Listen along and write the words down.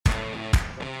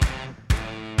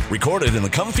Recorded in the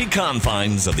comfy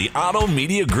confines of the Auto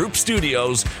Media Group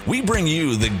studios, we bring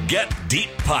you the Get Deep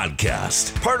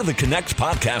Podcast, part of the Connect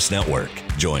Podcast Network.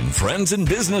 Join friends and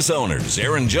business owners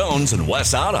Aaron Jones and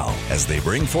Wes Otto as they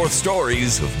bring forth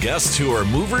stories of guests who are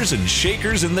movers and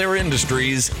shakers in their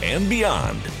industries and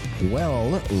beyond.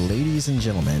 Well, ladies and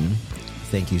gentlemen,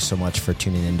 thank you so much for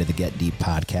tuning into the Get Deep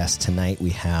Podcast. Tonight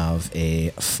we have a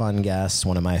fun guest,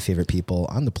 one of my favorite people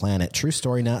on the planet. True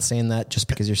story, not saying that just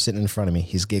because you're sitting in front of me.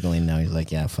 He's giggling now. He's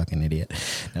like, yeah, fucking idiot.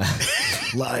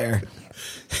 Liar.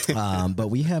 But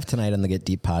we have tonight on the Get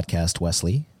Deep Podcast,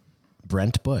 Wesley,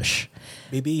 Brent Busch.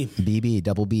 BB,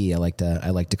 double B, I like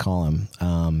to call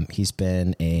him. He's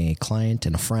been a client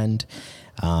and a friend,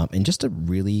 and just a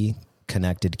really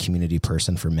connected community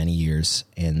person for many years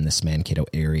in this Mankato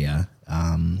area.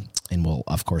 And we'll,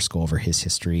 of course, go over his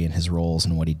history and his roles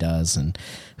and what he does and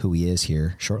who he is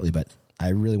here shortly. But I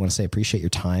really want to say I appreciate your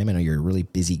time. I know you're a really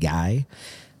busy guy.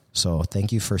 So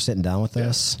thank you for sitting down with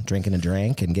us, drinking a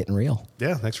drink, and getting real.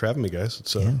 Yeah, thanks for having me, guys.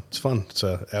 It's fun. It's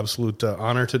an absolute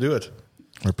honor to do it.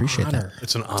 I appreciate that.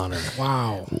 It's an honor.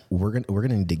 Wow. We're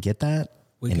gonna need to get that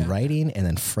in writing and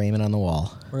then frame it on the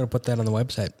wall. We're going to put that on the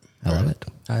website.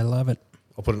 I love it.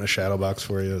 I'll put it in a shadow box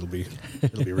for you. It'll be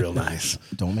real nice.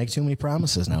 Don't make too many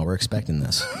promises now. We're expecting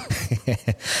this.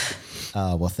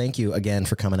 Well, thank you again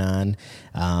for coming on.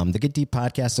 The Get Deep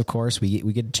Podcast, of course, we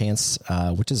get a chance,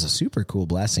 which is a super cool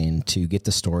blessing, to get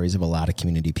the stories of a lot of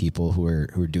community people who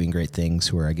are doing great things,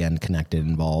 who are, again, connected,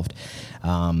 involved.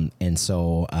 And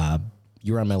so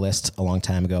you were on my list a long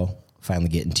time ago, finally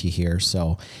getting to you here.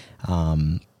 So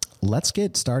let's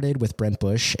get started with Brent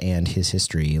Busch and his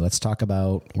history. Let's talk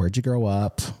about where'd you grow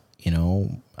up,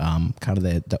 kind of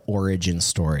the origin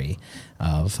story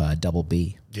of Double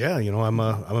B. Yeah, I'm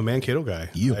a Mankato guy.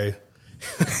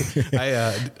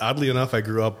 I oddly enough, I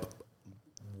grew up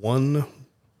 1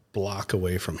 block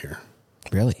away from here.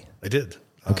 Really? I did.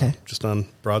 Okay. Just on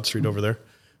Broad Street over there.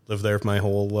 Lived there for my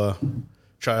whole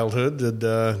childhood.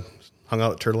 Hung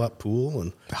out at Turtle Up Pool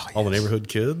and all the neighborhood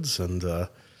kids. And,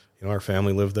 our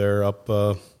family lived there up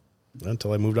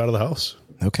until I moved out of the house.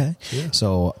 Okay. Yeah.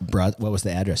 So, what was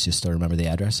the address? You still remember the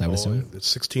address, I would assume?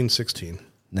 It's 1616.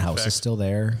 The house is still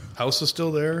there? House is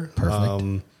still there.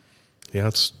 Perfect.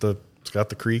 It's got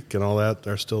the creek and all that.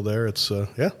 They're still there. It's,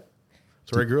 It's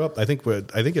where I grew up. I think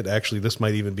this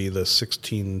might even be the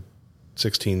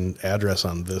 1616 address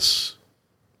on this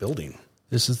building.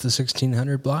 This is the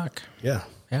 1600 block. Yeah.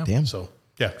 Damn. So,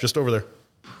 yeah, just over there.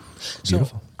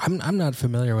 Beautiful. So I'm not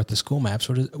familiar with the school maps.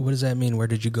 What does that mean? Where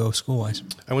did you go school wise?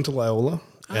 I went to Loyola,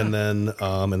 and then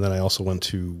I also went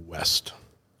to West.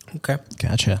 Okay,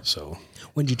 gotcha. So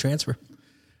when did you transfer?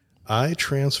 I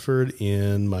transferred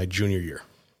in my junior year.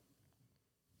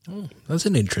 Oh, that's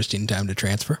an interesting time to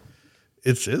transfer.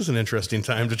 It is an interesting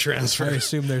time to transfer. I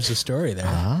assume there's a story there.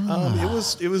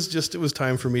 It was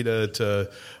time for me to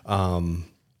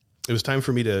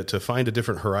find a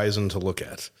different horizon to look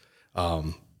at.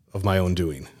 Of my own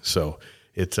doing. So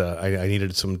I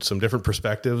needed some different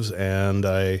perspectives, and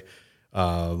I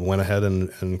went ahead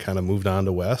and kind of moved on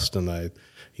to West, and I,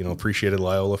 appreciated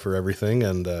Loyola for everything.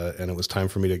 And it was time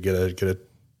for me to get a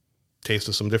taste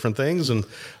of some different things. And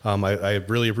I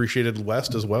really appreciated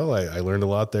West as well. I learned a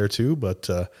lot there too, but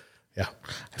yeah.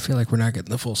 I feel like we're not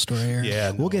getting the full story here.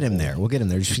 Yeah. We'll get him there.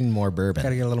 Just need more bourbon. Got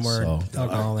to get a little more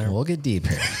alcohol there. We'll get deep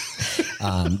here.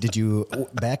 Did you,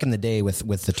 back in the day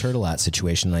with the Turtle Lot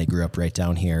situation, I grew up right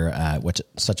down here, which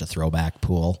such a throwback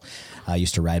pool. I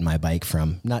used to ride my bike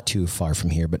from not too far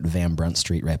from here, but Van Brunt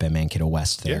Street right by Mankato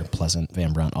West there, Pleasant,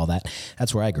 Van Brunt, all that.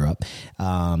 That's where I grew up.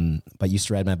 But used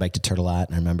to ride my bike to Turtle Lot,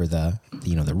 and I remember the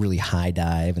really high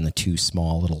dive and the 2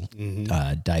 small little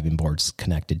diving boards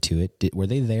connected to it. Were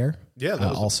they there? Yeah.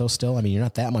 Also still? I mean, you're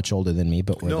not that much older than me,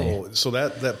 but were they? No, so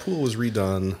that pool was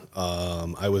redone.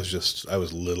 I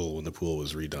was little when the pool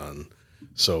was redone.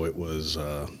 So it was,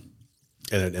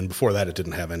 and before that it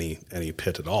didn't have any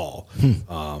pit at all.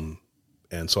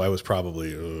 And so I was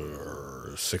probably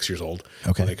 6 years old.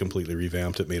 Okay. When they completely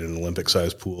revamped it, made it an Olympic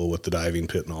sized pool with the diving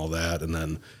pit and all that. And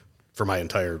then for my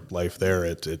entire life there,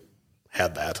 it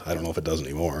had that. I don't know if it does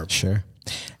anymore. Sure.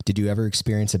 Did you ever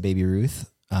experience a Baby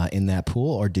Ruth in that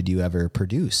pool, or did you ever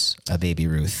produce a Baby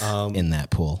Ruth in that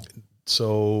pool?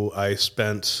 So I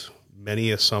spent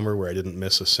many a summer where I didn't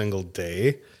miss a single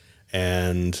day,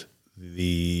 and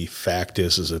the fact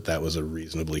is that was a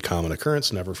reasonably common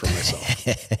occurrence, never for myself.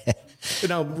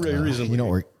 Now,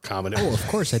 reasonably common. Oh, of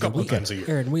course I did. Couple times a year.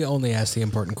 Aaron, we only ask the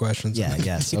important questions. Yeah,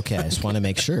 yes. Okay, I just want to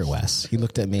make sure, Wes. He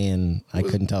looked at me, and I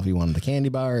couldn't tell if he wanted the candy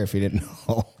bar or if he didn't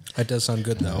know. That does sound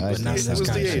good though. But not It was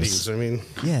the 80s. I mean,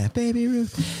 yeah, Baby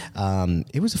Ruth.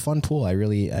 It was a fun pool. I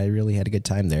really had a good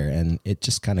time there, and it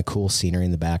just kind of cool scenery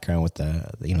in the background with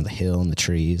the hill and the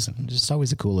trees, and just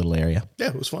always a cool little area. yeah,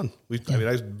 it was fun. I mean,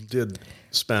 I did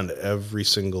spend every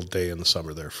single day in the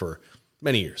summer there for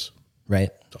many years.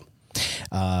 Right. So.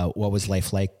 What was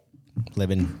life like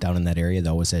living down in that area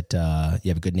though? Was it, you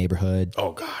have a good neighborhood?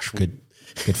 Oh gosh.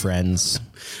 Good friends.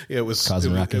 Yeah, it was,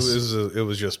 it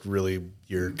was just really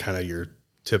your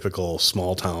typical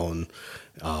small town,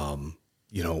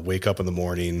 wake up in the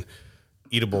morning,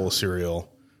 eat a bowl of cereal,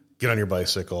 get on your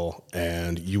bicycle,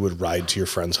 and you would ride to your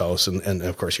friend's house. And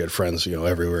of course you had friends,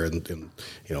 everywhere in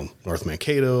North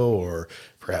Mankato or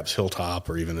perhaps Hilltop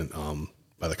or even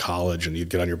by the college, and you'd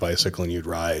get on your bicycle and you'd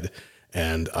ride,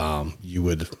 and you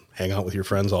would hang out with your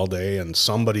friends all day, and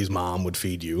somebody's mom would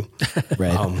feed you,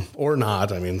 right? Or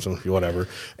not. I mean, whatever.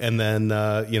 And then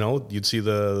you'd see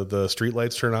the street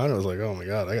lights turn on. And it was like, oh my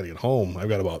god, I got to get home. I've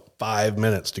got about 5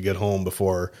 minutes to get home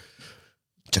before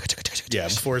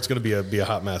it's going to be a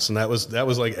hot mess. And that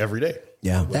was like every day.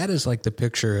 Yeah, that is like the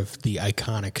picture of the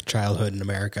iconic childhood in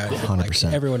America. 100%.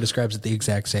 Like everyone describes it the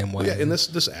exact same way. Yeah, in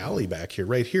this alley back here,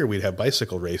 right here, we'd have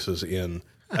bicycle races in.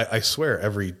 I swear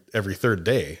every third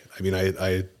day. I mean,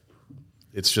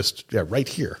 it's just right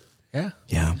here. Yeah.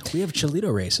 Yeah. We have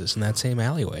Cholito races in that same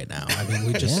alleyway now. I mean,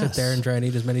 we just sit there and try and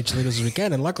eat as many Cholitos as we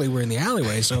can. And luckily we're in the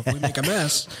alleyway. So if we make a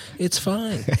mess, it's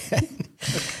fine.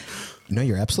 No,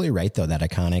 you're absolutely right though. That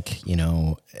iconic,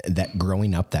 that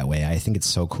growing up that way, I think it's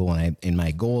so cool. And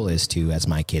my goal is to, as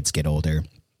my kids get older,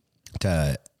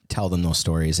 to tell them those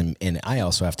stories. And I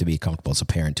also have to be comfortable as a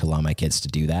parent to allow my kids to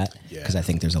do that. Because I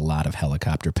think there's a lot of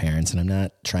helicopter parents, and I'm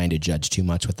not trying to judge too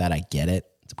much with that. I get it.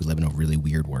 We live in a really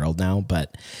weird world now,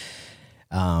 but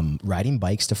riding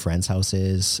bikes to friends'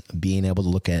 houses, being able to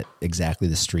look at exactly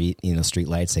the street, street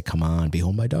lights that come on, be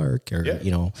home by dark, or,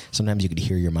 sometimes you could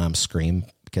hear your mom scream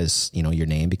because, your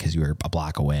name, because you were a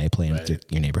block away playing with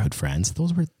your neighborhood friends.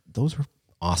 Those were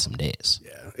awesome days.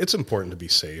 Yeah. It's important to be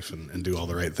safe and do all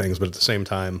the right things. But at the same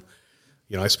time,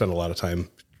 I spend a lot of time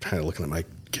kind of looking at my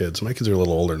kids. My kids are a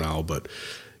little older now, but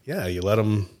yeah, you let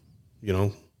them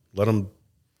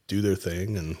do their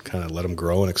thing and kind of let them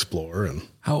grow and explore. And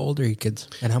how old are your kids,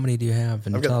 and how many do you have?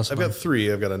 And I've got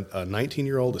 3. I've got a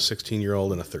 19-year-old, a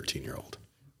 16-year-old, and a 13-year-old.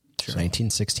 Sure. 19,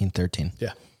 16, 13.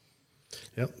 Yeah.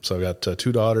 Yep. So I've got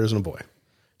 2 daughters and a boy.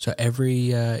 So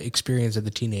every experience of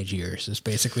the teenage years is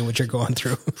basically what you're going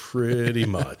through. Pretty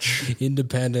much.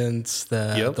 Independence,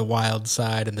 the wild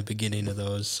side, and the beginning of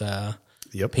those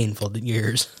painful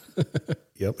years.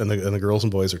 Yep. And the girls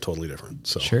and boys are totally different.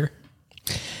 So sure.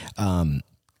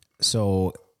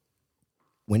 So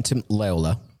went to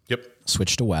Loyola. Yep.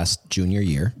 Switched to West junior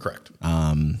year. Correct.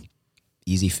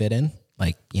 Easy fit in,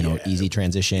 easy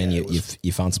transition. Yeah,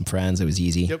 you found some friends. It was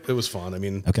easy. Yep. It was fun. I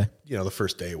mean, okay. The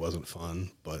first day wasn't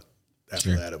fun, but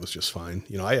after that, it was just fine.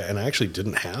 I actually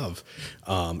didn't have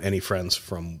any friends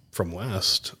from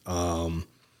West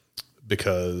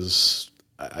because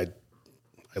I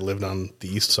lived on the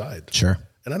East Side. Sure.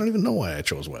 And I don't even know why I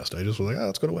chose West. I just was like,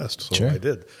 let's go to West. So sure. I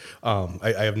did.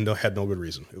 I had no good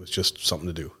reason. It was just something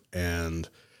to do. And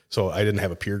so I didn't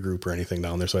have a peer group or anything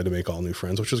down there. So I had to make all new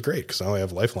friends, which was great because now I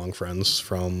have lifelong friends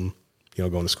from,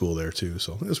 going to school there too.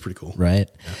 So it was pretty cool. Right.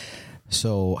 Yeah.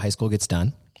 So high school gets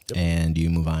done and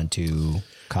you move on to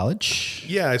college.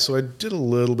 Yeah. So I did a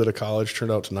little bit of college,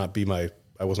 turned out to not be I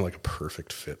wasn't like a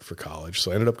perfect fit for college. So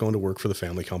I ended up going to work for the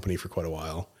family company for quite a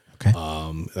while. Okay.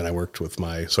 Then I worked with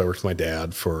my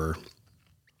dad for,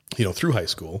 through high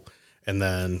school. And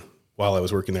then while I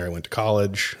was working there, I went to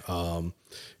college,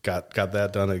 got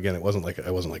that done. Again, I wasn't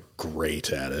like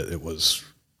great at it. It was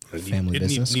family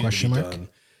business question mark. Done.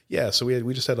 Yeah. So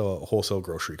we just had a wholesale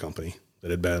grocery company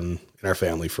that had been in our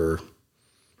family for,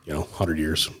 100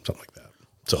 years, something like that.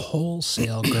 So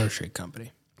wholesale grocery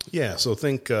company. Yeah. So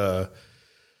think,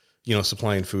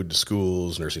 supplying food to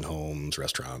schools, nursing homes,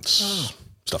 restaurants,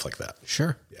 stuff like that.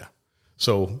 Sure. Yeah.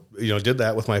 So, did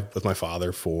that with my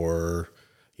father for,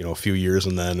 a few years.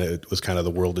 And then it was kind of the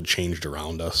world had changed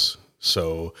around us.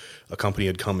 So a company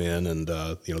had come in and,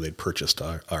 they'd purchased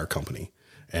our company,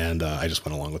 and I just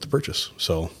went along with the purchase.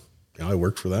 So, I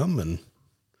worked for them and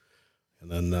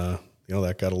then,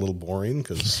 that got a little boring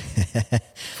because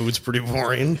food's pretty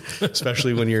boring,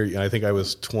 especially when I think I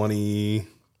was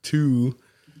 22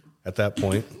 at that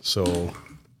point. So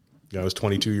I was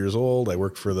 22 years old. I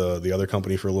worked for the other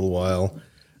company for a little while,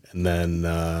 and then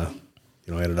I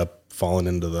ended up falling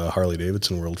into the Harley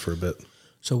Davidson world for a bit.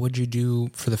 So what'd you do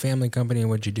for the family company, and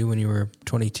what'd you do when you were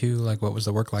 22? Like, what was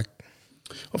the work like?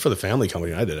 Well, for the family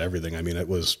company, I did everything. I mean, it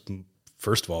was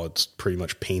first of all, it's pretty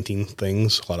much painting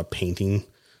things, a lot of painting,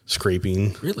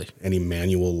 scraping. Really? Any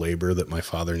manual labor that my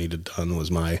father needed done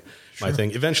was my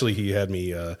thing. Eventually he had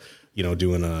me,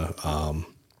 doing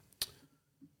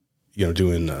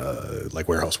like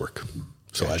warehouse work.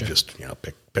 So I'd just,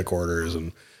 pick orders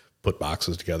and put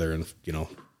boxes together and,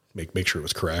 make sure it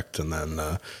was correct. And then,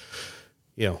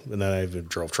 and then I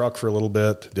drove truck for a little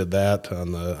bit, did that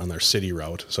on their city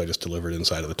route. So I just delivered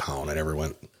inside of the town. I never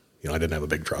went, I didn't have a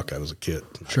big truck. I was a kid,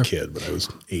 but I was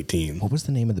 18. What was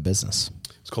the name of the business?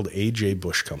 It's called A.J.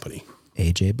 Busch Company.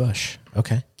 A.J. Busch.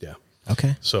 Okay. Yeah.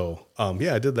 Okay. So,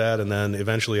 I did that. And then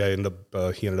eventually he ended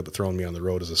up throwing me on the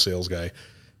road as a sales guy.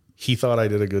 He thought I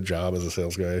did a good job as a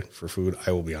sales guy for food.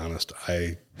 I will be honest.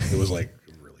 It was like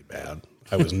really bad.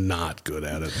 I was not good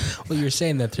at it. Well, you're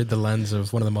saying that through the lens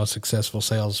of one of the most successful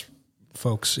sales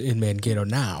folks in Mankato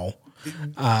now.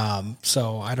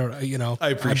 So I don't, I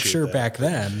appreciate I'm sure that. Back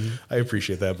then. I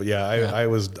appreciate that. But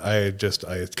I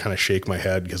kind of shake my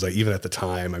head because even at the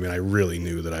time, I really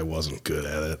knew that I wasn't good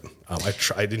at it.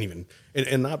 I didn't even,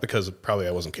 and not because probably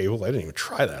I wasn't capable. I didn't even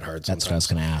try that hard. That's what I was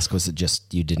going to ask. Was it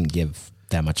just, you didn't give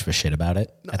that much of a shit about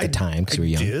it at the time because you were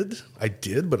young? I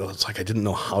did, but it's like I didn't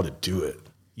know how to do it.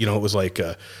 It was like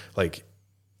I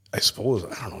suppose,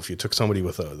 I don't know, if you took somebody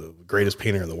with the greatest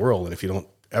painter in the world, and if you don't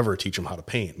ever teach him how to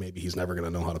paint, maybe he's never going to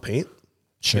know how to paint.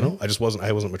 Sure. I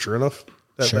wasn't mature enough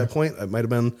at that point. It might've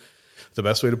been the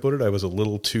best way to put it. I was a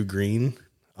little too green.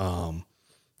 Like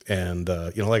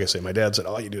I say, my dad said,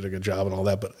 "Oh, you did a good job," and all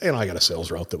that, but I got a sales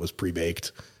route that was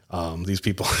pre-baked. These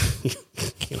people, they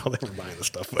were buying the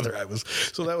stuff,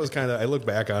 so that was kind of, I look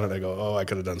back on it, I go, oh, I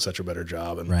could have done such a better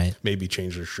job and maybe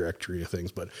change the trajectory of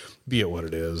things, but be it what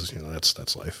it is,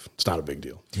 that's life. It's not a big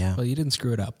deal. Yeah. Well, you didn't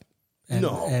screw it up.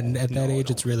 And at that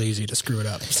age, it's really easy to screw it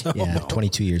up. So. Yeah,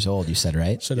 22 years old, you said,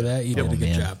 right? So to that, you did a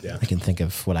good job. Yeah. I can think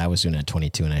of what I was doing at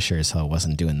 22, and I sure as hell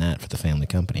wasn't doing that for the family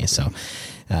company. So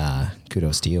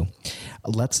kudos to you.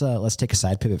 Let's take a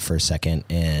side pivot for a second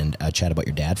and chat about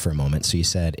your dad for a moment. So you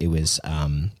said it was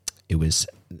AJ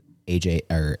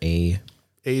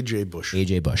Busch.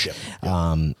 AJ Busch.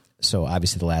 Yep. So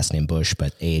obviously the last name Busch,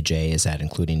 but AJ, is that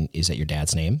your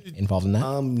dad's name involved in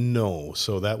that? No.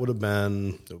 So that would have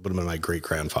been my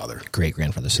great-grandfather.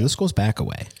 Great-grandfather. So this goes back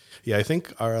away. Yeah, I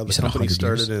think the company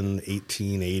started in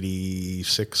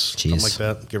 1886, something like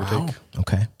that, give or take.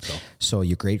 Okay. So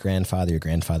your great-grandfather, your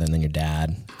grandfather, and then your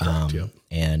dad. Correct, yep.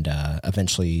 And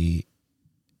eventually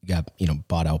got,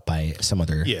 bought out by some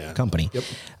other company. Yep.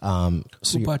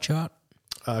 Who bought you out?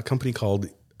 A company called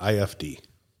IFD.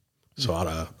 So out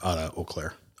of Eau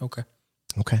Claire. Okay.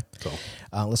 So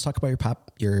let's talk about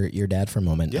your dad for a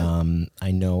moment. Yeah.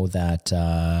 I know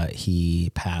that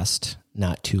he passed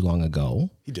not too long ago.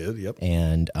 He did, yep.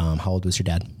 And how old was your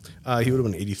dad? He would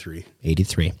have been 83.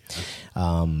 83.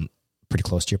 Pretty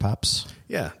close to your pops?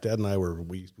 Yeah, Dad and I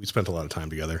we spent a lot of time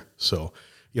together. So,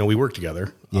 we worked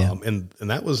together. Yeah. And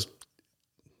that was,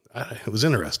 it was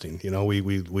interesting.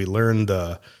 We learned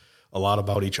a lot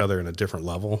about each other in a different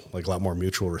level, like a lot more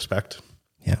mutual respect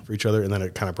for each other. And then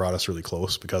it kind of brought us really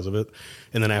close because of it.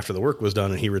 And then after the work was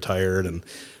done and he retired and,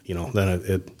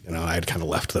 then I had kind of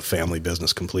left the family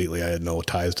business completely. I had no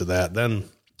ties to that. Then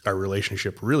our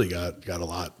relationship really got a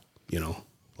lot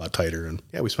tighter. And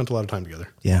we spent a lot of time together.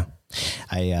 Yeah.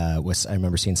 I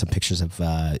remember seeing some pictures of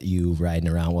you riding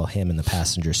around, him in the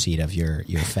passenger seat of your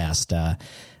fast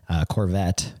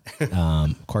Corvette,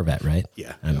 right?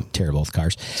 Yeah. I'm terrible with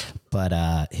cars, but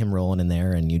him rolling in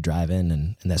there and you driving,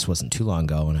 and this wasn't too long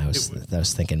ago. And I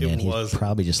was thinking, man, he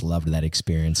probably just loved that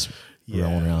experience,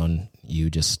 rolling around, you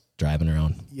just driving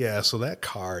around. Yeah. So that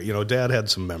car, Dad had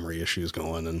some memory issues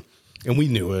going, and we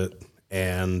knew it,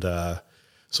 and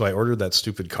so I ordered that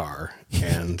stupid car,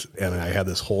 and I had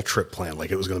this whole trip planned,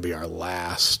 like it was going to be our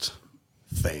last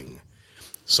thing.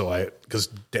 So because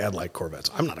Dad liked Corvettes.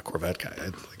 I'm not a Corvette guy.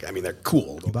 They're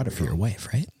cool. You bought it for your wife,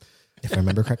 right? If I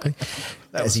remember correctly.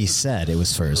 As he said, it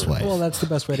was for his wife. Well, that's the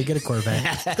best way to get a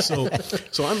Corvette.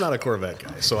 So I'm not a Corvette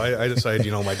guy. So I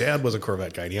decided, my dad was a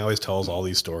Corvette guy, and he always tells all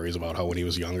these stories about how when he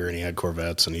was younger and he had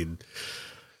Corvettes, and he'd,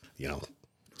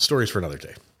 stories for another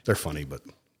day. They're funny, but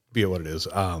be it what it is.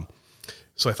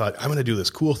 So I thought, I'm going to do this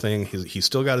cool thing. He's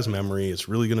still got his memory. It's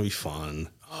really going to be fun.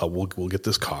 We'll get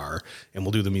this car and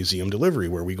we'll do the museum delivery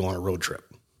where we go on a road trip.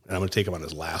 And I'm going to take him on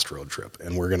his last road trip.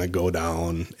 And we're going to go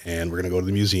down and we're going to go to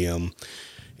the museum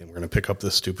and we're going to pick up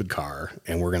this stupid car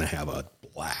and we're going to have a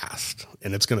blast.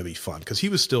 And it's going to be fun because he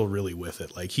was still really with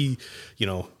it. Like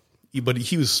but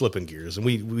he was slipping gears and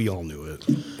we all knew it.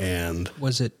 And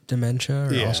was it dementia or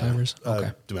Alzheimer's?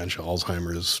 Okay. Dementia,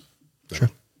 Alzheimer's,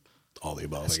 sure. All the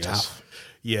above, That's I guess. Tough.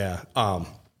 Yeah.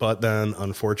 But then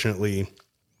unfortunately,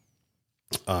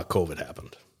 COVID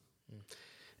happened.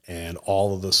 And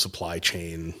all of the supply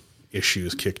chain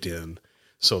issues kicked in.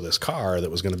 So this car that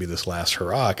was going to be this last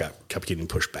hurrah kept getting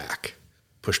pushed back.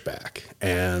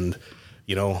 And,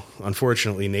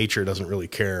 unfortunately, nature doesn't really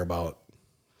care about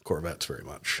Corvettes very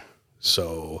much.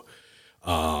 So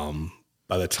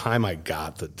by the time I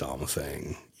got the dumb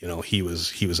thing, he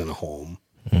was in a home.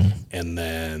 Mm-hmm. And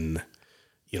then,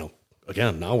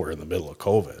 again, now we're in the middle of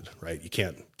COVID, right? You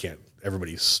can't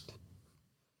everybody's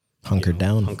hunkered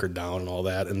down and all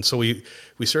that. And so we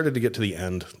started to get to the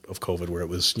end of COVID where it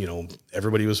was,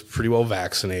 everybody was pretty well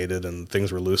vaccinated and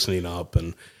things were loosening up,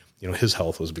 and, his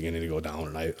health was beginning to go down.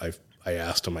 And I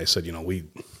asked him, I said,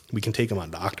 we can take him on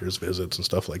doctor's visits and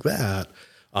stuff like that.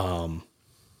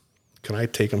 Can I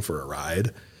take him for a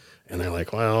ride? And they're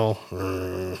like, well,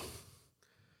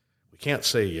 we can't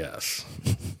say yes,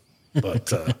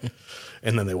 but,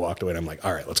 and then they walked away and I'm like,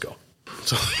 all right, let's go.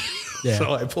 So, yeah.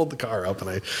 So I pulled the car up and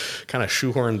I kind of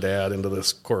shoehorned Dad into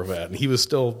this Corvette, and he was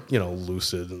still,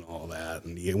 lucid and all that.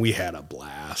 And we had a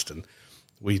blast, and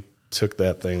we took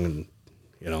that thing and,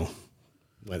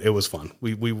 it was fun.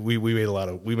 We made a lot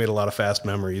of fast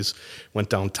memories. Went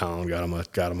downtown, got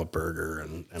him a burger,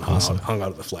 and awesome. hung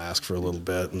out at the Flask for a little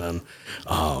bit, and then,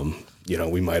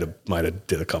 we might have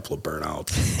did a couple of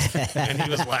burnouts, and he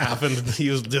was laughing. He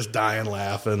was just dying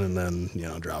laughing, and then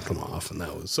dropped him off, and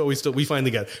that was so. We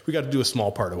finally got to do a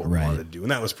small part of what we wanted to do,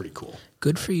 and that was pretty cool.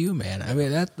 Good for you, man. I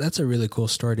mean, that's a really cool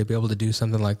story to be able to do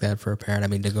something like that for a parent. I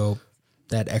mean, to go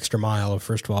that extra mile of,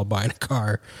 first of all, buying a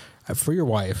car for your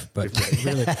wife, but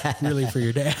really for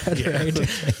your dad, right?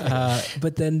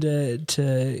 But then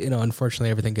to unfortunately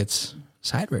everything gets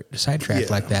sidetracked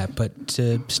like that, but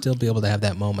to still be able to have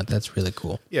that moment, that's really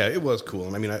cool. Yeah, it was cool.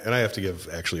 And I mean, I have to give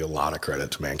actually a lot of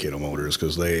credit to Mankato Motors,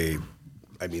 because they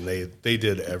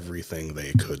did everything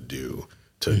they could do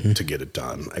to get it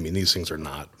done. I mean, these things are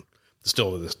not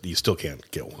you still can't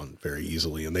get one very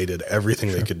easily. And they did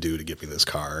everything they could do to get me this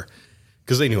car,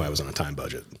 because they knew I was on a time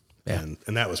budget. Yeah.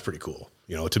 And that was pretty cool,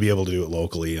 to be able to do it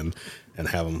locally and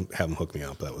have them hook me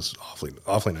up. That was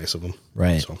awfully nice of them.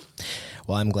 Right. So,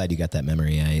 well, I'm glad you got that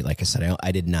memory. Like I said,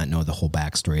 I did not know the whole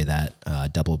backstory of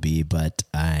that Double B, but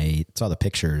I saw the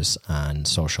pictures on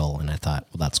social and I thought,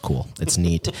 well, that's cool. It's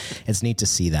neat. It's neat to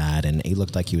see that. And he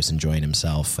looked like he was enjoying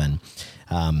himself. And,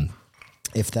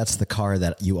 if that's the car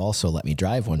that you also let me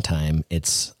drive one time,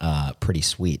 it's pretty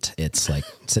sweet. It's like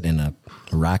sitting in a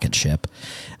rocket ship.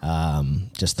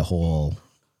 Just the whole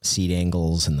seat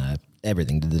angles and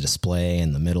everything, the display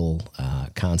and the middle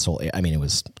console. I mean,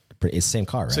 it's the same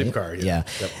car, right? Same car, yeah.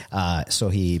 Yep. So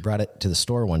he brought it to the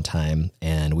store one time,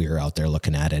 and we were out there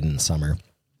looking at it in the summer.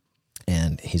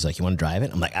 And he's like, you want to drive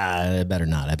it? I'm like, I better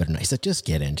not. He said, just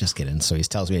get in. So he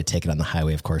tells me to take it on the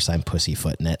highway. Of course, I'm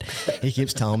pussyfooting it. He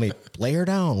keeps telling me, lay her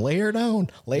down.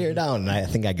 And I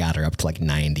think I got her up to like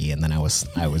 90. And then I was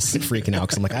freaking out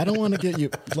because I'm like, I don't want to get you,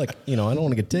 I don't want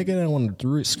to get ticketed. I don't want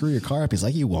to screw your car up. He's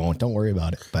like, you won't. Don't worry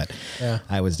about it. But yeah.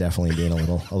 I was definitely being a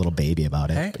little baby about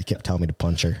it. Hey. But he kept telling me to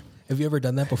punch her. Have you ever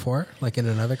done that before? Like in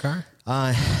another car?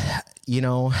 I've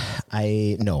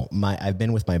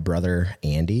been with my brother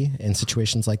Andy in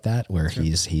situations like that where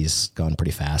he's gone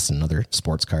pretty fast in other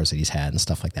sports cars that he's had and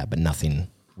stuff like that, but nothing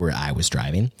where I was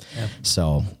driving. Yeah.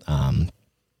 So,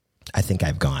 I think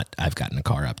I've gotten a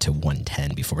car up to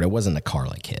 110 before, but it wasn't a car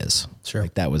like his. Sure.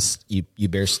 Like that was, you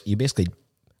basically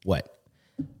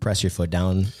press your foot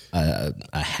down a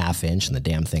half inch and the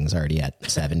damn thing's already at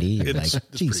 70. It's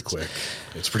pretty quick.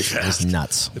 It's pretty fast. It's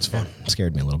nuts. It's fun. It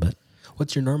scared me a little bit.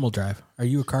 What's your normal drive? Are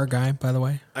you a car guy, by the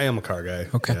way? I am a car guy.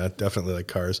 Okay. Yeah, definitely like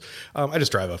cars. I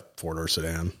just drive a 4-door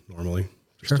sedan normally.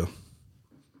 Just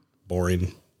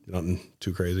boring, nothing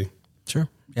too crazy. Sure.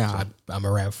 Yeah, I'm a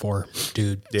RAV4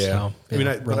 dude. Yeah.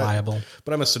 So, reliable.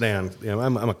 But I'm a sedan.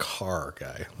 I'm a car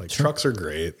guy. Like trucks are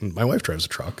great. My wife drives a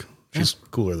truck. She's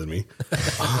cooler than me.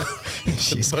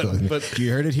 She's cooler than me. But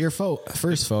you heard it here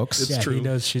first, folks. It's true. He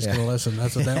knows she's going to listen.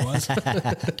 That's what that was.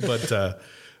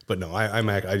 But no,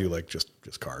 I do like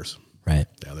just cars. Right.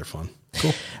 Yeah, they're fun.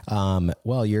 Cool.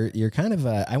 Well, you're kind of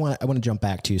I want to jump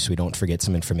back to, so we don't forget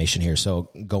some information here. So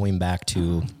going back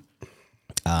to,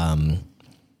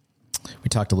 we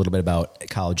talked a little bit about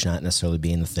college not necessarily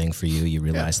being the thing for you. You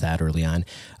realized that early on,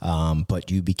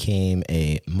 but you became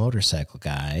a motorcycle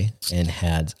guy and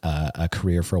had a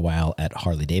career for a while at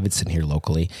Harley Davidson here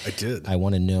locally. I did. I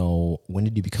want to know, when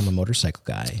did you become a motorcycle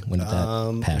guy? When did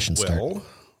that passion start? Well,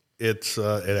 it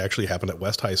actually happened at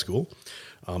West High School.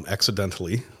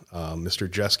 Accidentally, Mr.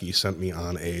 Jeske sent me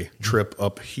on a trip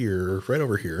up here, right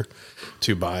over here,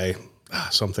 to buy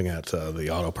something at the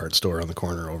auto parts store on the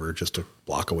corner over just a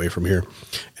block away from here.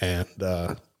 And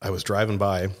I was driving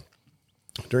by,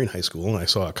 during high school, and I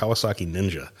saw a Kawasaki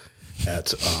Ninja at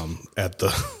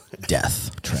the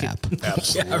Death trap.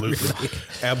 Absolutely.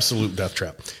 Absolute death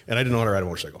trap. And I didn't know how to ride a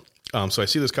motorcycle. So I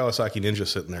see this Kawasaki Ninja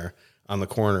sitting there on the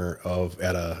corner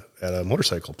at a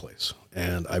motorcycle place.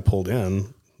 And I pulled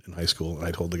in high school, and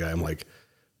I told the guy, I'm like,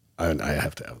 I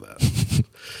have to have that.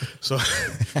 so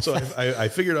I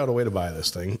figured out a way to buy this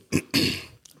thing.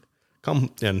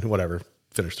 Come and whatever,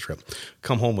 finish the trip.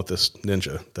 Come home with this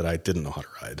Ninja that I didn't know how to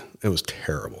ride. It was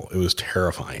terrible. It was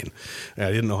terrifying. And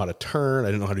I didn't know how to turn. I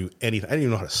didn't know how to do anything. I didn't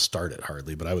even know how to start it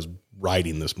hardly, but I was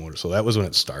riding this motor. So that was when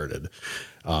it started.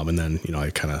 And then, I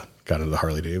kind of got into the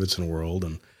Harley Davidson world,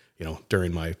 and,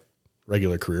 during my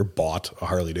regular career, bought a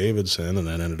Harley Davidson, and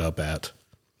then ended up at,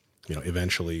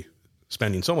 eventually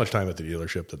spending so much time at the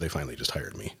dealership that they finally just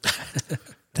hired me.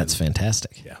 That's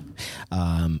fantastic. Yeah.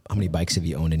 How many bikes have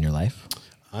you owned in your life?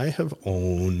 I have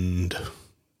owned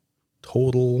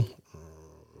total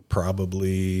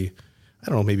probably, I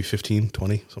don't know, maybe 15,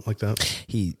 20, something like that.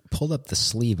 He pulled up the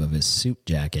sleeve of his suit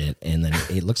jacket, and then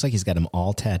it looks like he's got them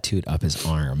all tattooed up his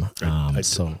arm.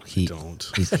 He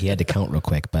had to count real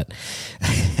quick, but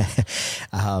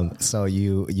so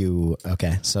you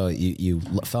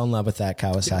fell in love with that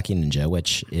Kawasaki Ninja,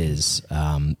 which is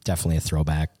definitely a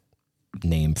throwback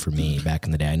name for me. Back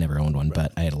in the day, I never owned one,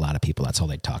 but I had a lot of people, that's all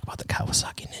they talk about. The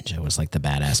Kawasaki Ninja was like the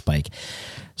badass bike.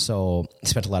 So you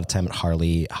spent a lot of time at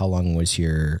Harley. How long was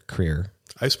your career?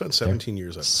 I spent 17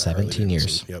 years at 17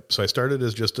 years. Yep. So I started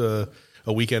as just a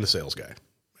weekend sales guy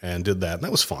and did that. And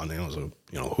that was fun. It was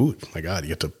my God, you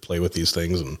get to play with these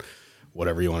things and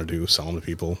whatever you want to do, sell them to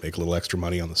people, make a little extra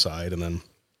money on the side. And then,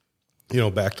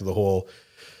 back to the whole,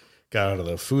 got out of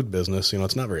the food business.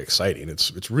 It's not very exciting.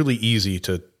 It's really easy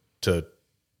to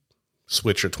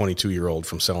switch a 22-year-old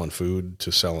from selling food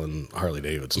to selling Harley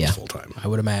Davidsons full time. I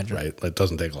would imagine. Right. It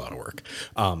doesn't take a lot of work.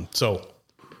 So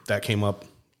that came up,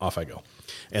 off I go.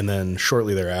 And then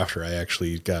shortly thereafter, I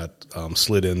actually got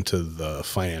slid into the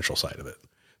financial side of it.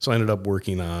 So I ended up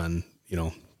working on,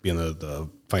 being the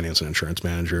finance and insurance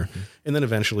manager, and then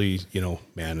eventually,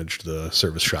 managed the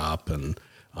service shop and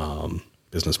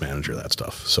business manager, that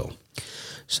stuff.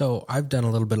 So I've done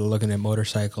a little bit of looking at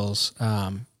motorcycles,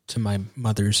 to my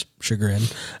mother's chagrin.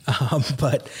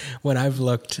 But when I've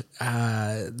looked,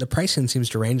 the pricing seems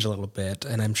to range a little bit,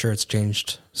 and I'm sure it's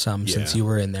changed some since you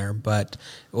were in there. But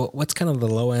what's kind of the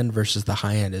low end versus the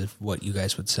high end of what you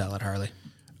guys would sell at Harley?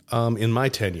 In my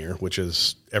tenure, which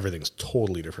is everything's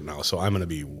totally different now, so I'm going to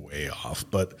be way off.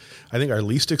 But I think our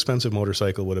least expensive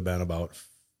motorcycle would have been about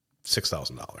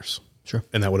 $6,000. Sure.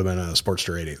 And that would have been a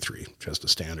Sportster 883, just a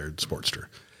standard Sportster.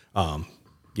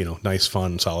 Nice,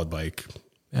 fun, solid bike.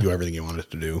 Do everything you want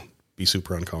it to do, be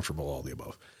super uncomfortable, all the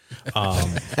above.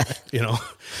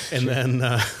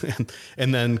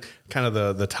 And then kind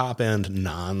of the top end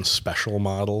non-special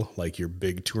model, like your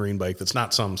big touring bike that's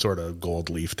not some sort of gold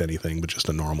leafed anything, but just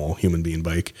a normal human being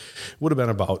bike, would have been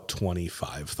about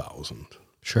 $25,000.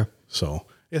 Sure. So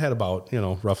it had about,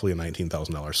 roughly a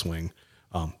 $19,000 swing.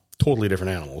 Totally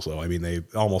different animals though. I mean, they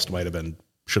almost should have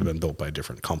been built by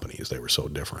different companies. They were so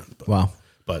different. But, wow.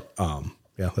 But,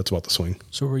 yeah, that's about the swing.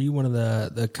 So were you one of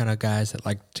the kind of guys that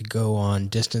like to go on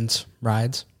distance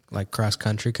rides, like cross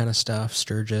country kind of stuff,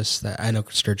 Sturgis? That I know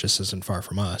Sturgis isn't far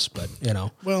from us, but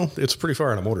Well, it's pretty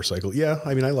far on a motorcycle. Yeah,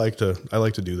 I mean, I like to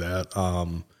do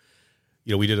that.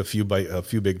 We did a few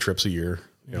big trips a year.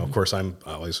 Of course, I'm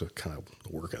always kind of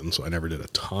working, so I never did a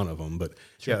ton of them. But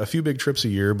yeah, a few big trips a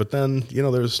year. But then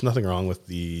there's nothing wrong with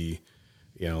the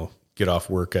get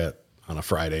off work on a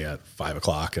Friday at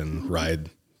 5:00 and ride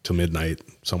to midnight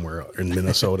somewhere in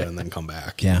Minnesota and then come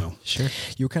back. Yeah, sure.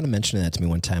 You were kind of mentioning that to me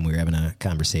one time. We were having a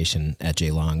conversation at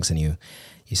Jay Long's, and you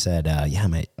said,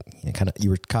 you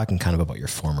were talking kind of about your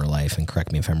former life, and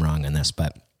correct me if I'm wrong on this,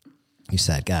 but you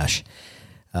said, gosh,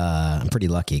 I'm pretty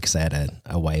lucky because I had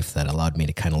a wife that allowed me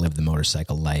to kind of live the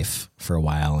motorcycle life for a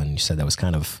while. And you said that was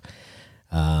kind of,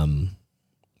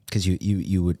 cause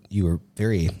you were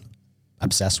very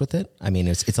obsessed with it. I mean,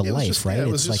 it's a life, just, right? Yeah, it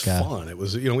was it's just like fun. It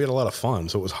was, we had a lot of fun.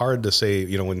 So it was hard to say,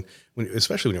 when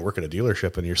especially when you work at a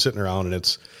dealership and you're sitting around and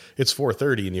it's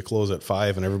 4:30 and you close at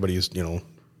 5 and everybody's,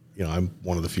 I'm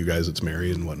one of the few guys that's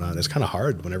married and whatnot. It's kind of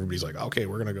hard when everybody's like, okay,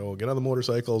 we're going to go get on the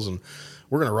motorcycles and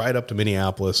we're going to ride up to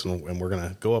Minneapolis and we're going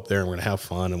to go up there and we're going to have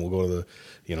fun and we'll go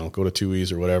to go to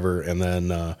Tui's or whatever. And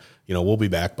then, we'll be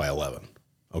back by 11.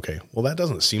 Okay. Well, that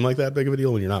doesn't seem like that big of a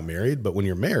deal when you're not married, but when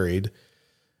you're married,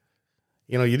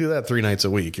 you do that 3 nights a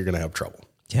week, you're going to have trouble.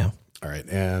 Yeah. All right.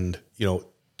 And,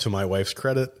 to my wife's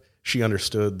credit, she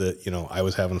understood that, I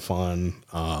was having fun.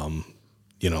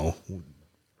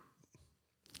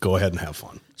 go ahead and have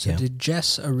fun. So did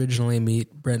Jess originally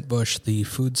meet Brent Busch, the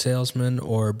food salesman,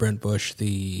 or Brent Busch,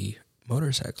 the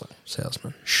motorcycle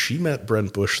salesman? She met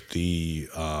Brent Busch, the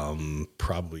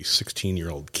probably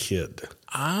 16-year-old kid.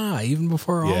 Even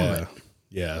before all of it.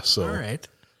 Yeah. So all right.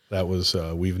 That was,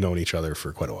 we've known each other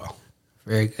for quite a while.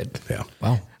 Very good. Yeah.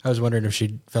 Wow. I was wondering if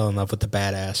she fell in love with the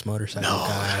badass motorcycle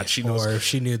guy, or if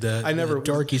she knew the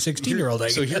dorky 16-year-old.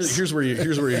 So here's where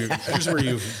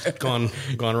you've gone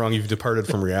wrong. You've departed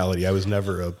from reality. I was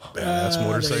never a badass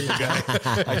motorcycle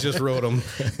guy. I just rode them.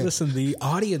 Listen, the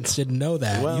audience didn't know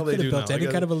that. Well, you could have built any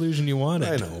kind of illusion you wanted.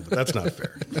 I know, but that's not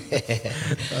fair.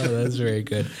 That's very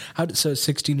good. So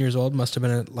 16 years old must have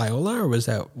been at Loyola, or was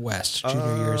that West?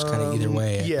 Junior years, kind of either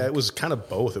way. Yeah, it was kind of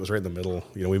both. It was right in the middle.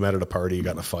 We met at a party,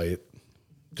 got in a fight.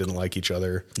 Didn't like each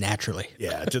other naturally.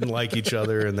 Yeah, didn't like each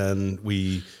other, and then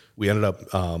we ended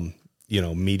up,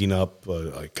 meeting up.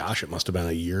 It must have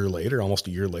been almost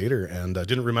a year later, and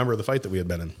didn't remember the fight that we had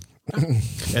been in.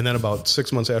 And then about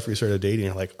 6 months after we started dating,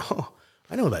 you're like, oh,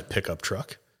 I know that pickup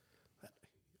truck.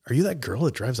 Are you that girl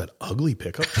that drives that ugly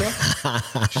pickup truck?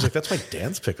 She's like, that's my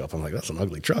dad's pickup. I'm like, that's an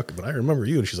ugly truck, but I remember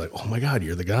you. And she's like, oh my God,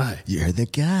 you're the guy. You're the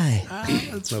guy.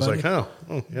 That's funny. I was like, oh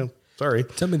yeah. Sorry.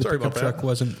 Tell me the pickup truck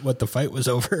wasn't what the fight was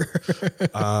over.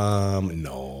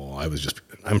 No,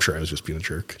 I'm sure I was just being a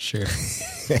jerk. Sure.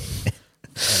 I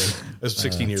was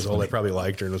 16 years old. I probably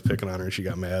liked her and was picking on her, and she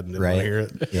got mad and didn't want to hear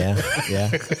it. Yeah.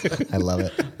 I love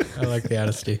it. I like the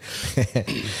honesty.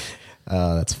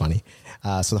 That's funny.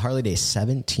 So the Harley Day,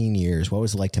 17 years. What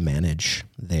was it like to manage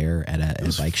there at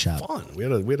a bike shop? Fun. We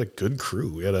had a good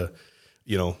crew. We had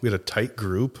a tight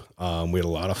group. We had a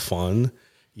lot of fun.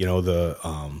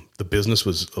 The business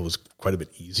was quite a bit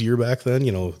easier back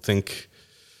then. Think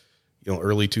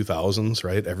early 2000s,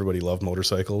 right? Everybody loved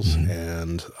motorcycles,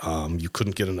 and you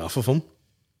couldn't get enough of them,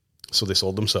 so they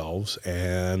sold themselves,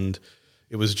 and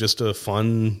it was just a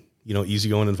fun,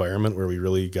 easygoing environment where we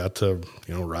really got to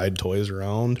ride toys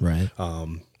around. Right. A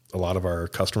lot of our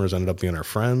customers ended up being our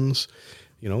friends.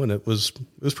 And it was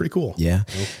pretty cool. Yeah.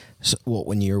 So,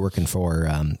 when you were working for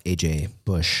AJ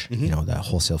Busch, the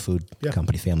wholesale food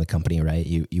company, family company, right?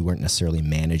 You weren't necessarily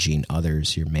managing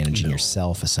others. You're managing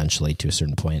yourself essentially to a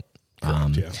certain point.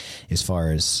 Correct, As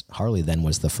far as Harley then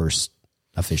was the first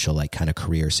official kind of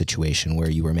career situation where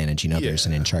you were managing others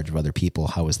and in charge of other people.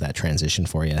 How was that transition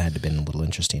for you? It had to have been a little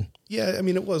interesting. Yeah.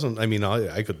 It wasn't,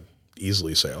 I could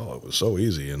easily say, oh, it was so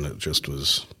easy. And it just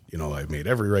was, I made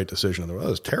every right decision. It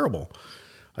was terrible.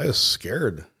 I was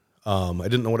scared. I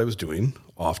didn't know what I was doing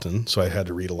often, so I had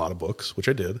to read a lot of books, which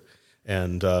I did,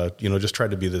 and just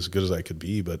tried to be as good as I could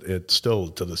be. But it's still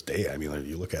to this day.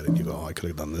 You look at it, and you go, "Oh, I could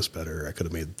have done this better. I could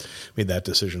have made that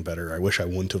decision better. I wish I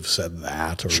wouldn't have said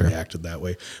that or reacted that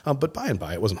way." But by and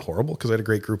by, it wasn't horrible because I had a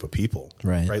great group of people.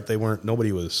 Right. There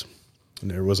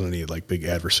wasn't any big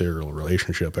adversarial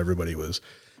relationship. Everybody was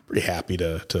pretty happy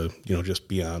to just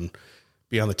be on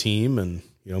the team and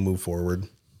move forward.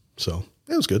 So.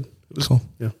 It was good. It was cool.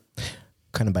 Yeah.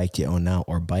 What kind of bike do you own now?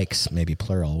 Or bikes, maybe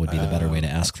plural, would be the better way to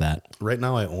ask that. Right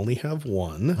now, I only have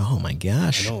one. Oh, my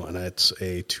gosh. I know, and it's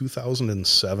a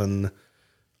 2007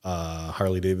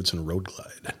 Harley Davidson Road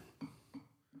Glide.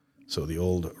 So the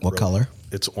old... What color?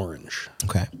 It's orange.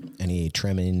 Okay. Any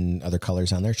trimming, other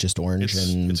colors on there? It's just orange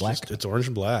and black? It's orange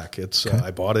and black. It's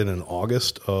I bought it in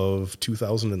August of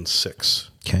 2006.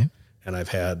 Okay. And I've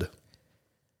had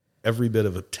every bit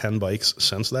of 10 bikes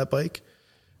since that bike.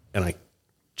 And I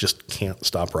just can't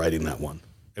stop riding that one.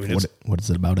 What is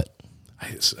it about it?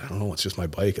 I don't know. It's just my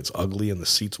bike. It's ugly and the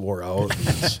seats wore out.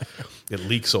 And it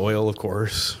leaks oil, of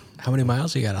course. How many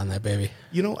miles you got on that baby?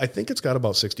 I think it's got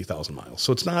about 60,000 miles.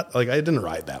 So it's not I didn't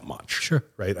ride that much. Sure.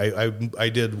 Right. I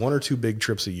did one or two big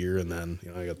trips a year, and then,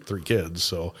 I got 3 kids.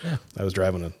 So I was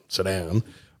driving a sedan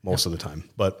most of the time.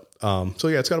 But,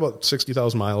 it's got about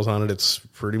 60,000 miles on it. It's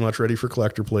pretty much ready for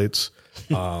collector plates.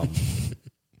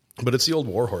 But it's the old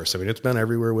warhorse. It's been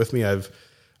everywhere with me.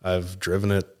 I've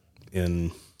driven it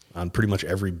on pretty much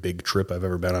every big trip I've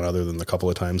ever been on, other than the couple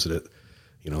of times that it,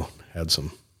 had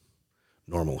some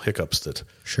normal hiccups that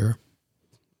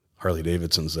Harley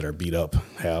Davidsons that are beat up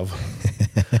have,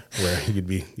 where you'd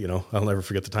be, I'll never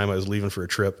forget the time I was leaving for a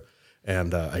trip,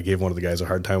 and I gave one of the guys a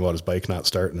hard time about his bike not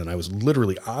starting, and I was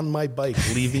literally on my bike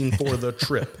leaving for the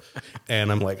trip,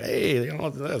 and I'm like, hey,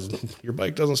 your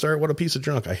bike doesn't start. What a piece of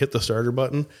junk. I hit the starter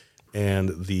button,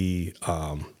 and the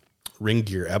ring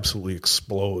gear absolutely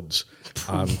explodes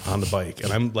on the bike,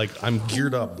 and I'm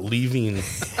geared up leaving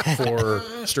for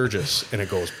Sturgis, and it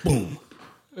goes boom.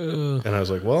 And I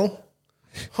was like, well,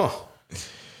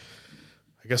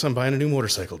 I guess I'm buying a new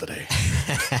motorcycle today.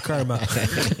 Karma.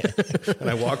 And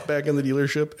I walked back in the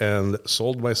dealership and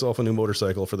sold myself a new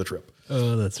motorcycle for the trip.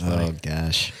 Oh, that's funny. Oh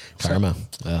gosh, karma.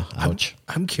 Ouch.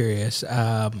 I'm curious.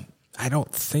 I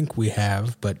don't think we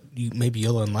have, but maybe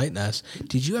you'll enlighten us.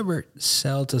 Did you ever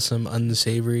sell to some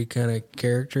unsavory kind of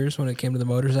characters when it came to the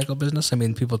motorcycle business? I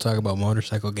mean, people talk about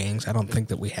motorcycle gangs. I don't think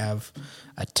that we have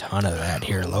a ton of that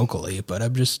here locally, but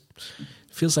it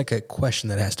feels like a question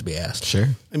that has to be asked. Sure.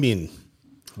 I mean,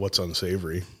 what's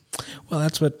unsavory? Well,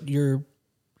 that's what you're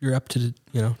up to,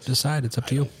 decide. It's up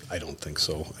to you. I don't think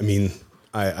so. I mean,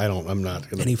 I'm not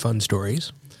going to. Any fun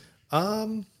stories?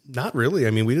 Not really.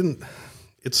 I mean,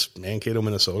 it's Mankato,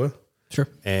 Minnesota. Sure.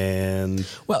 And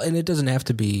it doesn't have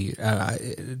to be,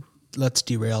 let's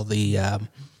derail the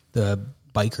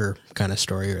biker kind of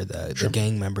story or the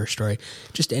gang member story.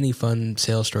 Just any fun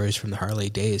sales stories from the Harley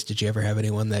days. Did you ever have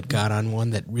anyone that got on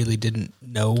one that really didn't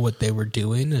know what they were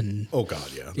doing? And oh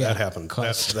God, yeah. That happened.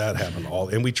 That happened all.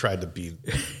 And we tried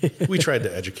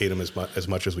to educate them as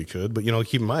much as we could. But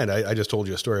keep in mind, I just told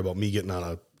you a story about me getting on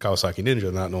a Kawasaki Ninja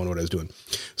and not knowing what I was doing.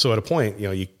 So at a point,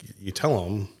 you tell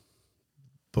them,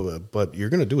 but you're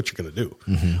going to do what you're going to do.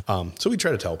 Mm-hmm. So we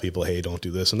try to tell people, hey, don't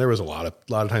do this. And there was a lot of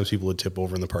times people would tip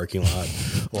over in the parking lot.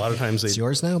 A lot of times it's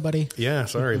yours now, buddy. Yeah.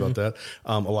 Sorry about that.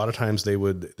 A lot of times they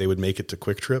would make it to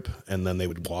Quick Trip and then they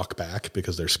would walk back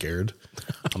because they're scared.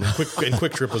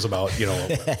 Quick Trip was about,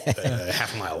 a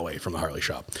half a mile away from the Harley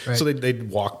shop. Right. So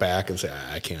they'd walk back and say,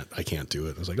 I can't do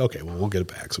it. I was like, okay, well, we'll get it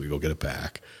back. So we go get it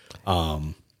back.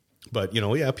 But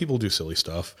people do silly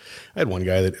stuff. I had one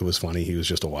guy that it was funny. He was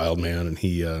just a wild man, and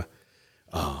he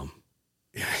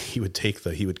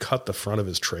would cut the front of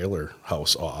his trailer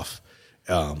house off,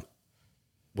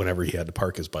 whenever he had to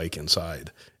park his bike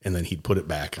inside, and then he'd put it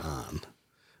back on.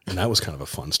 And that was kind of a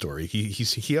fun story.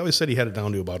 He always said he had it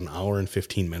down to about an hour and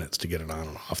 15 minutes to get it on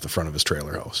and off the front of his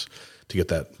trailer house to get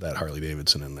that Harley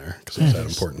Davidson in there because it was that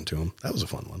important to him. That was a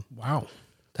fun one. Wow.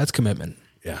 That's commitment.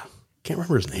 Yeah. Can't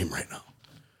remember his name right now.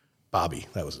 Bobby,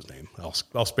 that was his name. I'll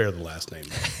spare the last name.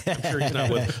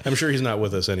 I'm sure he's not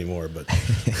with us anymore. But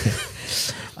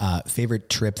favorite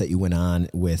trip that you went on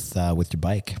with your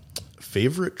bike?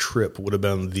 Favorite trip would have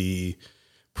been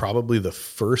probably the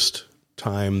first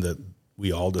time that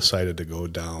we all decided to go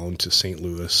down to St.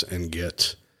 Louis and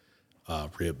get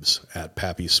ribs at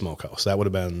Pappy's Smokehouse. That would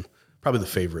have been probably the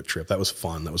favorite trip. That was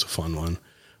fun. That was a fun one.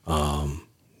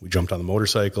 We jumped on the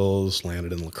motorcycles,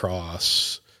 landed in La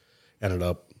Crosse, ended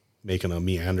up making a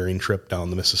meandering trip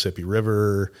down the Mississippi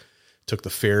River, took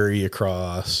the ferry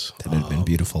across. That would have been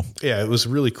beautiful. Yeah, it was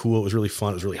really cool. It was really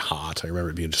fun. It was really hot. I remember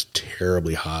it being just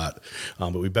terribly hot.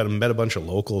 But we met a bunch of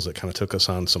locals that kind of took us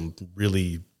on some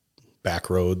really back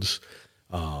roads.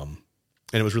 And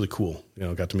it was really cool.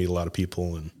 Got to meet a lot of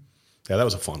people, and yeah, that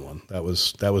was a fun one. That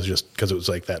was just because it was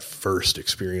like that first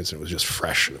experience and it was just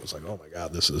fresh. And it was like, oh my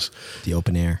God, this is the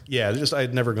open air. Yeah. I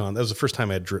had never gone. That was the first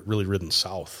time I had really ridden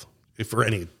south for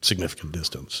any significant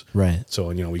distance. Right. So,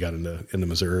 we got into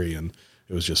Missouri and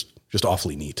it was just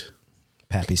awfully neat.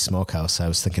 Pappy's Smokehouse. I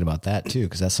was thinking about that too,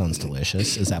 because that sounds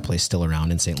delicious. Is that place still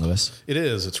around in St. Louis? It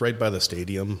is. It's right by the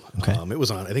stadium. Okay. I think it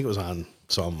was on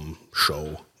some show,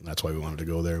 and that's why we wanted to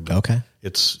go there. But okay.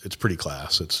 It's pretty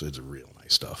class. It's real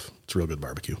nice stuff. It's real good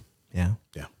barbecue. Yeah.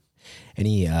 Yeah.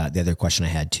 The other question I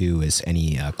had too is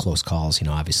any close calls.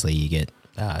 Obviously you get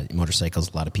motorcycles,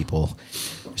 a lot of people,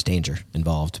 there's danger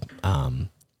involved.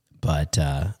 But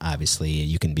obviously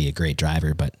you can be a great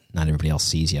driver, but not everybody else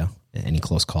sees you. Any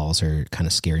close calls or kind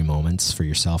of scary moments for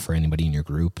yourself or anybody in your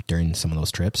group during some of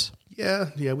those trips?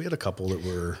 Yeah. We had a couple that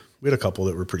were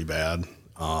pretty bad.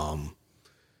 I've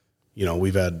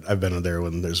been there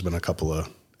when there's been a couple of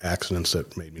accidents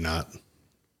that made me not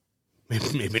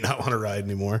want to ride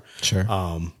anymore. Sure.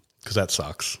 Cause that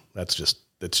sucks. It just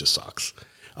sucks.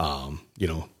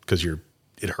 Cause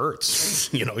it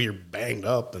hurts, you're banged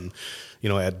up and,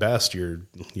 at best you're,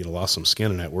 lost some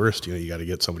skin, and at worst, you got to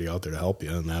get somebody out there to help you.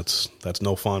 And that's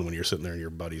no fun when you're sitting there and your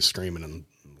buddy's screaming and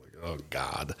like, oh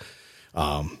God.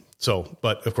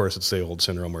 But of course it's the old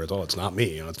syndrome where it's not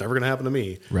me, it's never going to happen to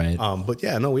me. Right. But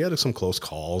yeah, no, we had some close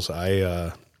calls.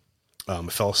 I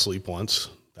fell asleep once.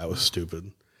 That was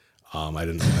stupid. I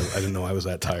didn't know I was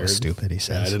that tired. That was stupid, he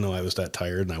says. Yeah, I didn't know I was that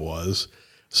tired, and I was.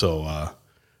 So,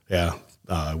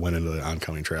 I went into the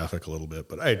oncoming traffic a little bit,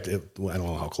 but I don't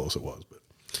know how close it was, but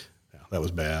yeah, that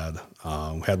was bad.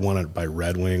 Had one by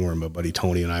Red Wing where my buddy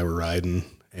Tony and I were riding,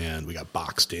 and we got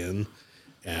boxed in,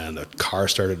 and a car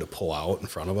started to pull out in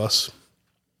front of us.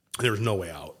 There was no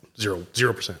way out.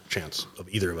 0% chance of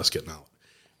either of us getting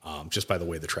out, just by the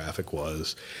way the traffic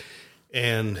was.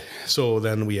 And so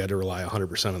then we had to rely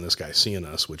 100% on this guy seeing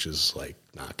us, which is like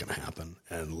not going to happen.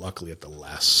 And luckily at the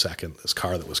last second, this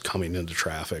car that was coming into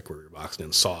traffic where we were boxing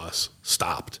in saw us,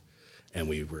 stopped, and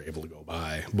we were able to go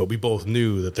by. But we both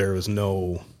knew that there was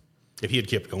no, if he had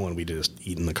kept going, we'd just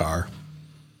eaten the car.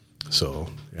 So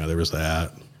yeah, there was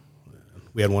that.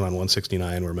 We had one on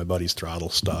 169 where my buddy's throttle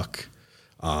stuck.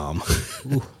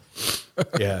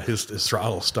 Yeah, his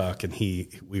throttle stuck, and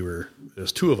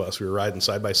there's two of us. We were riding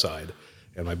side by side,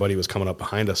 and my buddy was coming up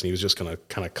behind us, and he was just going to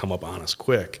kind of come up on us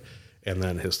quick. And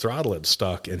then his throttle had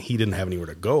stuck, and he didn't have anywhere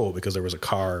to go because there was a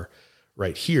car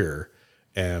right here.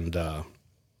 And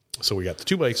so we got the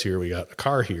two bikes here, we got a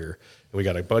car here, and we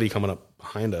got a buddy coming up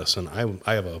behind us. And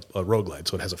I have a Road Glide,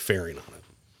 so it has a fairing on it.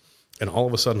 And all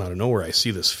of a sudden, out of nowhere, I see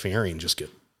this fairing just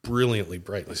get brilliantly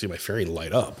bright. I see my fairing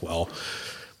light up. Well,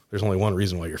 there's only one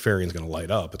reason why your fairing is going to light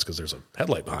up. It's because there's a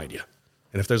headlight behind you.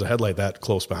 And if there's a headlight that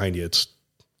close behind you,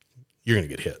 you're going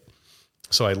to get hit.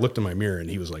 So I looked in my mirror, and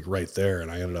he was like right there, and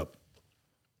I ended up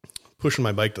pushing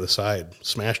my bike to the side,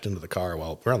 smashed into the car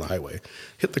while we're on the highway,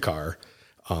 hit the car.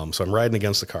 So I'm riding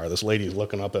against the car. This lady's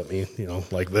looking up at me,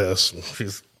 like this. And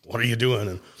she's, "What are you doing?"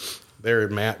 And there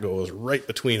Matt goes right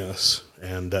between us,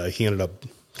 and he ended up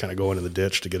kind of going in the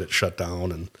ditch to get it shut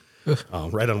down, and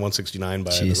right on 169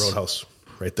 by the roadhouse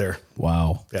right there.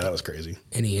 Wow. Yeah, that was crazy.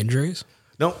 Any injuries?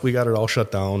 No, we got it all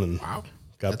shut down, and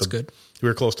That's good. We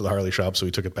were close to the Harley shop, so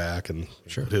we took it back and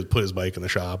put his bike in the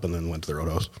shop, and then went to the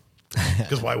roadhouse.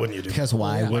 Because why wouldn't you do that? Because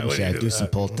why wouldn't you do some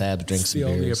pull tabs, drink some beers?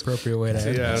 It's the only appropriate way to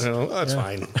end this. That's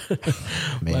fine.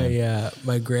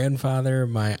 My grandfather,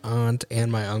 my aunt, and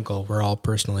my uncle were all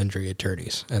personal injury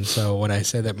attorneys. And so when I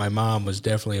say that my mom was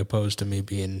definitely opposed to me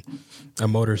being a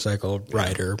motorcycle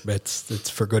rider, it's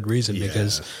for good reason,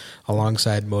 because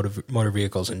alongside motor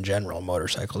vehicles in general,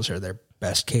 motorcycles are their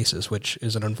best cases, which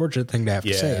is an unfortunate thing to have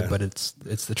to say, but it's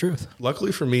the truth.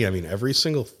 Luckily for me, every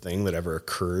single thing that ever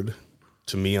occurred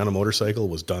to me on a motorcycle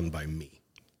was done by me.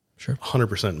 Sure.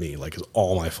 100% me, it's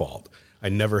all my fault. I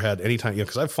never had any time,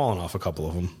 because I've fallen off a couple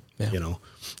of them,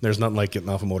 there's nothing like getting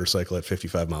off a motorcycle at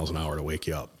 55 miles an hour to wake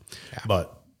you up,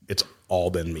 but it's all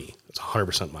been me. It's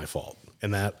 100% my fault.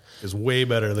 And that is way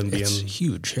better than being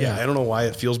huge. Yeah. I don't know why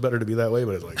it feels better to be that way,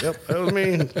 but it's like, yep, that was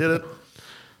me, did it.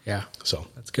 Yeah. So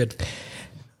that's good.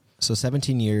 So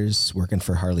 17 years working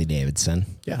for Harley Davidson.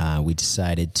 Yeah. We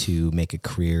decided to make a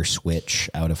career switch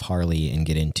out of Harley and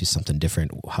get into something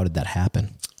different. How did that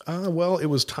happen? Well, it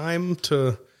was time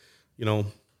to, it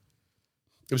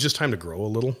was just time to grow a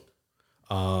little.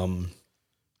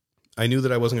 I knew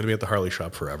that I wasn't going to be at the Harley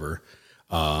shop forever.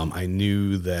 I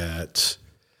knew that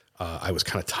I was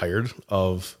kind of tired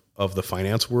of the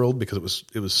finance world, because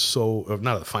it was so,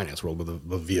 not of the finance world, but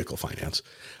the vehicle finance,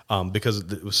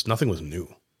 because nothing was new.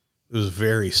 It was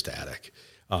very static.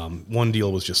 One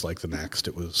deal was just like the next.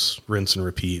 It was rinse and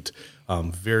repeat,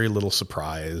 very little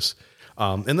surprise.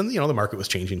 And then, the market was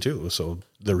changing too. So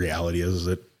the reality is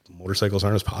that motorcycles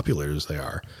aren't as popular as they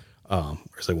are,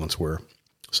 as they once were.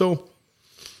 So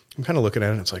I'm kind of looking at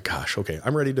it, and it's like, gosh, okay,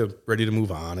 I'm ready to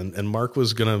move on. And Mark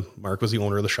was the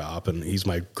owner of the shop, and he's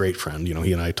my great friend.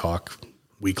 He and I talk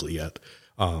weekly yet.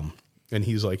 And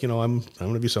he's like, I'm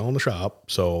going to be selling the shop.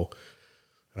 So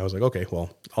I was like, okay, well,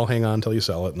 I'll hang on until you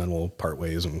sell it, and then we'll part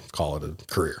ways and call it a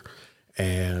career.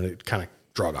 And it kind of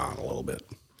drug on a little bit.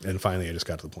 And finally I just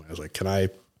got to the point. I was like, can I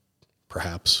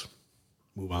perhaps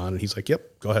move on? And he's like,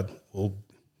 yep, go ahead.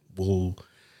 We'll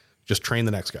just train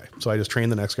the next guy. So I just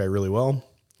trained the next guy really well,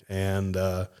 and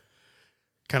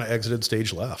kind of exited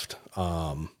stage left.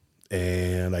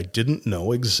 And I didn't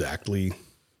know exactly,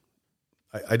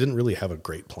 I didn't really have a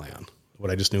great plan,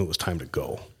 but I just knew it was time to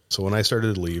go. So when I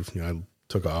started to leave, I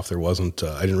took off. There wasn't,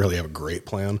 I didn't really have a great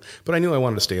plan, but I knew I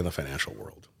wanted to stay in the financial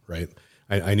world, right?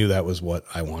 I knew that was what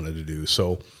I wanted to do.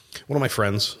 So one of my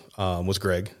friends was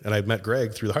Greg, and I met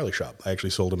Greg through the Harley shop. I actually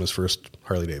sold him his first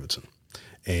Harley Davidson.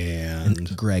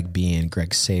 And Greg being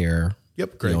Greg Sayer.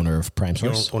 Yep. Greg, the owner of Prime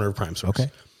Source. Owner of Prime Source.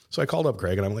 Okay. So I called up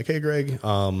Greg, and I'm like, hey, Greg,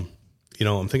 I'm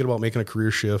thinking about making a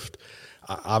career shift.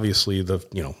 Obviously the,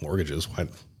 mortgages,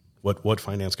 what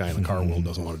finance guy in the car world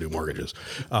doesn't want to do mortgages?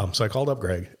 So I called up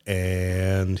Greg,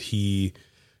 and he's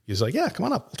like, yeah, come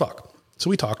on up, we'll talk. So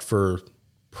we talked for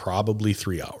probably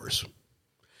 3 hours.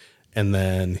 And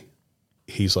then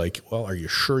he's like, well, are you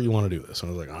sure you want to do this? And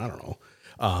I was like, I don't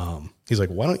know. He's like,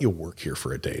 why don't you work here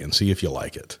for a day and see if you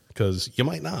like it? Because you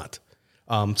might not.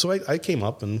 So I came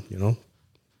up and,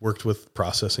 worked with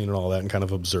processing and all that, and kind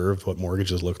of observed what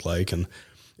mortgages looked like. And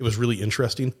it was really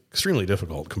interesting, extremely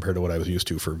difficult compared to what I was used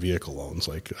to for vehicle loans.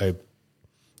 Like I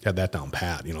had that down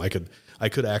pat. I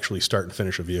could actually start and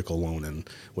finish a vehicle loan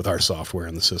with our software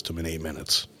in the system in 8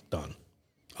 minutes, done.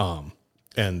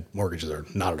 And mortgages are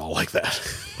not at all like that.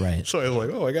 Right. So I was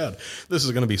like, oh my God, this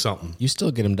is going to be something. You still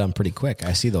get them done pretty quick.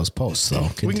 I see those posts, though.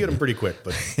 We can get them pretty quick,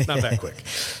 but not that quick.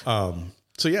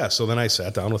 So then I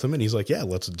sat down with him and he's like, yeah,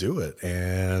 let's do it.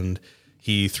 And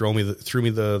he threw me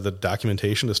the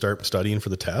documentation to start studying for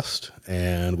the test.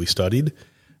 And we studied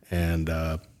and,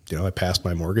 I passed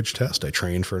my mortgage test. I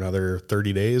trained for another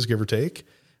 30 days, give or take.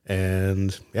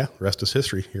 And yeah, rest is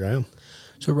history. Here I am.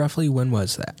 So roughly when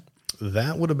was that?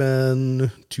 That would have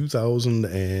been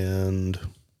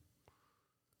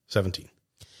 2017.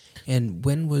 And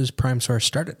when was PrimeSource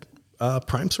started?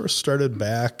 PrimeSource started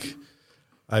back,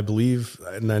 I believe,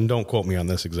 and then don't quote me on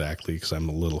this exactly because I'm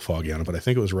a little foggy on it, but I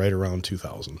think it was right around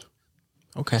 2000.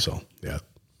 Okay. So, yeah.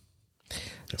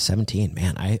 17,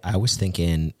 man. I was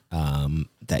thinking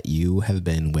that you have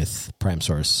been with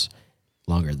PrimeSource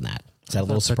longer than that. Is that a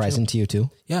little surprising to you too?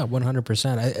 Yeah,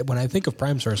 100%. When I think of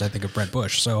PrimeSource, I think of Brent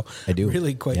Busch. So I do.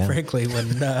 Really, quite frankly,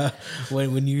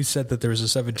 when you said that there was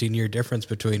a 17-year difference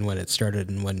between when it started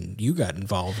and when you got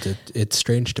involved, it's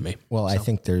strange to me. Well, I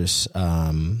think there's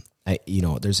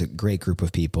there's a great group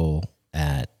of people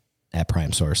at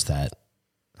PrimeSource that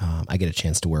I get a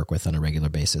chance to work with on a regular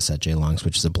basis at J Long's,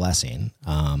 which is a blessing.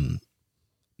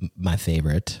 My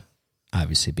favorite,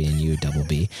 obviously being you, Double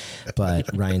B, but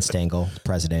Ryan Stengel,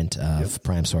 president of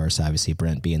PrimeSource, obviously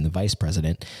Brent being the vice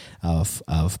president of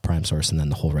PrimeSource, and then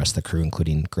the whole rest of the crew,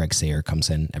 including Greg Sayer comes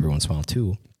in every once in a while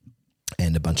too,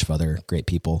 and a bunch of other great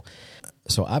people.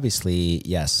 So obviously,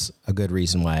 yes, a good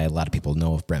reason why a lot of people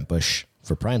know of Brent Busch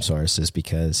for PrimeSource is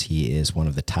because he is one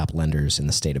of the top lenders in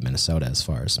the state of Minnesota as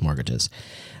far as mortgages.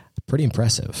 Pretty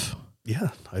impressive. Yeah,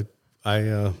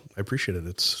 I appreciate it.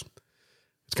 It's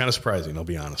kind of surprising, I'll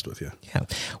be honest with you. Yeah.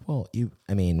 Well,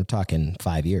 we're talking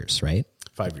 5 years, right?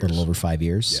 5 years. A little over 5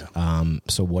 years. Yeah.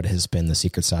 So what has been the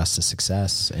secret sauce to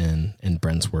success in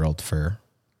Brent's world for?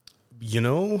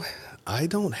 I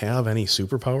don't have any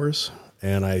superpowers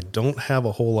and I don't have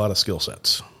a whole lot of skill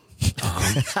sets. He's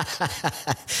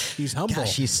humble.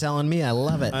 Gosh, he's selling me. I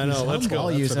love it. I know. Let's go.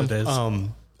 I'll use him.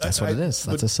 That's what it is.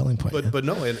 That's a selling point. But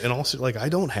no, and also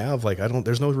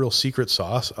there's no real secret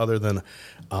sauce other than,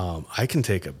 I can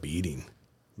take a beating,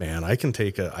 man. I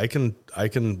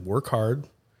can work hard.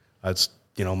 That's,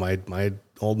 my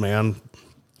old man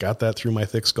got that through my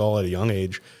thick skull at a young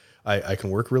age. I can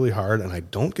work really hard and I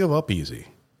don't give up easy.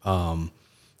 And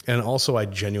also I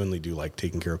genuinely do like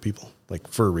taking care of people, like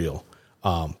for real.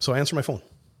 So I answer my phone.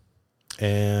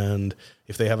 And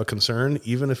if they have a concern,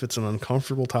 even if it's an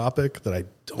uncomfortable topic that I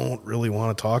don't really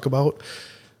want to talk about,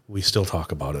 we still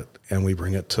talk about it and we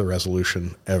bring it to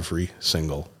resolution every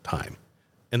single time.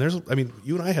 And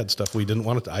you and I had stuff we didn't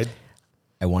want to.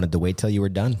 I wanted to wait till you were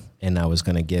done, and I was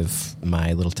going to give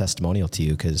my little testimonial to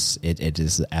you because it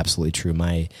is absolutely true.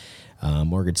 My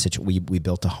mortgage situation, we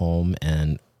built a home,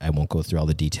 and I won't go through all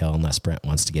the detail unless Brent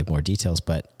wants to give more details,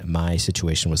 but my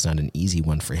situation was not an easy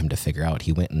one for him to figure out.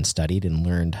 He went and studied and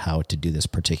learned how to do this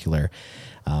particular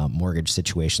mortgage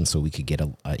situation so we could get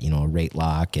a rate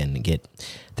lock and get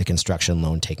the construction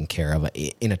loan taken care of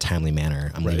in a timely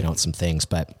manner. I'm leaving out some things,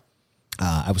 but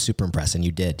I was super impressed. And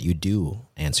you do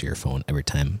answer your phone every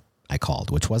time I called,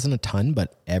 which wasn't a ton,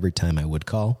 but every time I would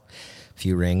call, a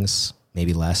few rings,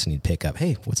 maybe less, and you'd pick up,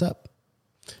 hey, what's up?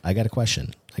 I got a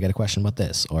question about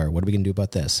this, or what are we going to do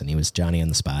about this? And he was Johnny on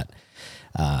the spot,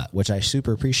 which I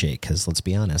super appreciate because let's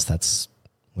be honest, that's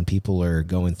when people are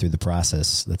going through the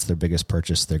process, that's their biggest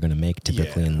purchase they're going to make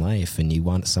typically in life. And you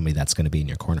want somebody that's going to be in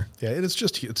your corner. Yeah. It's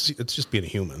just being a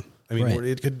human. I mean,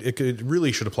 it could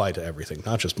really should apply to everything,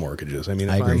 not just mortgages. I mean,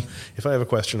 if I have a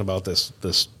question about this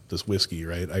whiskey,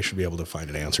 right, I should be able to find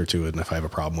an answer to it. And if I have a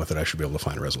problem with it, I should be able to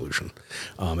find a resolution.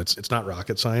 It's not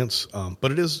rocket science,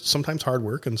 but it is sometimes hard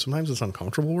work and sometimes it's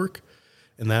uncomfortable work.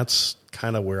 And that's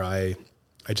kind of where I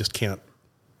just can't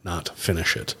not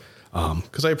finish it.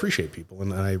 Because I appreciate people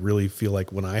and I really feel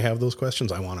like when I have those questions,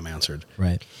 I want them answered.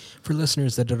 Right. For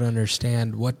listeners that don't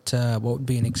understand, what would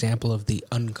be an example of the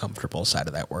uncomfortable side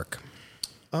of that work?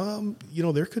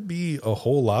 There could be a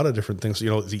whole lot of different things.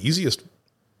 The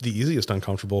easiest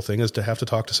uncomfortable thing is to have to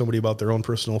talk to somebody about their own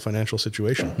personal financial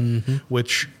situation,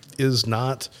 which is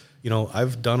not,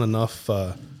 I've done enough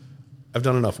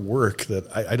work that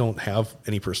I don't have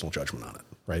any personal judgment on it.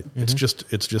 Right. It's just,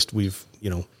 we've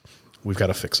got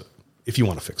to fix it if you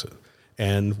want to fix it.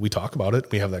 And we talk about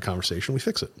it. We have that conversation. We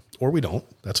fix it or we don't.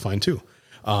 That's fine too.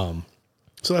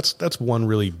 So that's one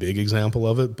really big example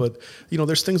of it. But,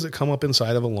 there's things that come up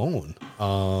inside of a loan.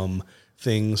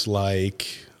 Things like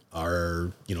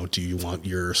do you want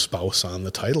your spouse on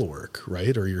the title work,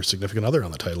 right? Or your significant other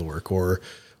on the title work, or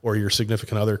your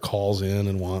significant other calls in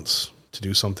and wants to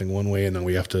do something one way. And then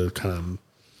we have to kind of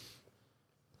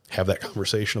have that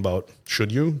conversation about,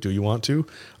 should you, do you want to,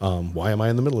 why am I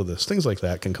in the middle of this? Things like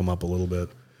that can come up a little bit.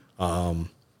 And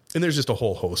there's just a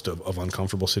whole host of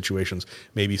uncomfortable situations.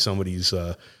 Maybe somebody's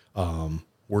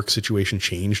work situation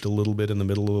changed a little bit in the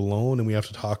middle of the loan, and we have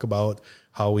to talk about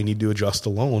how we need to adjust the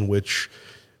loan, which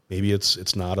maybe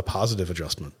it's not a positive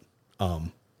adjustment.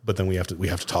 But then we have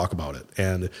to talk about it.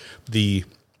 And the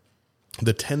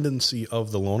tendency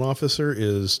of the loan officer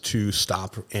is to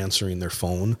stop answering their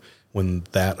phone when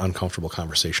that uncomfortable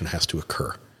conversation has to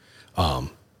occur.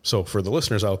 So for the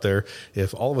listeners out there,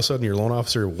 if all of a sudden your loan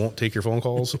officer won't take your phone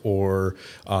calls or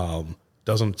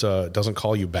doesn't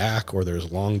call you back, or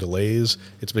there's long delays,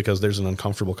 it's because there's an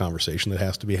uncomfortable conversation that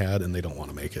has to be had and they don't want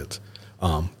to make it.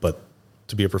 But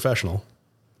to be a professional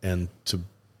and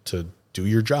to do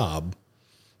your job,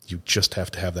 you just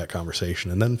have to have that conversation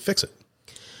and then fix it.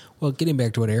 Well, getting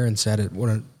back to what Aaron said,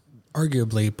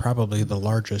 arguably probably the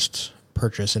largest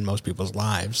purchase in most people's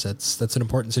lives. That's an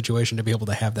important situation to be able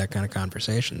to have that kind of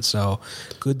conversation. So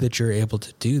good that you're able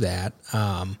to do that.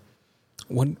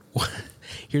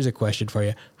 Here's a question for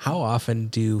you. How often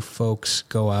do folks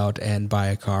go out and buy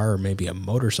a car or maybe a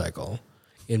motorcycle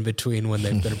in between when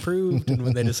they've been approved and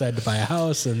when they decide to buy a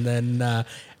house? And then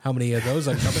how many of those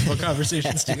uncomfortable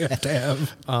conversations do you have to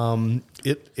have?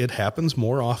 It happens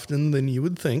more often than you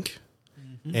would think.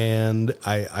 Mm-hmm. And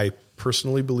I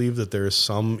personally believe that there is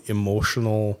some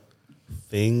emotional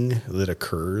thing that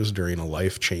occurs during a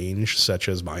life change, such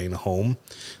as buying a home,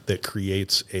 that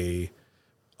creates a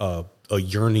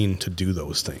yearning to do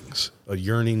those things, a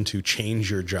yearning to change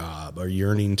your job, a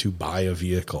yearning to buy a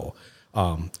vehicle.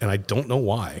 And I don't know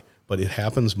why, but it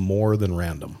happens more than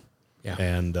random. Yeah.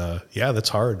 And, that's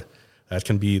hard. That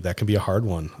can be a hard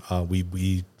one.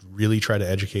 We really try to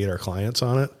educate our clients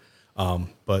on it.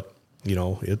 But you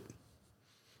know, it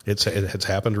has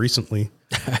happened recently.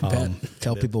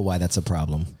 Tell people why that's a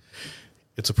problem.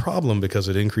 It's a problem because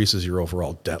it increases your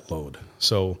overall debt load.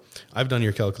 So I've done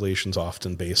your calculations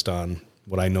often based on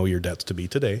what I know your debts to be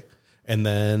today. And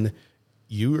then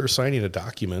you are signing a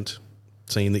document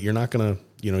saying that you're not going to,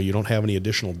 you don't have any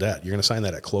additional debt. You're going to sign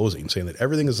that at closing, saying that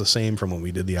everything is the same from when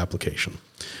we did the application.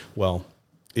 Well,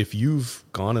 if you've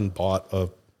gone and bought a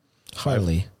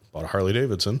Harley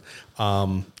Davidson,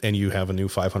 and you have a new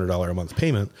 $500 a month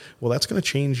payment, well, that's going to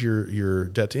change your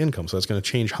debt to income. So that's going to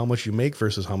change how much you make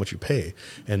versus how much you pay.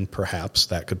 And perhaps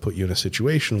that could put you in a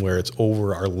situation where it's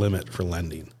over our limit for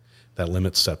lending. That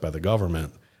limit's set by the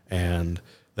government. And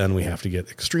then we have to get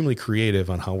extremely creative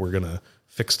on how we're going to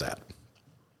fix that.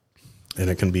 And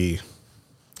it can be...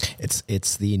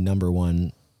 It's the number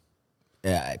one...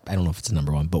 I don't know if it's the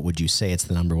number one, but would you say it's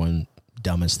the number one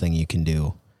dumbest thing you can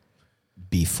do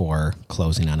before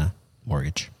closing on a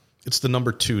mortgage? It's the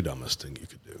number 2 dumbest thing you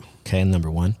could do. Okay, and number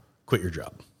 1? Quit your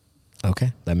job.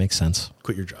 Okay, that makes sense.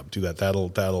 Quit your job. Do that.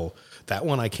 That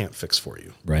one I can't fix for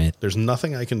you. Right. There's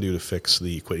nothing I can do to fix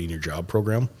the quitting your job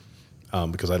program,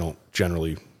 because I don't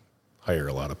generally hire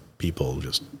a lot of people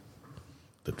just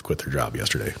that quit their job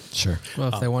yesterday. Sure.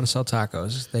 Well, if they want to sell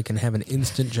tacos, they can have an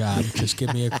instant job. Just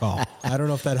give me a call. I don't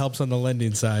know if that helps on the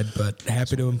lending side, but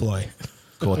happy to employ.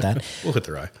 Cool with that. We'll hit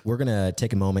the rye. We're going to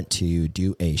take a moment to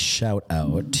do a shout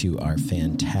out to our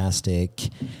fantastic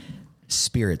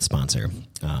spirit sponsor.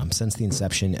 Since the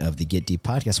inception of the Get Deep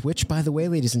podcast, which, by the way,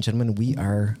 ladies and gentlemen, we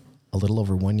are a little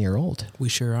over 1 year old. We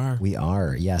sure are. We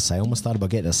are. Yes. I almost thought about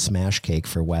getting a smash cake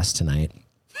for Wes tonight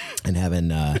and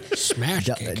having smash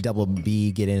cake. Double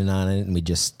B get in on it, and we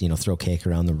just throw cake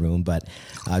around the room. But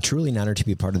truly an honor to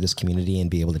be a part of this community and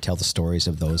be able to tell the stories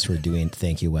of those who are doing,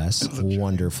 thank you, Wes,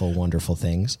 wonderful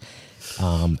things.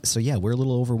 So yeah, we're a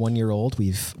little over 1 year old.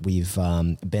 We've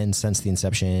been since the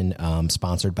inception,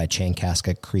 sponsored by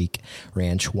Chankaska Creek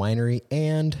Ranch Winery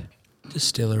and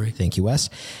Distillery. Thank you, Wes.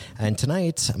 And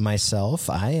tonight, myself,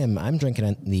 I'm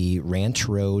drinking the Ranch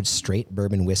Road Straight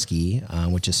Bourbon Whiskey,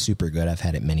 which is super good. I've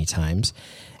had it many times.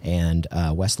 And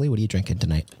Wesley, what are you drinking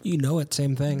tonight? You know it,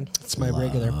 same thing. It's my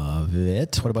regular. Love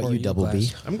it. What about you, Double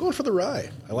B? I'm going for the rye.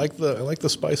 I like the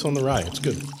spice on the rye. It's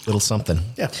good. Little something.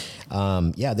 Yeah.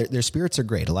 Their spirits are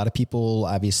great. A lot of people,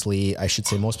 obviously, I should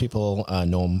say most people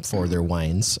know them for their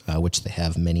wines, which they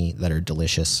have many that are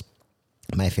delicious.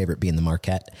 My favorite being the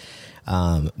Marquette.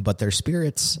 But their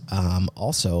spirits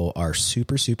also are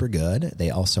super, super good.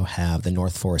 They also have the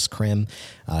North Forest Crim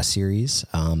series,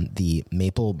 the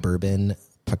Maple Bourbon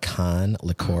Pecan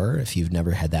Liqueur. If you've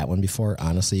never had that one before,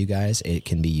 honestly, you guys, it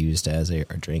can be used as a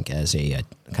drink, as a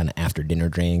kind of after dinner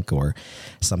drink, or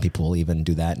some people will even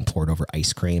do that and pour it over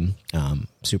ice cream.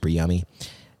 Super yummy.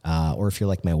 Or if you're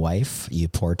like my wife, you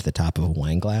pour it to the top of a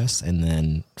wine glass and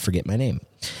then forget my name.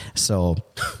 So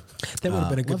That would have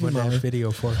been a good one to have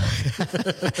video for.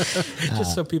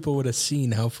 Just so people would have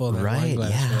seen how full that wine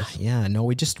glass was. Yeah. No,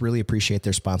 we just really appreciate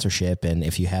their sponsorship. And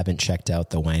if you haven't checked out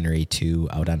the Winery 2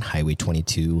 out on Highway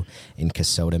 22 in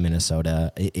Kasota,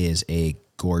 Minnesota, it is a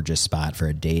gorgeous spot for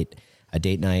a date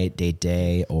night, date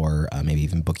day, or maybe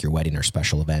even book your wedding or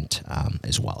special event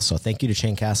as well. So thank you to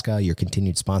Chankaska, your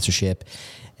continued sponsorship,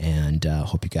 and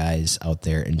hope you guys out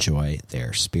there enjoy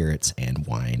their spirits and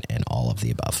wine and all of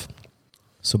the above.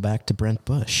 So back to Brent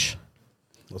Busch.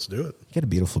 Let's do it. You got a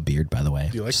beautiful beard, by the way.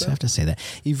 Do you like Just that? have to say that.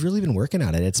 You've really been working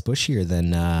on it. It's bushier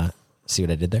than, see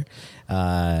what I did there?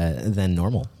 Than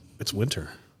normal. It's winter.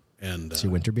 And It's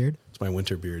your winter beard? It's my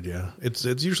winter beard, yeah. It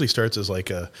usually starts as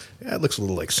like it looks a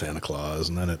little like Santa Claus,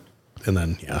 and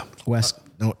then yeah. Wes,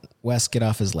 get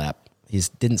off his lap. He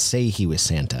didn't say he was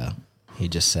Santa. He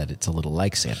just said it's a little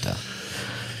like Santa.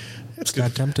 It's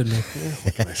That tempted me.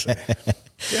 What can I say?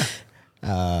 Yeah.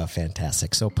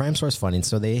 Fantastic. So Prime Source Funding,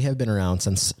 so they have been around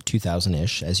since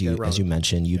 2000-ish, as you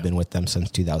mentioned. You've been with them since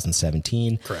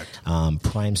 2017. Correct.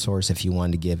 Prime Source, if you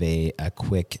wanted to give a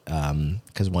quick,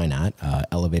 because why not,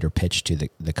 elevator pitch to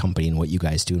the company and what you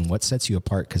guys do and what sets you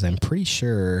apart, because I'm pretty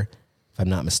sure, if I'm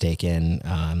not mistaken,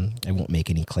 I won't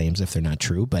make any claims if they're not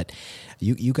true, but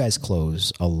you guys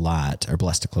close a lot, are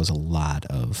blessed to close a lot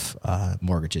of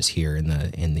mortgages here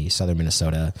in the southern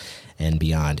Minnesota and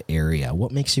beyond area.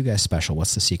 What makes you guys special?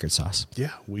 What's the secret sauce?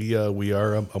 Yeah, we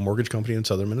are a mortgage company in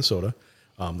southern Minnesota.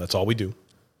 That's all we do.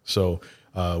 So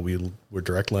we're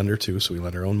direct lender too, so we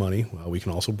lend our own money. We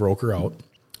can also broker out.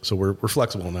 So we're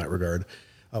flexible in that regard.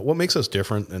 What makes us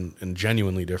different and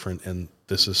genuinely different, and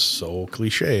this is so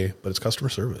cliche, but it's customer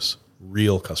service,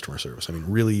 real customer service. I mean,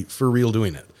 really for real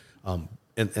doing it.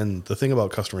 And the thing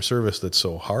about customer service that's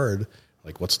so hard,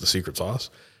 like what's the secret sauce?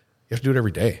 You have to do it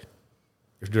every day.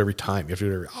 You have to do it every time. You have to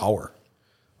do it every hour.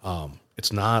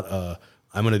 It's not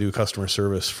I'm going to do customer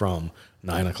service from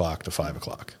 9 o'clock to 5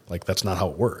 o'clock. Like that's not how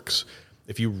it works.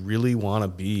 If you really want to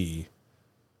be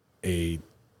a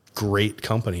great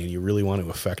company and you really want to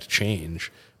affect change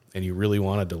and you really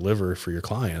want to deliver for your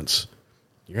clients,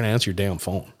 you're going to answer your damn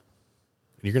phone.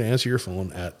 And you're going to answer your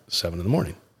phone at 7 in the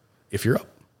morning if you're up,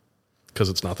 because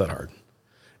it's not that hard.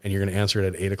 And you're going to answer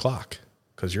it at 8 o'clock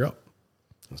because you're up.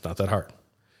 It's not that hard.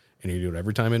 And you do it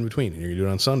every time in between. And you're going to do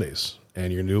it on Sundays.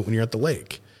 And you're going to do it when you're at the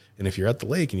lake. And if you're at the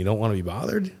lake and you don't want to be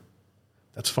bothered,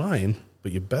 that's fine.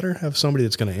 But you better have somebody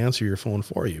that's going to answer your phone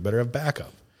for you. You better have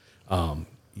backup.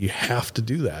 You have to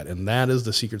do that. And that is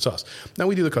the secret sauce. Now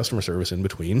we do the customer service in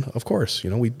between. Of course,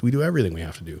 we do everything we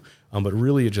have to do. But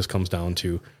really it just comes down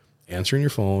to answering your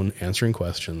phone, answering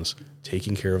questions,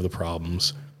 taking care of the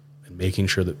problems, and making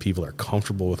sure that people are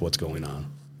comfortable with what's going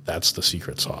on. That's the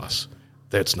secret sauce.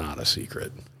 That's not a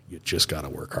secret. You just got to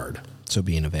work hard. So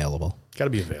being available. Got to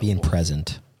be available. Being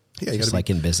present. Yeah, just like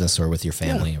in business or with your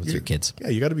family or with your kids. Yeah,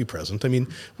 you got to be present. I mean,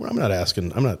 I'm not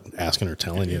asking or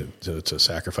telling you to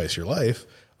sacrifice your life.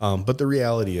 But the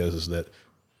reality is that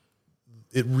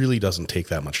it really doesn't take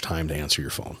that much time to answer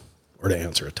your phone or to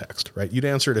answer a text, right? You'd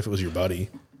answer it if it was your buddy,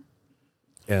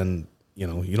 and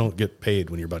you don't get paid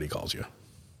when your buddy calls you,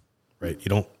 right? You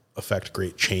don't affect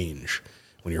great change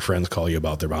when your friends call you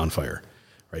about their bonfire,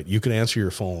 right? You can answer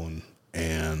your phone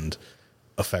and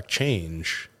affect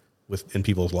change in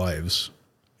people's lives.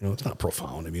 It's not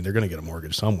profound. I mean, they're going to get a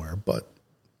mortgage somewhere, but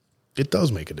it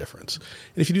does make a difference.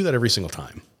 And if you do that every single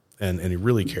time, and you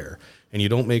really care, and you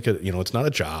don't make it, it's not a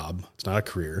job, it's not a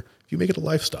career. If you make it a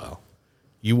lifestyle,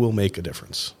 you will make a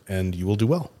difference and you will do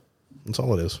well. That's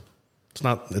all it is. It's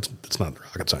not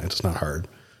rocket science. It's not hard.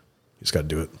 You just got to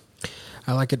do it.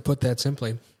 I like it put that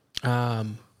simply.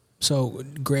 So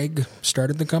Greg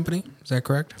started the company. Is that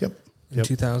correct? Yep. In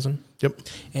 2000? Yep.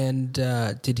 And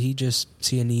did he just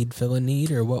see a need, fill a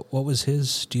need, or what was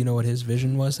his, do you know what his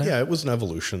vision was there? Yeah, it was an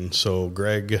evolution. So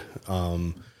Greg,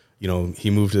 he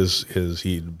moved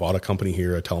he bought a company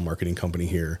here, a telemarketing company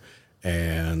here,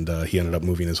 and he ended up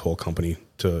moving his whole company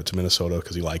to Minnesota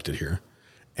because he liked it here.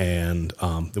 And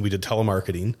then we did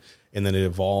telemarketing, and then it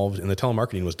evolved, and the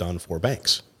telemarketing was done for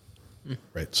banks.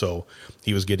 Right. So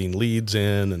he was getting leads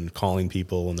in and calling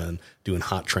people and then doing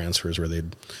hot transfers where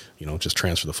they'd, just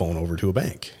transfer the phone over to a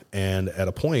bank. And at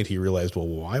a point he realized, well,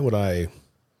 why would I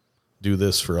do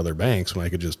this for other banks when I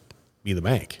could just be the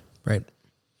bank? Right.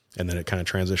 And then it kind of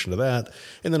transitioned to that.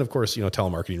 And then of course,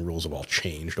 telemarketing rules have all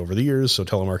changed over the years. So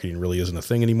telemarketing really isn't a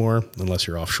thing anymore unless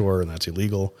you're offshore, and that's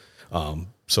illegal.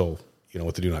 So,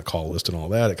 with the do not call list and all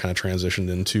that, it kind of transitioned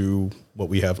into what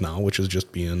we have now, which is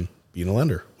just being a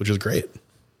lender, which is great.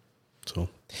 So,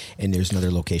 and there's another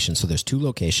location. So there's two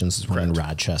locations. There's one in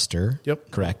Rochester.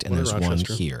 Yep. Correct. And there's one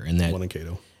here. And that one in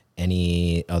Cato.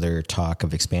 Any other talk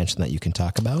of expansion that you can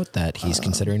talk about that he's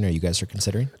considering or you guys are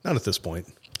considering? Not at this point.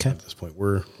 Okay. Not at this point.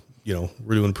 We're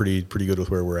doing pretty good with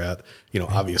where we're at.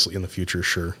 Obviously in the future,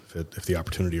 sure, if the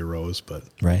opportunity arose, but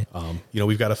right.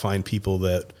 We've got to find people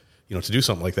that, to do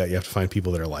something like that, you have to find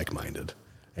people that are like-minded.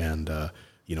 And,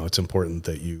 it's important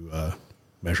that you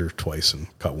measure twice and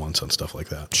cut once on stuff like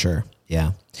that. Sure.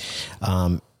 Yeah.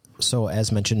 So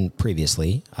as mentioned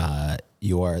previously,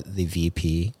 you are the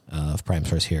VP of Prime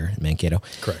Source here in Mankato.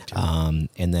 Correct.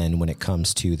 And then when it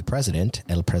comes to the president,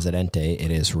 El Presidente,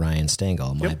 it is Ryan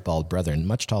Stengel, my bald brethren,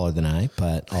 much taller than I,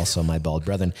 but also my bald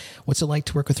brethren. What's it like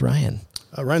to work with Ryan?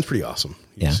 Ryan's pretty awesome.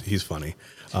 He's funny.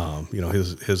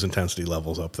 His intensity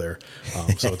level's up there.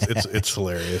 So it's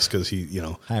hilarious because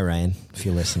Hi, Ryan, if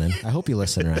you're listening. I hope you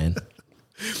listen, Ryan.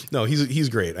 No, he's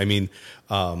great. I mean,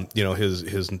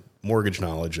 his mortgage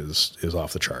knowledge is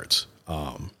off the charts.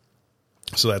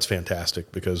 So that's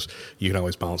fantastic because you can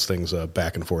always bounce things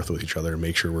back and forth with each other and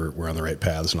make sure we're on the right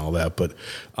paths and all that. But,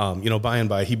 by and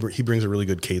by, he brings a really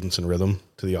good cadence and rhythm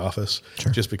to the office.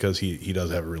 Sure. Just because he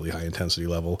does have a really high intensity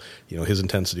level. His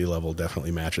intensity level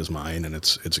definitely matches mine, and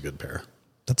it's a good pair.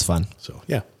 That's fun. So,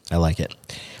 yeah. I like it.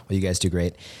 Well, you guys do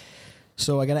great.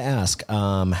 So I got to ask,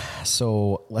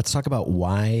 so let's talk about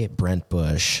why Brent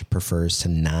Busch prefers to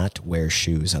not wear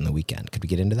shoes on the weekend. Could we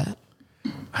get into that?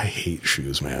 I hate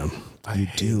shoes, man. You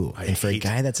do. And for a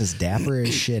guy that's as dapper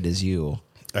as shit as you.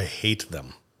 I hate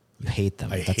them. You hate them.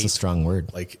 That's a strong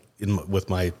word. Like with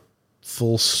my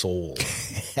full soul.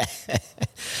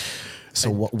 So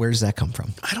where does that come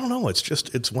from? I don't know. It's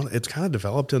kind of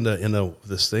developed into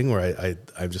this thing where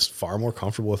I'm just far more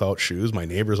comfortable without shoes. My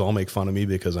neighbors all make fun of me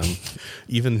because I'm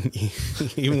even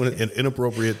when in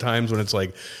inappropriate times when it's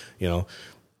like,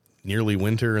 nearly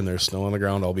winter and there's snow on the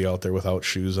ground, I'll be out there without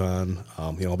shoes on.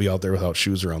 I'll be out there without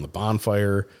shoes around the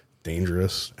bonfire.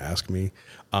 Dangerous. Ask me.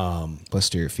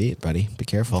 Blister your feet, buddy. Be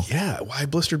careful. Yeah. Well, I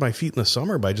blistered my feet in the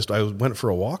summer I went for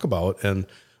a walkabout and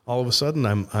all of a sudden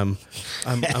I'm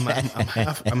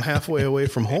halfway away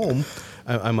from home.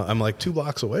 I'm like 2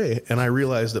 blocks away and I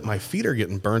realized that my feet are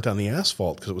getting burnt on the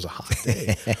asphalt because it was a hot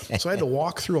day. So I had to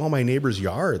walk through all my neighbors'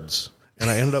 yards. And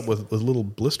I ended up with little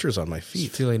blisters on my feet.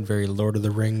 Just feeling very Lord of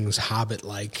the Rings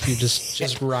Hobbit-like. You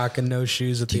just rocking no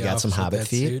shoes at the office. You got some Hobbit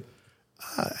feet?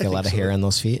 A lot of hair on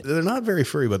those feet? They're not very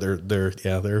furry, but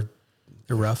they're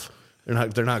rough.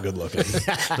 They're not good looking.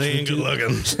 They ain't good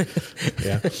looking.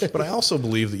 Yeah. But I also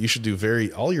believe that you should do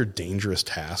all your dangerous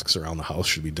tasks around the house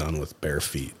should be done with bare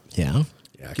feet. Yeah.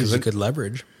 Yeah. Because you could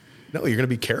leverage. No, you're going to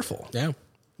be careful. Yeah.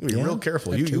 You're real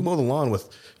careful. You mow the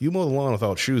lawn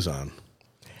without shoes on.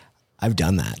 I've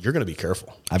done that. You're going to be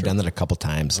careful. I've done that a couple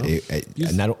times.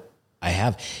 I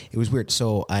have. It was weird.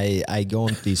 So I go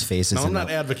into these phases. No, I'm not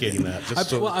advocating that.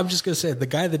 I'm just going to say the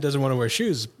guy that doesn't want to wear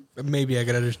shoes, maybe I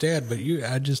can understand, but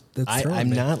I'm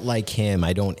not like him.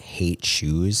 I don't hate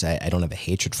shoes. I don't have a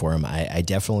hatred for them. I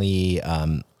definitely,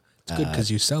 it's good because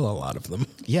you sell a lot of them.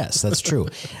 Yes, that's true.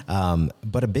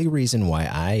 But a big reason why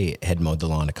I had mowed the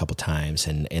lawn a couple times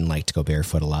and liked to go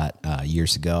barefoot a lot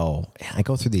years ago, I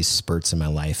go through these spurts in my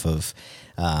life of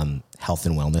health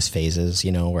and wellness phases,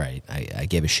 where I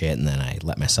give a shit and then I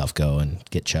let myself go and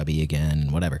get chubby again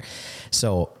and whatever.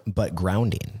 So, but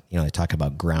grounding, they talk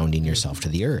about grounding yourself to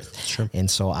the earth. Sure. And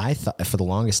so I thought for the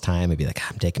longest time, I'd be like,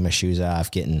 I'm taking my shoes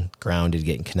off, getting grounded,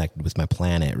 getting connected with my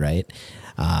planet. Right.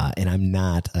 And I'm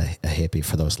not a hippie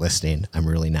for those listening. I'm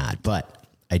really not, but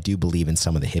I do believe in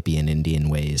some of the hippie and Indian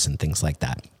ways and things like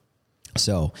that.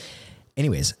 So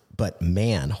anyways, but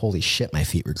man, holy shit, my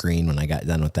feet were green when I got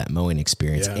done with that mowing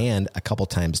experience. Yeah. And a couple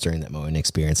times during that mowing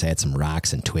experience, I had some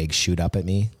rocks and twigs shoot up at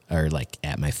me or like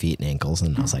at my feet and ankles.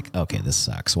 And I was like, okay, this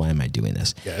sucks. Why am I doing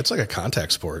this? Yeah. It's like a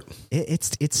contact sport.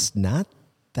 It's not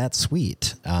that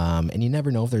sweet. And you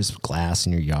never know if there's glass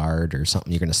in your yard or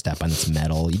something you're going to step on that's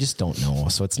metal. You just don't know.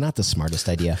 So it's not the smartest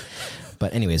idea.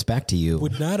 But anyways, back to you.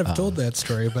 Would not have told that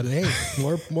story, but hey,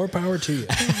 more power to you.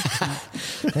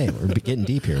 Hey, we're getting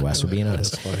deep here, Wes. We're being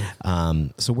honest.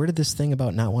 So where did this thing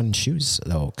about not wanting shoes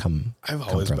though come from?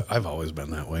 I've always been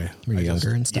that way. Were you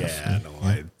younger and stuff? Yeah, no, yeah.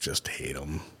 I just hate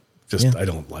them. I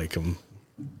don't like them.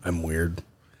 I'm weird.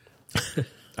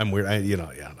 I'm weird.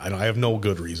 I have no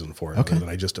good reason for it. Okay. Other than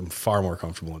I just am far more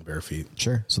comfortable in bare feet.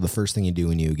 Sure. So the first thing you do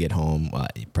when you get home,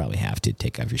 you probably have to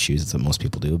take off your shoes. That's what most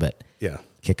people do, but yeah,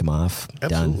 kick them off.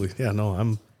 Absolutely. Done. Yeah.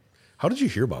 No. How did you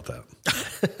hear about that?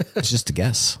 It's just a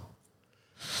guess.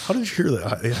 How did you hear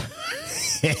that?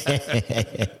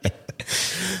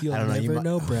 You'll never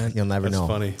know, Brent. You'll never know.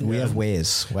 Funny. We have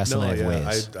ways. Wes and I have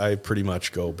ways. I pretty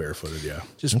much go barefooted. Yeah.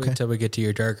 Just wait till we get to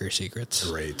your darker secrets.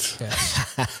 Great.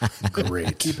 Yeah.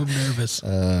 Great. Keep them nervous.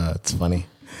 It's funny.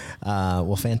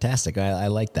 Well, fantastic. I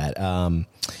like that.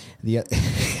 The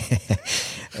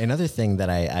another thing that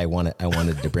I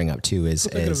wanted to bring up too is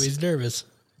he's nervous.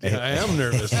 Yeah, I am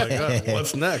nervous. Like,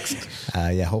 what's next?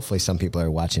 Hopefully some people are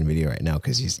watching video right now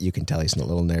because you can tell he's a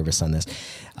little nervous on this.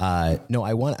 No,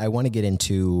 I want to get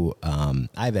into.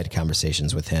 I've had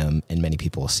conversations with him, and many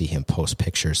people will see him post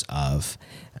pictures of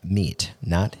meat,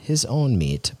 not his own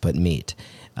meat, but meat.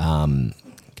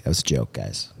 That was a joke,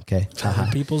 guys. Okay,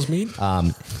 People's meat.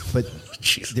 But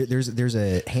there's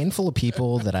a handful of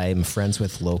people that I'm friends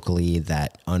with locally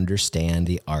that understand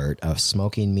the art of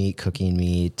smoking meat, cooking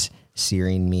meat,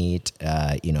 searing meat,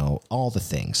 all the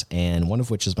things. And one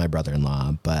of which is my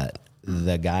brother-in-law, but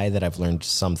the guy that I've learned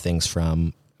some things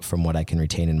from what I can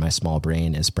retain in my small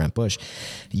brain is Brent Busch.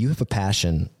 You have a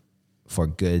passion for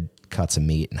good cuts of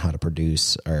meat and how to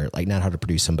produce, or like not how to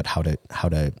produce them, but how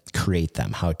to create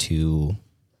them, how to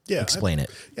explain it.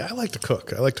 Yeah, I like to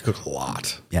cook. I like to cook a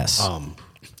lot. Yes. And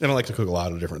I like to cook a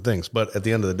lot of different things. But at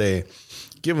the end of the day,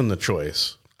 given the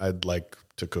choice, I'd like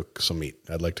to cook some meat.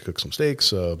 I'd like to cook some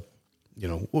steaks,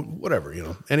 whatever,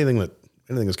 anything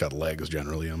that's got legs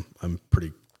generally, I'm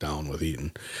pretty down with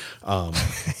eating. I'm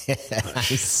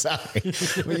sorry.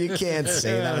 Well, you can't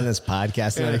say that on this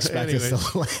podcast and expect us to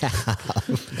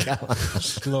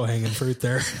laugh. Low hanging fruit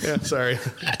there. Yeah, sorry.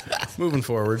 Moving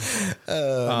forward.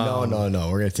 No.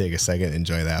 We're going to take a second and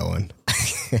enjoy that one.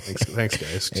 Thanks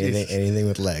guys. Anything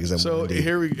with legs. So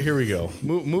here we go.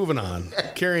 Moving on.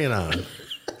 Carrying on.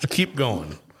 Keep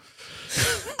going.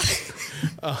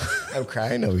 I'm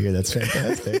crying over here. That's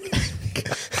fantastic.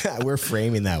 We're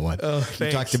framing that one.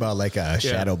 We talked about like a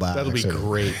shadow box. That'll be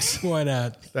great. Why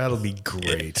not? That'll be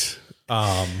great.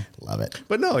 Love it.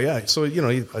 But no, yeah. So,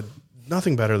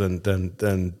 nothing better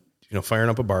than firing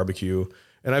up a barbecue.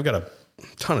 And I've got a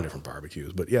ton of different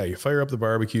barbecues, but yeah, you fire up the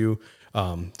barbecue,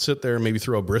 sit there, maybe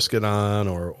throw a brisket on,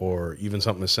 or even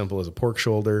something as simple as a pork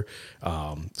shoulder,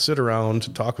 sit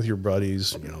around, talk with your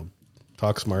buddies,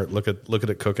 talk smart, look at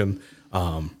it cooking.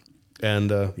 And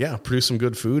produce some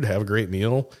good food, have a great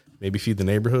meal, maybe feed the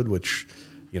neighborhood, which,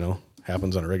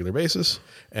 happens on a regular basis.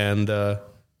 And, I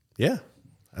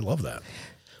love that.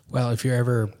 Well, if you're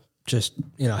ever just,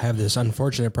 have this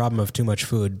unfortunate problem of too much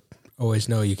food, always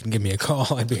know you can give me a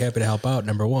call. I'd be happy to help out.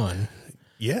 Number one.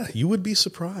 Yeah. You would be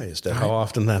surprised at how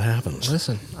often that happens.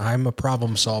 Listen, I'm a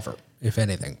problem solver, if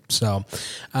anything. So,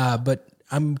 but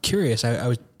I'm curious. I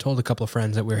was told a couple of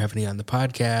friends that we were having you on the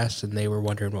podcast, and they were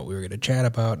wondering what we were going to chat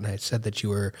about. And I said that you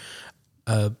were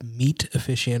a meat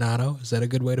aficionado. Is that a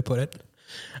good way to put it?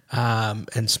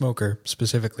 And smoker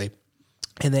specifically.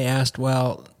 And they asked,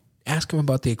 well, ask him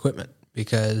about the equipment,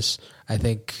 because I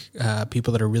think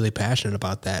people that are really passionate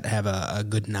about that have a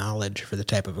good knowledge for the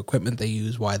type of equipment they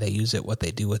use, why they use it, what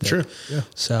they do with it. Sure. Yeah.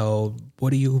 So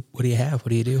what do you have? What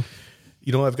do you do?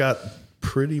 I've got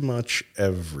pretty much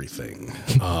everything.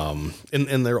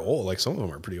 And they're old. Like some of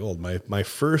them are pretty old. My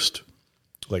first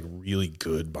like really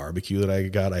good barbecue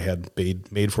that I had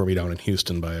made for me down in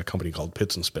Houston by a company called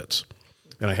Pits and Spits.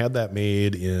 And I had that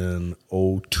made in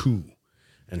 2002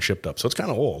 and shipped up. So it's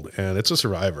kind of old, and it's a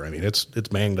survivor. I mean, it's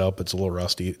banged up. It's a little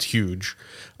rusty. It's huge.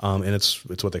 And it's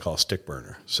what they call a stick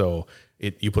burner. So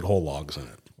you put whole logs in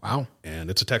it. Wow. And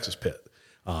it's a Texas pit.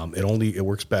 It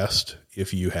works best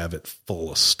if you have it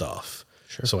full of stuff.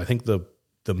 Sure. So I think the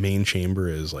main chamber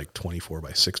is like 24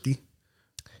 by 60.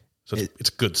 So it's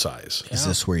good size. Is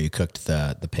this where you cooked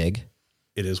the pig?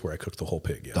 It is where I cooked the whole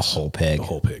pig. Yes. The whole pig. The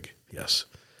whole pig. Yes.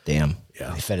 Damn.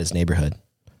 Yeah. They fed his neighborhood.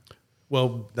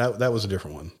 Well, that was a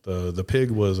different one. The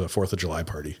pig was a 4th of July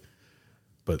party,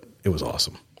 but it was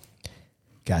awesome.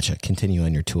 Gotcha. Continue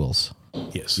on your tools.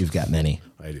 Yes. You've got many.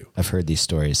 I do. I've heard these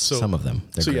stories. Some of them.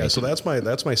 They're great. So that's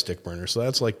my stick burner. So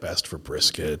that's like best for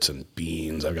briskets and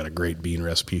beans. I've got a great bean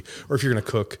recipe. Or if you're going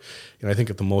to cook, I think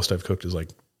at the most I've cooked is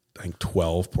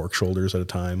 12 pork shoulders at a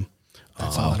time.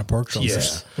 That's a lot of pork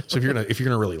shoulders. Yeah. So if you're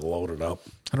gonna really load it up,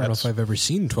 I don't know if I've ever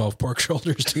seen 12 pork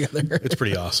shoulders together. It's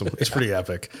pretty awesome. It's pretty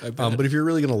epic. But if you're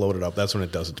really gonna load it up, that's when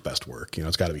it does its best work.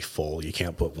 It's got to be full. You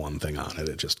can't put one thing on it.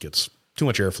 It just gets too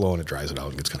much airflow and it dries it out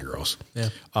and gets kind of gross. Yeah.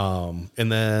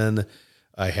 And then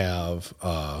I have,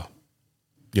 of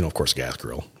course, a gas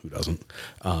grill. Who doesn't?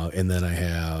 And then I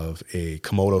have a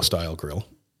Komodo style grill,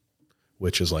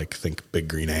 which is think Big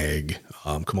Green Egg,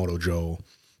 Komodo Joe.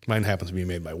 Mine happens to be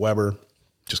made by Weber,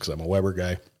 just because I'm a Weber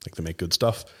guy. I think they make good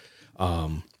stuff.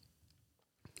 So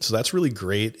that's really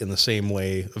great in the same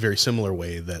way, a very similar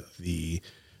way that the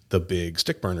big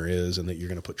stick burner is, and that you're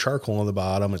going to put charcoal on the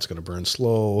bottom. It's going to burn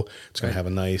slow. It's going to have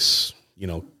a nice,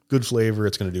 good flavor. But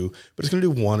it's going to do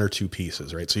one or two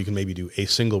pieces, right? So you can maybe do a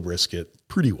single brisket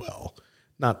pretty well,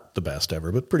 Not the best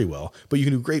ever, but pretty well. But you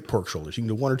can do great pork shoulders. You can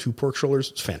do 1 or 2 pork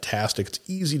shoulders. It's fantastic. It's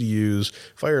easy to use.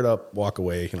 Fire it up, walk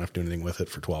away. You don't have to do anything with it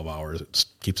for 12 hours. It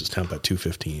keeps its temp at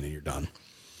 215 and you're done.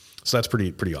 So that's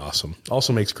pretty awesome.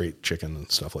 Also makes great chicken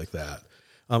and stuff like that.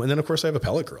 And then, of course, I have a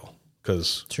pellet grill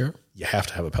because you have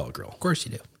to have a pellet grill. Of course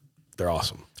you do. They're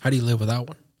awesome. How do you live without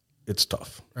one? It's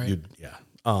tough. Right.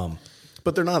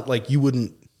 But they're not like you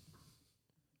wouldn't.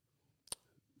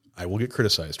 I will get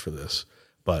criticized for this,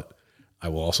 but I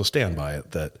will also stand by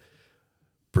it that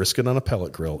brisket on a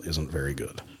pellet grill isn't very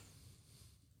good.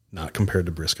 Not compared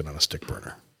to brisket on a stick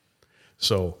burner.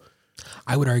 So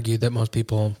I would argue that most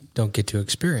people don't get to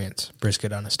experience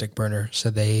brisket on a stick burner,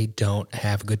 so they don't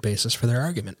have a good basis for their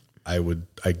argument.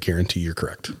 I guarantee you're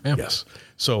correct. Yeah. Yes.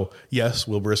 So yes,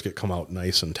 will brisket come out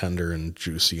nice and tender and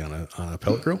juicy on a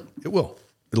pellet grill? It will.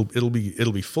 It'll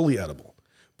be fully edible,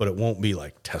 but it won't be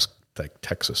like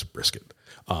Texas brisket.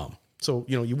 So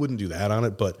you wouldn't do that on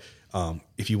it, but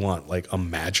if you want like a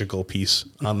magical piece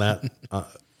on that,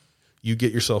 you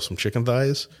get yourself some chicken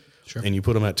thighs and you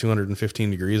put them at 215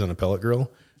 degrees on a pellet grill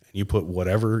and you put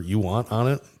whatever you want on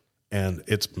it and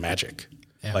it's magic.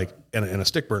 Yeah. Like, and a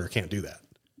stick burner can't do that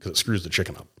because it screws the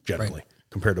chicken up generally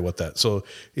compared to what that. So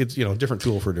it's, different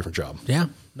tool for a different job. Yeah,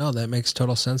 no, that makes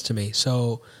total sense to me.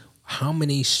 So how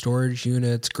many storage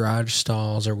units, garage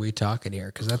stalls are we talking here?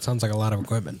 Because that sounds like a lot of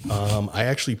equipment. I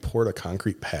actually poured a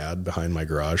concrete pad behind my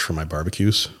garage for my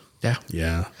barbecues. Yeah.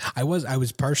 Yeah. I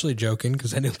was partially joking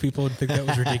because I knew people would think that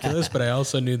was ridiculous, but I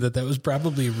also knew that was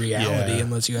probably reality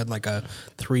unless you had like a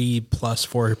 3+,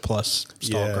 4+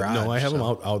 stall garage. No, I have them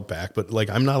out back, but like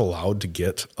I'm not allowed to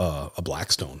get a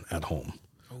Blackstone at home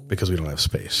because we don't have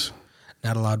space.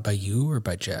 Not allowed by you or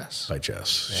by Jess? By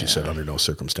Jess. Yeah. She said, under no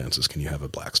circumstances can you have a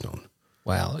Blackstone.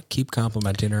 Well, keep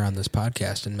complimenting her on this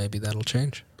podcast, and maybe that'll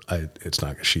change. It's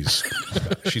not. She's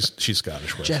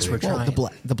Scottish. Jess, we're trying.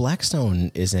 The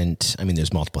Blackstone isn't. I mean,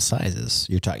 there's multiple sizes.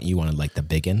 You're talking. You wanted like the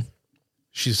big one.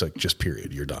 She's like, just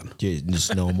period. You're done.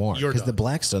 Just no more. Because the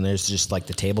Blackstone, there's just like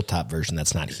the tabletop version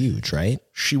that's not huge, right?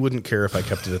 She wouldn't care if I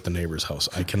kept it at the neighbor's house.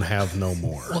 I can have no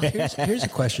more. Well, here's a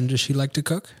question. Does she like to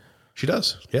cook? She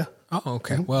does. Yeah. Oh,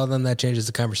 okay. Well, then that changes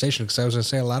the conversation because I was going to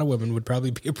say a lot of women would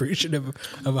probably be appreciative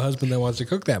of a husband that wants to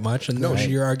cook that much. And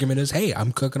your argument is, hey,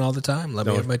 I'm cooking all the time. Let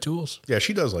me have my tools. Yeah,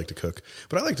 she does like to cook,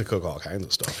 but I like to cook all kinds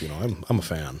of stuff. I'm a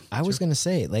fan. I was going to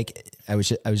say, like, I was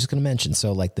just going to mention.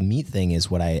 So, like, the meat thing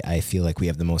is what I feel like we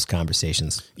have the most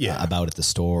conversations about at the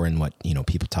store and what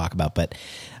people talk about. But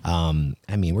I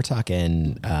mean, we're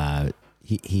talking.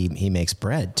 He makes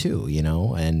bread too,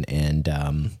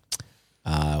 and.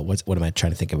 What am I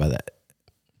trying to think about that?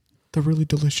 The really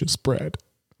delicious bread.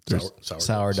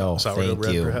 Sourdough. Thank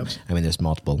bread, you. Perhaps? I mean, there's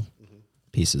multiple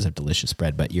pieces of delicious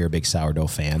bread, but you're a big sourdough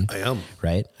fan. I am.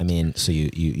 Right? I mean, so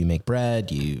you make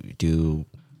bread, you do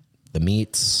the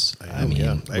meats. I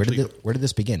mean, where did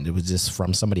this begin? Was this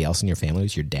from somebody else in your family?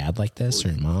 Was your dad like this or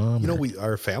your mom?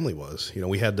 Our family was.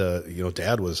 We had to,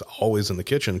 Dad was always in the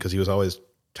kitchen because he was always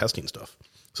testing stuff.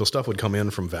 So stuff would come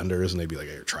in from vendors and they'd be like,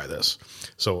 hey, try this.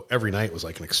 So every night was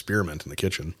like an experiment in the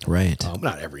kitchen. Right.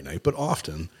 Not every night, but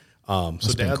often.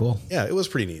 So Dad, cool. Yeah, it was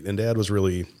pretty neat. And Dad was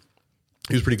he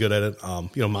was pretty good at it.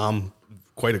 Mom,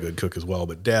 quite a good cook as well,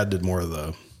 but Dad did more of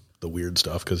the weird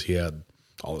stuff because he had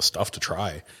all the stuff to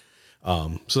try.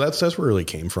 So that's where it really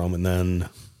came from. And then,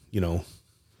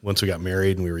 once we got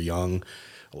married and we were young,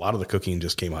 a lot of the cooking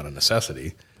just came out of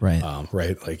necessity. Right.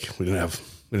 Right. Like we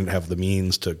didn't have the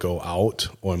means to go out,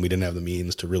 and we didn't have the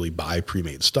means to really buy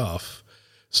pre-made stuff.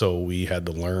 So we had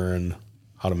to learn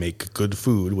how to make good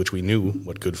food, which we knew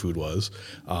what good food was.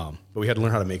 But we had to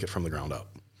learn how to make it from the ground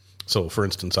up. So for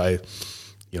instance, I,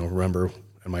 remember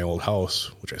in my old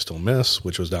house, which I still miss,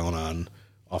 which was down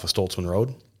off of Stoltzman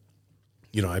Road.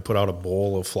 I put out a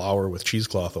bowl of flour with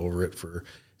cheesecloth over it for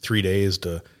 3 days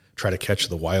to try to catch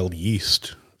the wild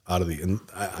yeast out of and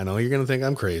I know you're going to think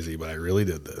I'm crazy, but I really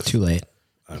did this. Too late.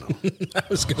 I know. I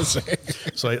was going to say.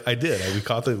 So I did. We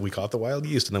caught the wild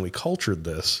yeast, and then we cultured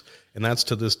this, and that's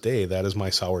to this day. That is my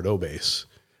sourdough base,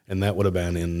 and that would have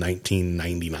been in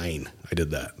 1999. I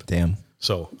did that. Damn.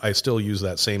 So I still use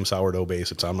that same sourdough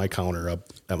base. It's on my counter up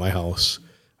at my house.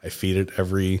 I feed it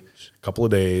every couple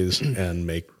of days and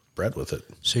make bread with it.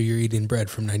 So you're eating bread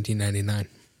from 1999.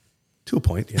 To a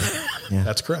point, yeah. Yeah.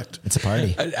 That's correct. It's a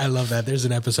party. I love that. There's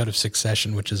an episode of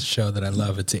Succession, which is a show that I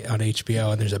love. It's on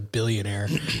HBO, and there's a billionaire,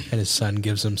 and his son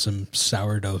gives him some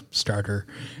sourdough starter,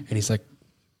 and he's like,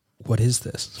 what is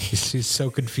this? He's so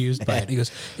confused by it. He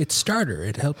goes, it's starter.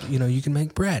 It helps, you can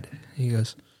make bread. He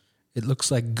goes, it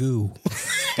looks like goo.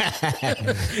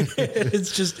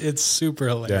 It's super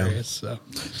hilarious. Yeah.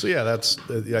 So yeah,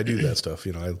 I do that stuff.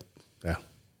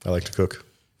 I like to cook.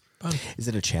 Fun. Is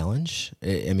it a challenge?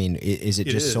 I mean, is it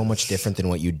just so much different than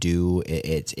what you do?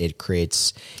 It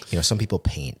creates, some people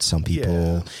paint, some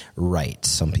people write,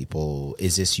 some people,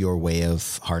 is this your way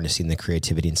of harnessing the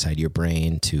creativity inside your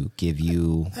brain to give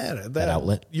you that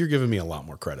outlet? You're giving me a lot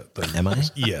more credit than Am I?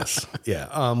 Yes.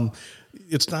 Yeah.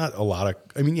 It's not a lot of,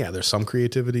 there's some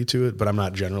creativity to it, but I'm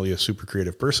not generally a super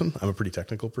creative person. I'm a pretty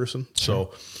technical person. Sure.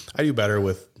 So I do better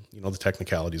with, the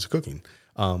technicalities of cooking.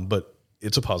 But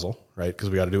it's a puzzle, right?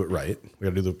 Because we got to do it right. We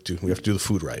have to do the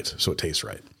food right, so it tastes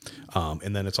right.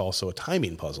 And then it's also a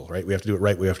timing puzzle, right? We have to do it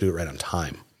right. We have to do it right on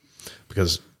time,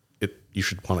 because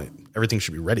everything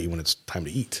should be ready when it's time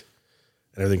to eat,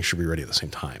 and everything should be ready at the same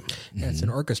time. Yeah, it's an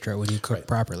orchestra when you cook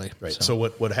properly. Right. So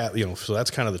so that's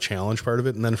kind of the challenge part of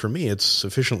it. And then for me, it's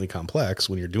sufficiently complex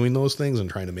when you're doing those things and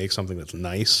trying to make something that's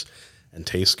nice and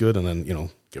tastes good, and then,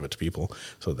 give it to people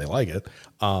so that they like it,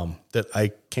 that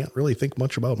I can't really think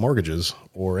much about mortgages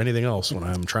or anything else when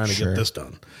I'm trying to get this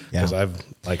done. Because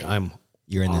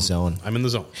you're in the zone. I'm in the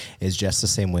zone. Is Jess the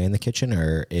same way in the kitchen,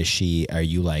 or are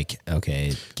you like,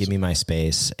 okay, give me my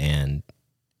space, and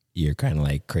you're kind of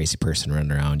like crazy person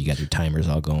running around? You got your timers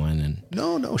all going, and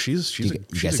no, you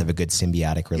guys have a good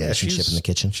symbiotic relationship in the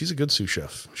kitchen. She's a good sous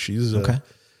chef. She's okay.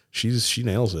 She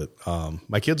nails it.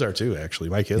 My kids are too, actually.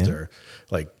 My kids are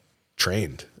like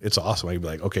trained. It's awesome. I'd be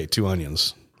like, okay, 2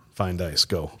 onions, fine dice,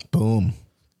 go. Boom.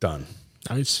 Done.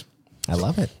 Nice. I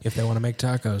love it. If they want to make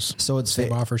tacos, so it's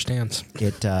same offer stands.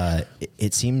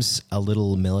 It seems a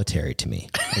little military to me,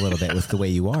 a little bit with the way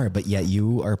you are, but yet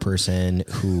you are a person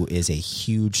who is a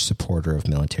huge supporter of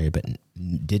military, but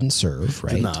didn't serve,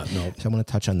 right? Did not, no. So I want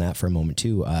to touch on that for a moment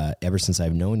too. Ever since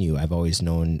I've known you, I've always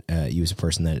known you as a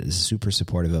person that is super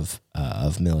supportive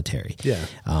of military. Yeah.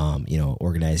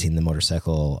 Organizing the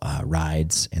motorcycle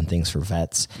rides and things for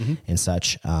vets and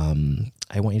such.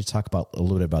 I want you to talk a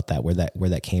little bit about that, where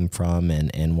that came from,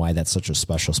 and why that's such a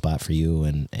special spot for you,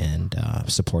 and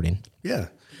supporting. Yeah.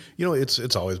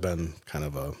 It's always been kind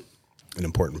of an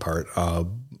important part. A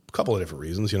couple of different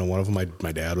reasons. One of them,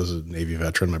 my dad was a Navy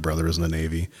veteran. My brother was in the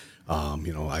Navy.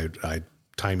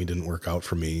 Timing didn't work out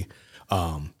for me.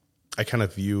 I kind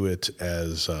of view it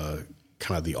as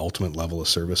kind of the ultimate level of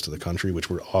service to the country, which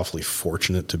we're awfully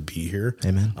fortunate to be here.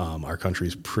 Amen. Our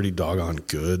country's pretty doggone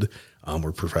good.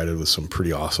 We're provided with some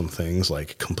pretty awesome things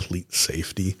like complete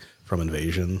safety from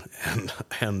invasion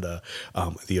and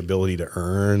the ability to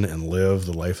earn and live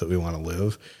the life that we want to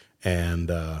live.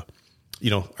 And,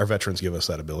 our veterans give us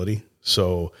that ability.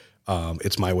 So,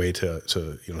 it's my way to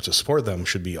support them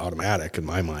should be automatic in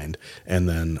my mind. And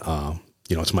then,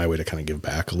 it's my way to kind of give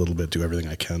back a little bit, do everything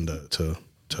I can to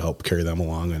help carry them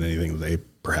along and anything they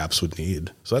perhaps would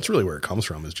need. So that's really where it comes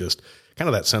from, is just kind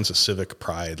of that sense of civic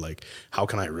pride. Like, how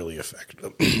can I really affect,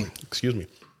 excuse me,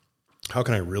 how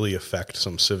can I really affect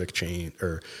some civic change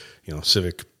or,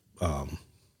 civic,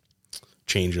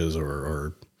 changes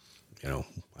or,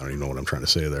 I don't even know what I'm trying to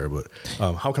say there, but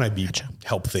how can I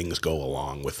help things go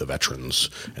along with the veterans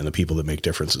and the people that make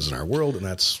differences in our world? And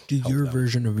that's do your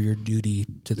version of your duty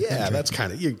to the country. Yeah, that's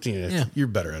kind of you're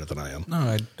better at it than I am.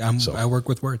 No, I work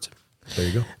with words. There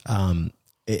you go.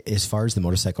 As far as the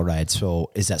motorcycle ride,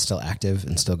 so is that still active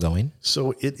and still going?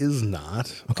 So it is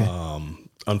not. Okay.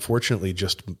 Unfortunately,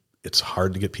 it's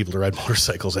hard to get people to ride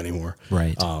motorcycles anymore.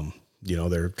 Right.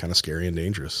 They're kind of scary and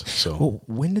dangerous. So, well,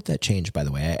 when did that change, by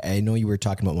the way? I know you were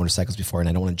talking about motorcycles before, and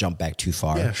I don't want to jump back too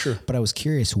far. Yeah, sure. But I was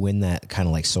curious when that kind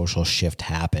of like social shift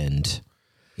happened.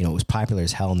 It was popular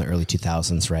as hell in the early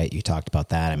 2000s, right? You talked about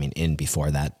that. I mean, in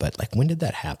before that, but like, when did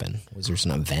that happen? Was there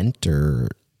some event, or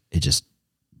it just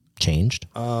changed?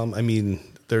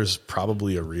 There's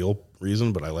probably a real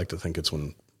reason, but I like to think it's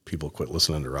when people quit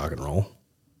listening to rock and roll.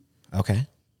 Okay.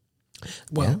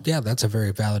 Well, yeah, that's a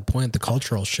very valid point. The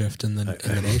cultural shift in the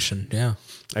nation. Yeah.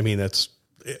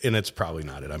 It's probably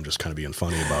not it. I'm just kind of being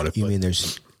funny about it. You mean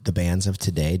there's the bands of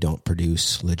today don't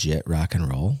produce legit rock and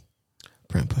roll?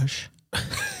 Brent Busch.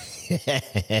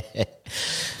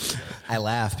 I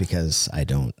laugh because I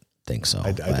don't think so.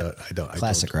 I don't.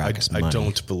 Classic rock is money. I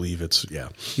don't believe it's,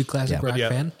 You classic rock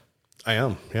fan? I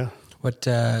am, yeah. What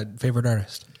favorite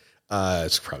artist?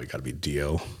 It's probably got to be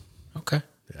Dio. Okay.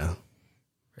 Yeah.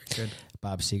 Very good.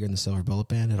 Bob Seger and the Silver Bullet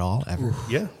Band at all, ever? Ooh,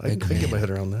 yeah, I can get my head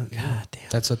around that. God damn.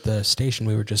 That's at the station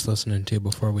we were just listening to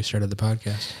before we started the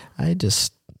podcast.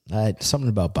 Something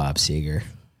about Bob Seger.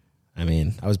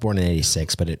 I was born in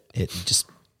 86, but it's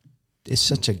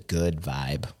such a good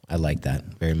vibe. I like that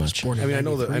very much. I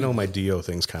know my Dio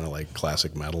thing's kind of like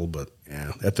classic metal, but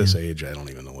yeah, at this age, I don't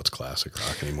even know what's classic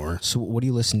rock anymore. So what do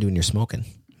you listen to when you're smoking?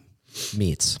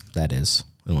 Meats, that is.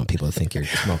 don't want people to think you're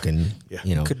smoking,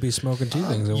 Could be smoking two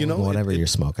things. Whatever you're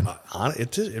smoking.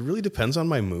 It really depends on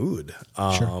my mood.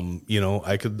 Sure.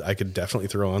 I could definitely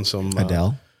throw on some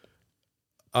Adele.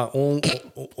 Only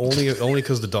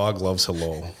because the dog loves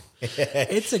Hello.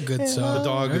 It's a good song.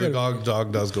 The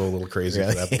dog does go a little crazy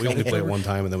for that, but we only play it one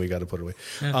time and then we got to put it away.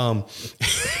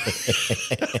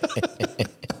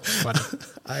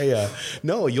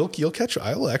 No, you'll catch.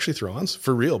 I will actually throw on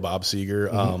for real Bob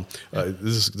Seger.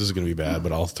 This is going to be bad,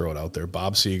 but I'll throw it out there.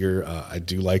 Bob Seger. I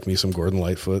do like me some Gordon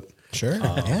Lightfoot. Sure.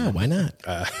 Yeah. Why not?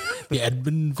 The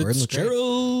Edmund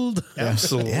Fitzgerald.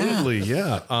 Absolutely.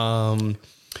 Yeah.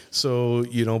 So,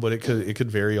 but it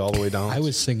could vary all the way down. I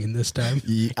was singing this time.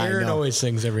 Aaron always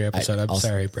sings every episode. I'm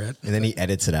sorry, Brent. And then he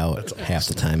edits it out half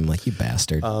the time. Like, you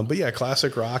bastard. But yeah,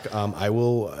 classic rock.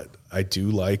 I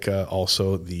do like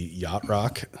also the yacht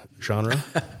rock genre.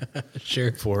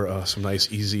 Sure. For some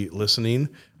nice, easy listening.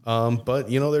 But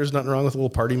there's nothing wrong with a little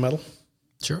party metal.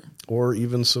 Sure. Or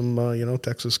even some,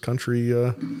 Texas country,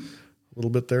 a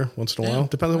little bit there once in a while.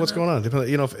 Depends on what's going on.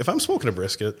 If I'm smoking a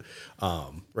brisket,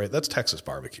 right, that's Texas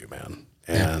barbecue, man.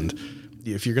 And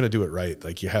if you're going to do it right,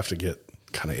 like you have to get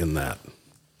kind of in that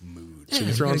mood. Yeah, so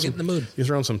you throw in the mood. You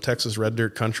throw in some Texas red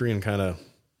dirt country and kind of,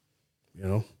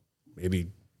 maybe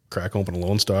crack open a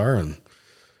Lone Star and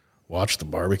watch the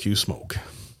barbecue smoke.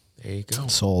 There you go.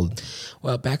 Sold.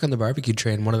 Well, back on the barbecue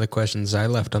train, one of the questions I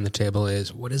left on the table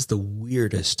is, what is the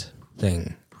weirdest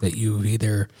thing that you've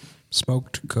either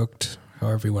smoked, cooked,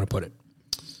 however you want to put it?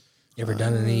 You ever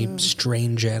done any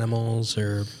strange animals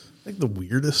or? I think the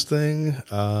weirdest thing,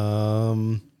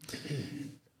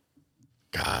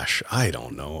 gosh, I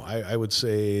don't know. I would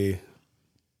say,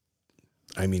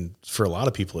 for a lot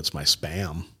of people, it's my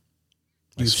Spam.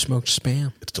 You've smoked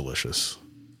Spam? It's delicious.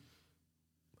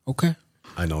 Okay.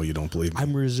 I know you don't believe me.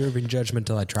 I'm reserving judgment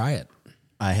till I try it.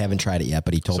 I haven't tried it yet,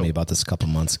 but he told me about this a couple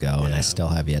months ago, and I still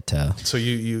have yet to. So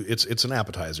it's an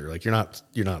appetizer. Like you're not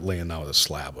laying down with a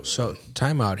slab of it. So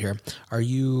time out here. Are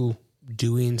you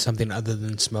doing something other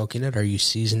than smoking it? Are you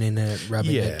seasoning it,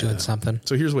 rubbing it, doing something?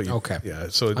 So here's what you. Okay. Yeah.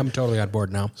 So I'm totally on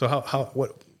board now. So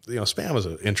what Spam is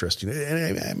interesting,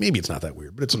 and maybe it's not that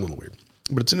weird, but it's a little weird.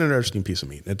 But it's an interesting piece of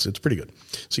meat. It's pretty good.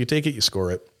 So you take it, you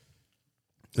score it,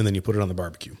 and then you put it on the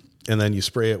barbecue, and then you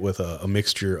spray it with a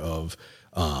mixture of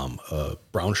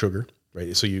brown sugar,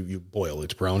 right? So you boil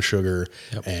it, brown sugar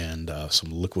and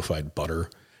some liquefied butter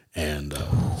and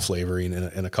flavoring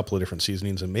and a couple of different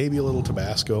seasonings and maybe a little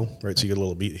Tabasco, right? So you get a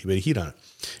little bit of heat on it.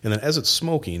 And then as it's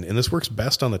smoking, and this works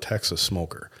best on the Texas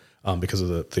smoker because of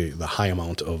the high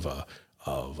amount of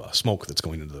smoke that's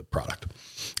going into the product.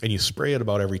 And you spray it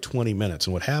about every 20 minutes.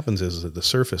 And what happens is that the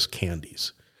surface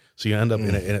candies. So you end up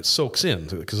in it, and it soaks in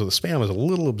because the Spam is a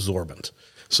little absorbent.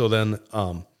 So then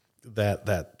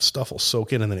that stuff will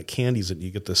soak in, and then it candies it. And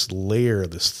you get this layer,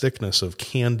 this thickness of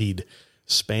candied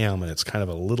Spam, and it's kind of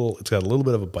it's got a little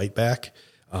bit of a bite back,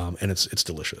 and it's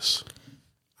delicious.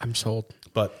 I'm sold.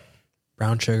 But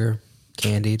brown sugar,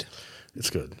 candied. It's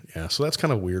good. Yeah. So that's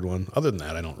kind of a weird one. Other than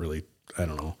that, I don't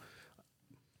know.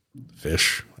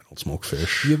 Fish. I don't smoke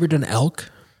fish. You ever done elk?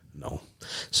 No.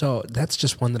 So that's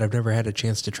just one that I've never had a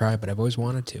chance to try, but I've always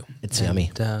wanted to. It's yummy.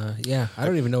 Yeah, I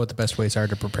don't even know what the best ways are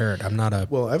to prepare it. I'm not a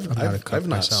well. I've not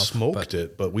myself, smoked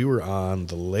it, but we were on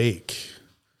the lake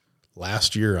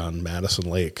last year on Madison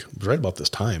Lake. It was right about this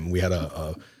time. We had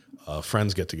a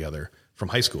friends get together from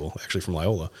high school, actually from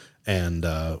Loyola, and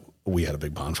we had a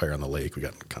big bonfire on the lake. We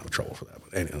got in kind of trouble for that,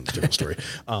 but anyway, it's a different story.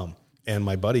 And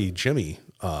my buddy Jimmy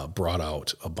brought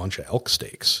out a bunch of elk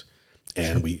steaks.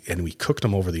 And we cooked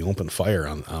them over the open fire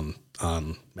on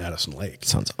Madison Lake.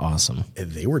 Sounds awesome.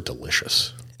 And they were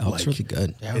delicious. Elk's really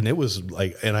good. Yeah. And it was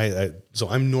like, and so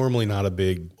I'm normally not a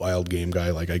big wild game guy.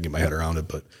 Like I can get my head around it,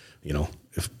 but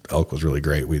if elk was really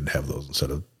great, we'd have those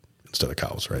instead of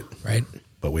cows, right? Right.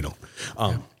 But we don't.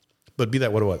 But be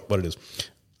that what it is.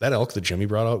 That elk that Jimmy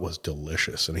brought out was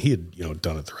delicious, and he had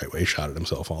done it the right way, shot it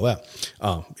himself, all that.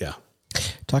 Yeah.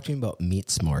 Talk to me about meat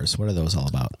s'mores. What are those all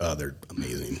about? They're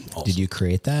amazing. Also. Did you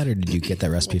create that, or did you get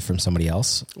that recipe from somebody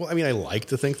else? Well, I like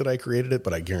to think that I created it,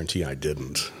 but I guarantee I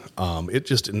didn't.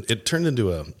 It turned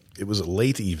into it was a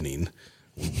late evening,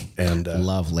 and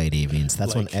love late evenings.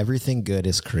 That's when everything good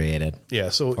is created. Yeah.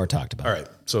 So or talked about. All right.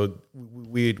 So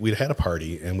we'd had a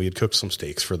party, and we had cooked some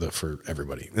steaks for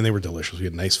everybody, and they were delicious. We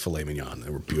had nice filet mignon. They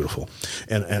were beautiful,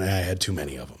 and I had too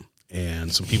many of them.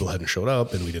 And some people hadn't showed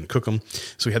up, and we didn't cook them.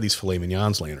 So we had these filet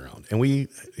mignons laying around, and we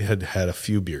had a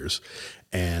few beers,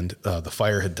 and the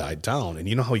fire had died down. And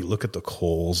you know how you look at the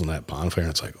coals in that bonfire,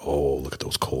 and it's like, oh, look at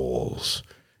those coals.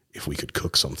 If we could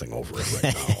cook something over it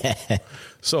right now.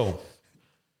 So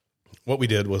what we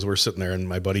did was we're sitting there, and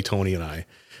my buddy Tony and I,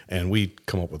 and we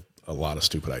come up with a lot of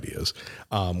stupid ideas.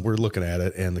 We're looking at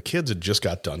it, and the kids had just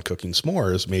got done cooking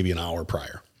s'mores maybe an hour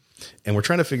prior. And we're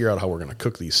trying to figure out how we're going to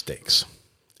cook these steaks.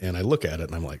 And I look at it,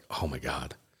 and I'm like, oh, my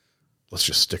God. Let's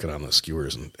just stick it on the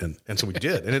skewers. And so we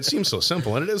did. And it seems so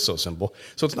simple, and it is so simple.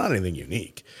 So it's not anything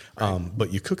unique.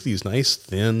 But you cook these nice,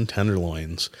 thin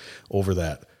tenderloins over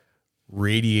that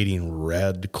radiating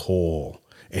red coal,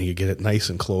 and you get it nice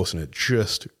and close, and it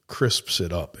just crisps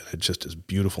it up, and it just is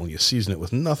beautiful. And you season it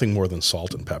with nothing more than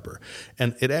salt and pepper.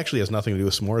 And it actually has nothing to do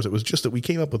with s'mores. It was just that we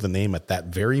came up with the name at that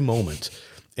very moment,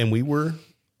 and we were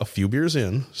a few beers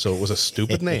in, so it was a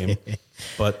stupid name,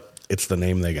 but it's the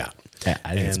name they got.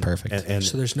 I think it's perfect. And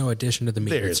So there's no addition to the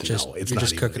meat. It's just no, you're not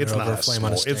just even, cooking it's it not over a a flame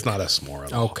on a s'more. stick. It's not a s'more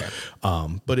at all. Okay.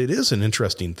 But it is an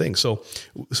interesting thing. So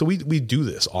we do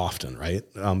this often, right?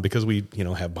 Because we,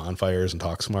 have bonfires and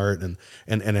talk smart, and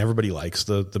everybody likes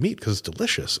the meat because it's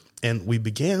delicious. And we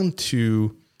began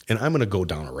to, and I'm going to go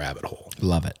down a rabbit hole.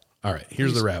 Love it. All right,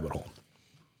 here's the rabbit hole.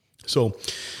 So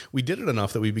we did it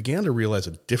enough that we began to realize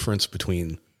a difference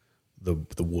between the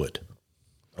wood.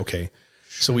 Okay.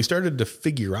 So we started to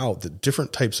figure out that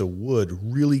different types of wood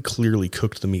really clearly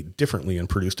cooked the meat differently and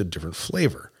produced a different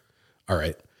flavor. All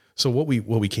right. So what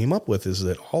we came up with is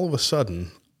that all of a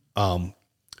sudden,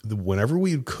 whenever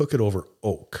we would cook it over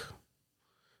oak,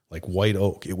 like white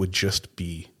oak, it would just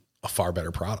be a far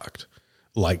better product,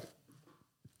 like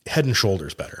head and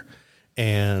shoulders better.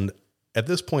 And at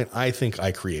this point, I think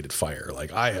I created fire.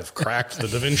 Like I have cracked the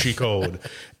Da Vinci Code,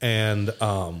 and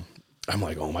I'm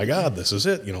like, oh my God, this is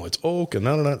it. It's oak and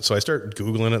no. So I start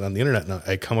Googling it on the internet, and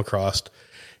I come across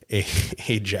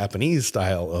a Japanese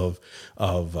style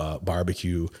of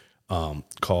barbecue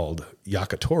called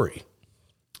yakitori.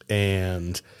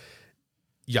 And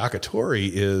yakitori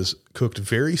is cooked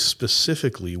very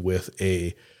specifically with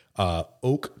a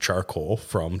oak charcoal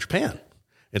from Japan.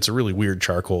 It's a really weird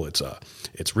charcoal.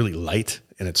 It's really light,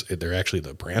 and they're actually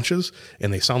the branches,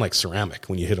 and they sound like ceramic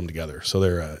when you hit them together. So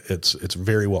it's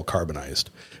very well carbonized.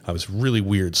 It's really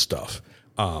weird stuff.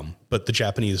 But the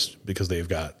Japanese, because they've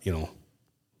got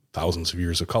thousands of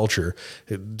years of culture,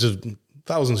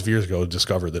 thousands of years ago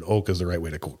discovered that oak is the right way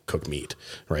to cook meat,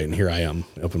 right? And here I am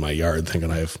up in my yard thinking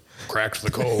I've cracked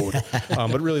the code,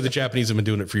 but really the Japanese have been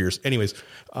doing it for years. Anyways.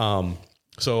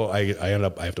 So I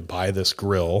have to buy this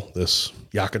grill, this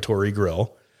yakitori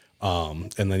grill.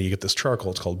 And then you get this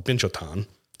charcoal. It's called binchotan.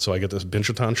 So I get this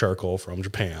binchotan charcoal from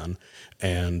Japan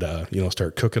and,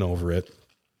 start cooking over it.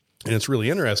 And it's really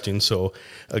interesting. So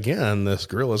again, this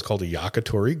grill is called a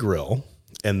yakitori grill.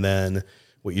 And then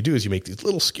what you do is you make these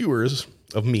little skewers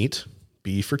of meat,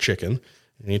 beef or chicken,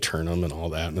 and you turn them and all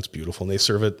that. And it's beautiful. And they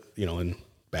serve it, in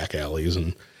back alleys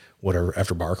and whatever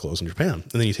after bar close in Japan.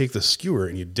 And then you take the skewer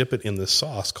and you dip it in this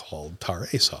sauce called tare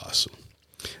sauce.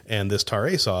 And this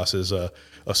tare sauce is a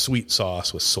sweet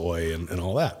sauce with soy and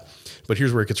all that. But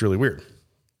here's where it gets really weird.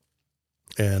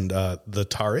 And the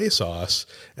tare sauce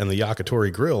and the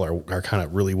yakitori grill are kind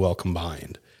of really well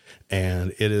combined.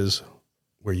 And it is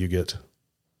where you get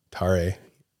tare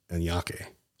and yake.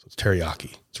 So it's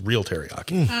teriyaki. It's real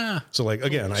teriyaki. So like,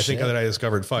 again, I think that I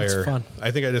discovered fire.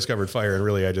 I think I discovered fire, and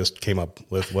really I just came up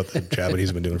with what the Japanese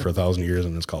have been doing for 1,000 years,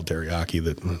 and it's called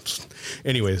teriyaki.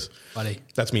 Anyways, buddy,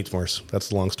 that's meat s'mores. That's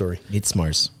the long story. Meat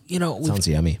s'mores. Sounds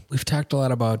yummy. We've talked a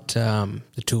lot about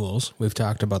the tools. We've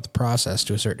talked about the process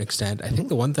to a certain extent. I think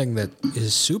the one thing that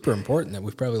is super important that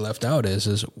we've probably left out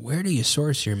is where do you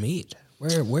source your meat?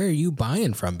 Where are you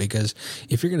buying from? Because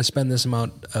if you're going to spend this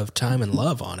amount of time and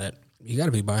love on it, you got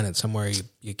to be buying it somewhere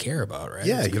you care about, right?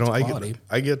 Yeah,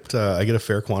 I get a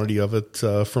fair quantity of it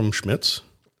from Schmidt's.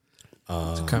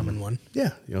 It's a common one.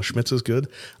 Yeah, Schmidt's is good.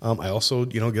 I also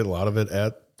get a lot of it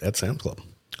at Sam's Club.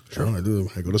 Sure, I do.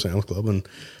 I go to Sam's Club and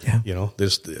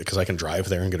because I can drive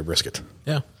there and get a brisket.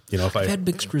 Yeah, if I've had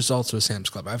mixed results with Sam's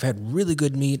Club. I've had really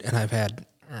good meat, and I've had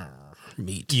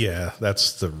meat. Yeah,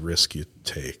 that's the risk you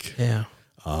take. Yeah,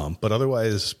 but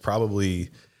otherwise, probably.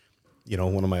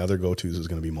 One of my other go-tos is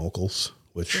going to be Mokel's,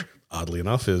 which oddly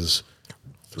enough is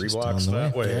 3 blocks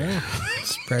that way. Yeah.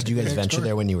 Did you guys venture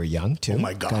there when you were young too? Oh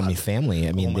my God. Got any family?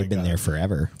 I mean, they've been there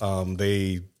forever.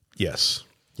 Yes.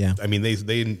 Yeah. I mean,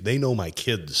 they know my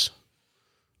kids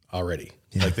already.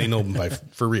 Yeah. Like they know them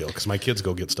for real, because my kids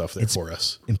go get stuff there for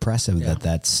us. Impressive that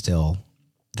that's still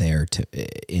there,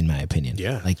 in my opinion.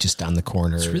 Yeah. Like just on the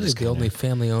corner. It's really the only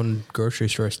family-owned grocery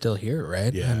store still here,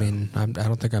 right? Yeah. I mean, I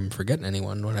don't think I'm forgetting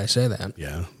anyone when I say that.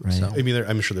 Yeah. Right. So, I mean,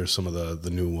 I'm sure there's some of the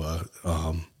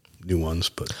new ones,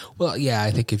 but. Well, yeah,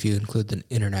 I think if you include the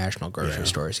international grocery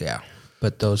stores, yeah.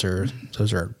 But those are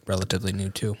relatively new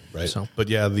too. Right. So. But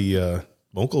yeah, the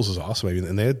Mokel's is awesome. I mean,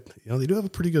 and they do have a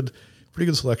pretty good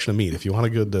selection of meat. If you want a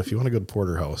good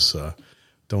porterhouse,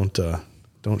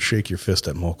 don't shake your fist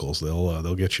at Mokel's.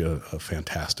 They'll get you a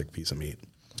fantastic piece of meat.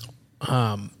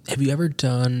 Have you ever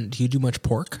do you do much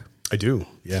pork? I do,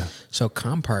 yeah. So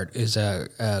Compart is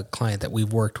a client that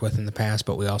we've worked with in the past,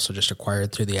 but we also just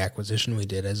acquired through the acquisition we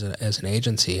did as an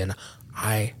agency, and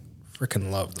I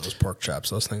freaking love those pork chops.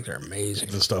 Those things are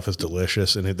amazing. The stuff is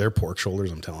delicious, and their pork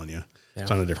shoulders, I'm telling you,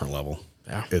 it's on a different level.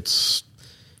 Yeah. It's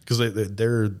because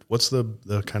they're what's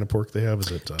the kind of pork they have?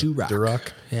 Is it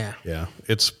Duroc? Yeah. Yeah.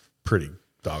 It's pretty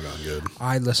doggone good.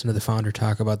 I listened to the founder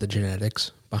talk about the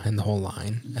genetics behind the whole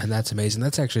line, and that's amazing.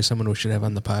 That's actually someone we should have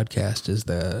on the podcast, is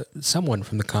someone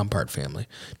from the Compart family.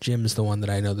 Jim's the one that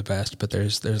I know the best, but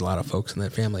there's a lot of folks in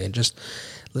that family, and just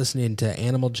listening to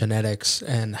animal genetics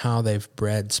and how they've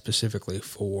bred specifically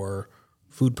for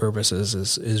food purposes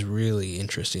is really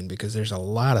interesting, because there's a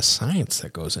lot of science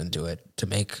that goes into it to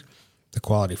make the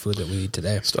quality food that we eat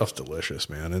today. Stuff's delicious,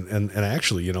 man. And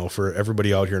actually, for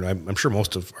everybody out here, and I'm sure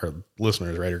most of our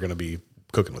listeners, right, are going to be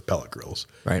cooking with pellet grills.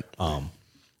 Right.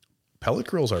 Pellet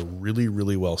grills are really,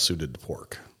 really well suited to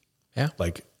pork. Yeah.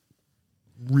 Like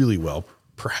really well,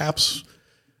 perhaps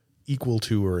equal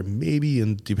to, or maybe,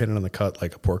 and depending on the cut,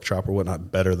 like a pork chop or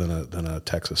whatnot, better than a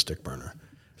Texas stick burner.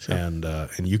 Sure. And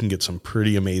you can get some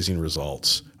pretty amazing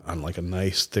results on like a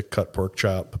nice thick cut pork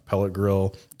chop, pellet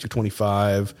grill,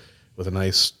 225 with a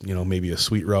nice, maybe a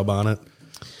sweet rub on it.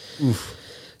 Oof.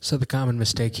 So the common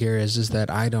mistake here is that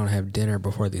I don't have dinner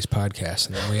before these podcasts,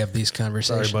 and then we have these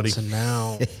conversations. Sorry, buddy. And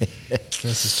now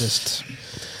this is just,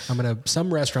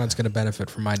 some restaurant's going to benefit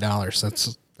from my dollars.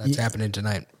 That's happening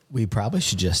tonight. We probably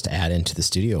should just add into the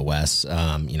studio, Wes,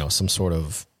 some sort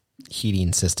of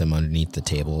heating system underneath the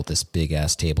table, this big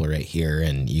ass table right here.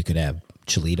 And you could have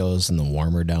Cholitos in the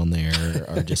warmer down there,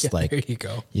 or just there you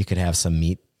go. You could have some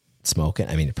meat smoking.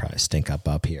 I mean, it'd probably stink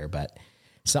up here, but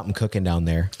something cooking down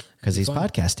there, because these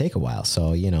podcasts take a while. So,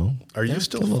 are you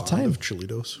still fond of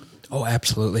Cholitos? Oh,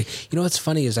 absolutely. What's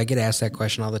funny is I get asked that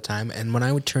question all the time. And when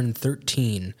I would turn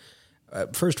 13,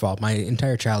 first of all, my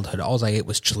entire childhood, all I ate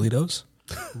was Cholitos,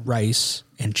 rice,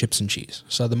 and chips and cheese.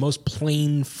 So the most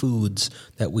plain foods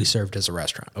that we served as a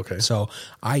restaurant. Okay. So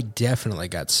I definitely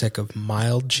got sick of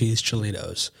mild cheese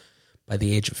Cholitos by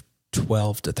the age of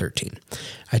 12 to 13.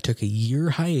 I took a year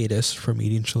hiatus from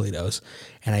eating Cholitos,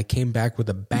 and I came back with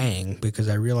a bang because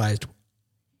I realized,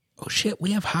 oh shit,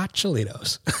 we have hot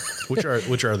Cholitos.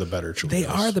 which are the better Cholitos? They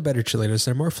are the better Cholitos.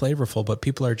 They're more flavorful, but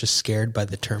people are just scared by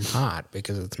the term hot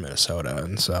because it's Minnesota,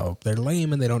 and so they're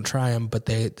lame and they don't try them, but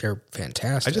they're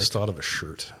fantastic. I just thought of a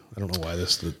shirt. I don't know why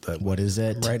What is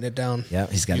it? Writing it down. Yeah,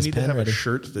 he's got you his need pen to have ready. a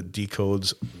shirt that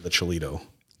decodes the Cholito.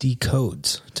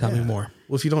 Decodes. Tell me more.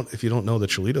 Well, if you don't know the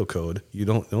Cholito code, you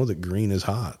don't know that green is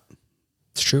hot.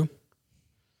 It's true.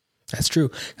 That's true.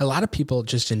 A lot of people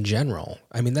just in general,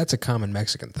 that's a common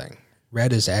Mexican thing.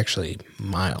 Red is actually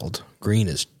mild. Green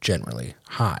is generally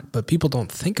hot, but people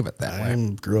don't think of it that way. I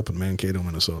grew up in Mankato,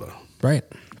 Minnesota. Right.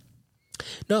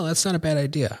 No, that's not a bad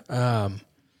idea.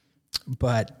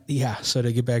 But yeah, so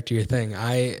to get back to your thing,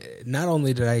 not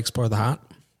only did I explore the hot,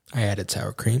 I added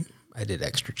sour cream. I did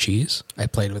extra cheese. I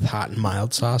played with hot and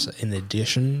mild sauce in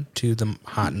addition to the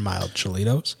hot and mild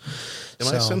Cholitos.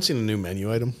 Am I sensing a new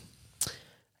menu item?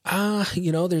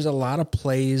 There's a lot of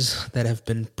plays that have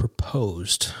been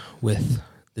proposed with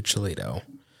the Cholito.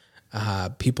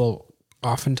 People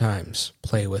oftentimes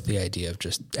play with the idea of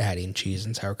just adding cheese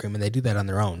and sour cream, and they do that on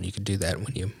their own. You can do that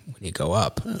when you go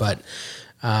up, but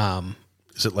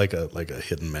is it like a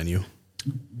hidden menu?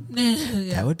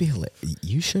 Yeah. That would be hilarious.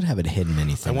 You should have a hidden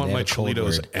menu thing. I want my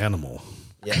Cholitos animal.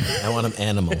 Yeah, I want them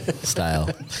animal style.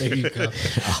 There you go.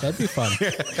 That'd be fun.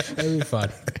 That'd be fun.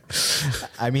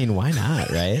 Why not,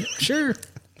 right? Sure.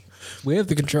 We have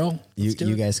the control.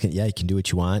 You guys can, you can do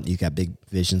what you want. You got big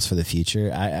visions for the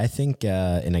future. I think,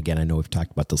 and again, I know we've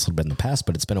talked about this a little bit in the past,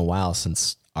 but it's been a while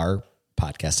since our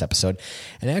podcast episode,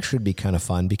 and actually it'd be kind of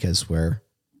fun because we're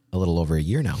a little over a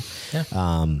year now.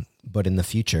 Yeah. But in the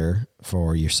future,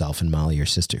 for yourself and Molly, your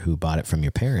sister, who bought it from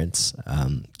your parents,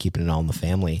 keeping it all in the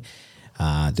family,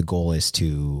 the goal is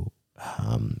to,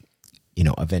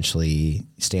 eventually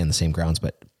stay on the same grounds,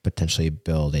 but potentially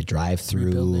build a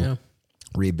drive-through,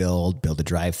 build a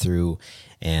drive-through,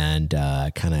 and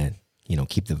kind of,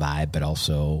 keep the vibe, but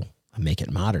also make it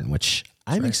modern, which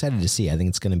I'm excited to see. I think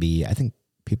it's going to be, I think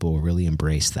people will really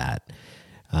embrace that.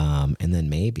 And then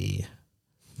maybe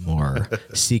more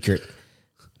secret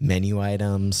menu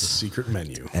items, the secret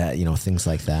menu, things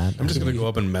like that. I'm just going to go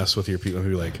up and mess with your people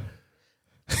who are like,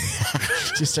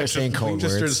 Just start saying code words.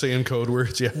 Just started saying code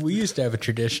words. Yeah. We used to have a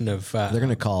tradition of They're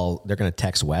gonna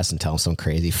text Wes and tell him some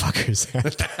crazy fuckers.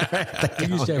 we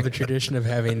used to have a tradition of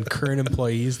having current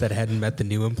employees that hadn't met the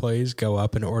new employees go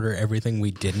up and order everything we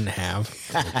didn't have.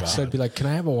 So it'd be like, "Can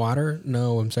I have a water?"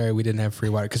 "No, I'm sorry, we didn't have free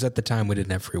water." Because at the time we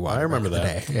didn't have free water. I remember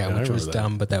that. Yeah, which was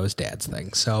dumb, but that was Dad's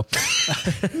thing. So,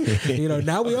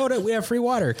 now we own it. We have free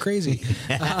water. Crazy.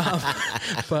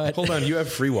 But hold on, you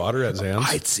have free water at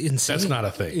Zan's? It's insane. That's not a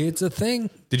thing. It's a thing.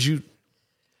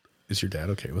 Is your dad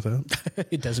okay with that?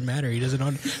 It doesn't matter. He doesn't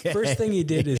own. First thing he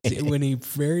did is when he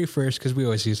because we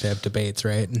always used to have debates,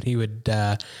 right? And he would,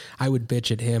 I would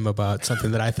bitch at him about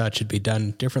something that I thought should be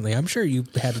done differently. I'm sure you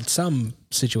had some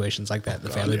situations like that in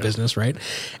the family business, right?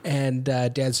 And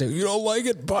Dad said, "You don't like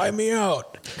it? Buy me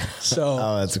out."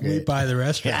 So we buy the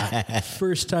restaurant.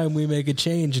 First time we make a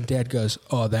change, and Dad goes,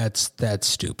 "Oh, that's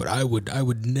stupid. I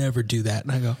would never do that."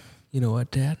 And I go, "You know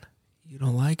what, Dad? You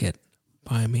don't like it?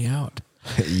 Buy me out."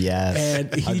 Yes.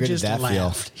 And he just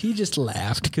laughed. He just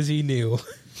laughed because he knew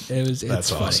it's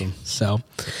That's funny. awesome. So,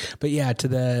 but yeah, to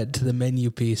the menu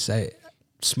piece, I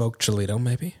smoked Cholito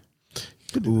maybe.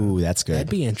 Ooh, that's good. That'd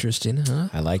be interesting, huh?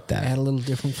 I like that. Add a little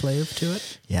different flavor to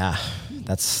it. Yeah,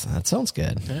 that sounds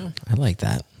good. Yeah. I like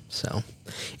that. So,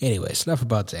 anyways, enough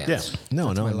about Zans. Yeah.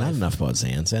 No, not enough about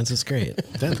Zans. Zans is great.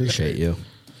 Appreciate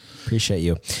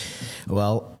you.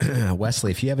 Well,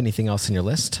 Wesley, if you have anything else on your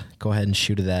list, go ahead and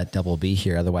shoot at that double B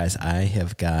here. Otherwise, I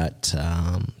have got,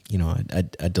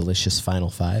 a delicious final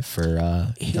five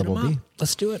for double B.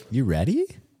 Let's do it. You ready?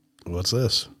 What's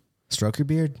this? Stroke your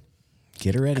beard.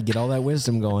 Get her ready. Get all that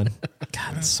wisdom going.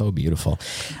 God, it's so beautiful.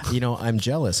 I'm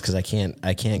jealous because I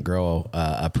can't grow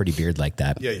a pretty beard like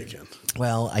that. Yeah, you can.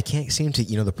 Well, I can't seem to.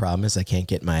 The problem is I can't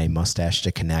get my mustache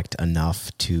to connect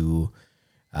enough to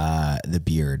the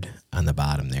beard on the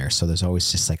bottom there. So there's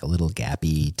always just like a little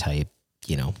gappy type,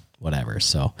 whatever.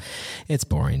 So it's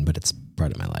boring, but it's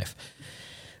part of my life.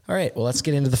 All right. Well, let's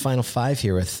get into the final five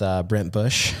here with Brent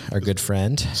Busch, our good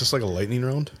friend. Is this like a lightning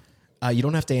round? You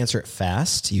don't have to answer it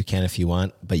fast. You can if you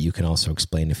want, but you can also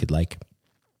explain if you'd like.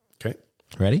 Okay.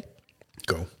 Ready?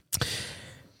 Go.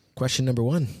 Question number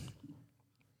 1.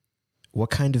 What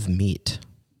kind of meat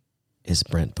is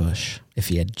Brent Busch if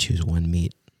he had to choose one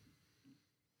meat?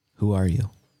 Who are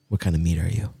you? What kind of meat are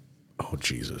you? Oh,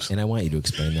 Jesus. And I want you to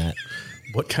explain that.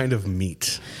 What kind of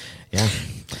meat? Yeah.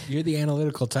 You're the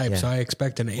analytical type, so I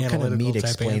expect an What analytical kind of meat type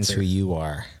explains answer. who you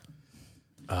are?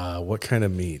 What kind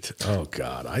of meat? Oh,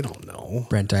 God, I don't know.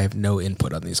 Brent, I have no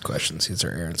input on these questions. These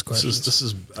are Aaron's questions. This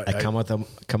is. I come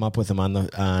up with them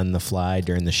on the fly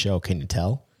during the show. Can you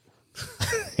tell?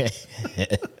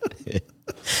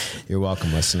 You're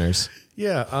welcome, listeners.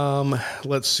 Yeah.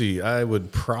 Let's see. I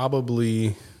would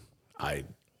probably,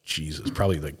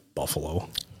 probably like buffalo.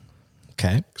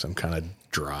 Okay. Because I'm kind of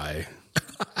dry.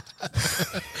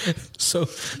 so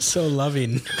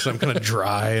loving. Because I'm kind of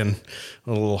dry and a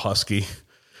little husky.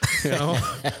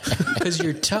 Because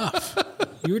you're tough.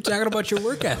 You were talking about your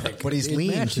work ethic. But he's It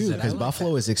lean matches too, it. I because like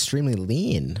buffalo is extremely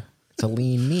lean. It's a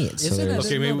lean meat. So Is it? there's-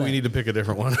 Okay, maybe we need to pick a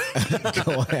different one.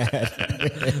 go ahead.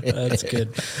 that. That's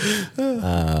good.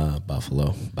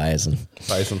 Buffalo, bison.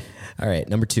 Bison. All right,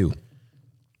 number 2.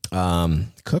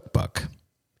 Cookbook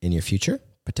in your future,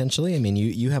 potentially. I mean,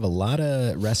 you have a lot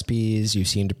of recipes you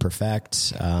seem to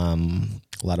perfect,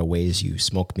 a lot of ways you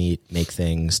smoke meat, make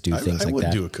things, do things like that. I would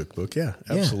do a cookbook, yeah,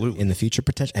 absolutely. In the future,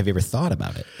 potentially. Have you ever thought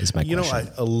about it, is my question.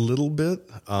 A little bit,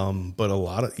 but a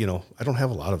lot of, I don't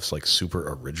have a lot of like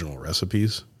super original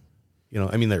recipes.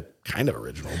 They're kind of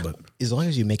original, but As long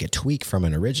as you make a tweak from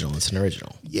an original, it's an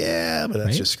original. yeah, but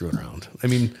that's just screwing around.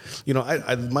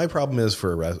 My problem is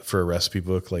for a recipe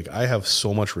book, like I have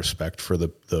so much respect for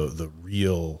the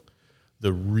real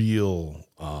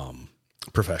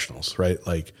professionals, right?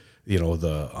 Like,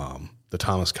 the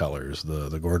Thomas Kellers,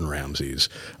 the Gordon Ramsays,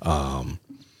 all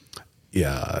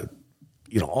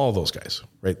those guys,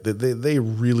 right? They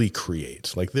really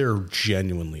create, like they're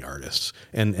genuinely artists.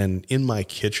 And in my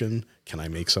kitchen, can I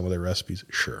make some of their recipes?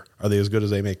 Sure. Are they as good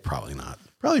as they make? Probably not.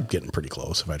 Probably getting pretty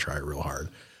close if I try real hard.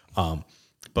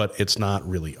 But it's not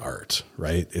really art,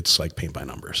 right? It's like paint by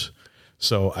numbers.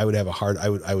 So I would have I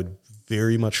would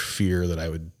very much fear that I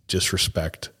would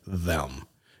disrespect them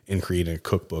in creating a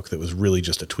cookbook that was really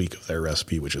just a tweak of their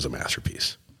recipe, which is a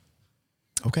masterpiece.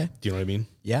 Okay. Do you know what I mean?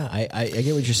 Yeah, I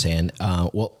get what you're saying.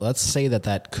 Well, let's say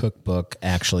that cookbook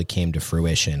actually came to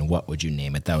fruition. What would you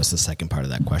name it? That was the second part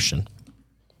of that question.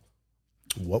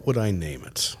 What would I name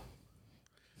it?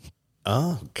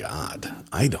 Oh, God.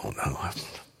 I don't know.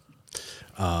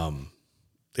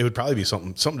 It would probably be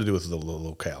something to do with the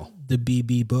locale. The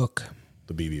BB book.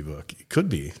 The BB book. It could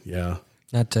be, yeah.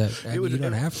 Not to, you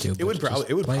don't have to. It would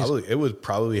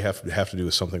probably have to do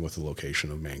with something with the location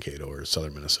of Mankato or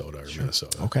southern Minnesota or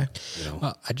Minnesota. Okay.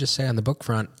 Well, I just say on the book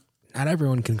front, not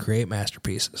everyone can create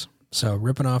masterpieces. So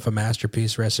ripping off a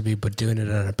masterpiece recipe, but doing it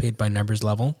on a paint by numbers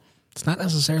level, it's not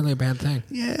necessarily a bad thing.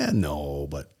 Yeah, no,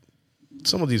 but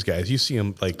some of these guys, you see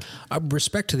them like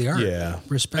respect to the art. Yeah,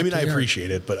 respect. I mean, to I the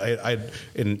appreciate it, but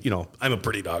I'm a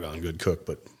pretty doggone good cook.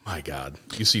 But my God,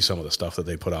 you see some of the stuff that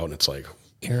they put out, and it's like,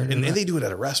 and they do it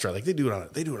at a restaurant, like they do it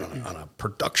on a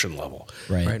production level,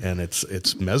 right? And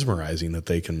it's mesmerizing that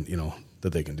they can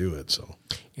do it. So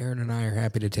Aaron and I are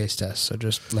happy to taste test. So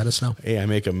just let us know. Hey, I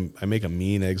make a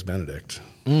mean eggs Benedict.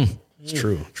 It's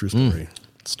true story.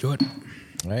 Let's do it.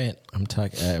 All right, I'm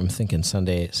thinking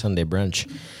Sunday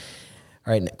brunch.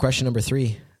 All right, question number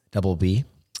 3, double B.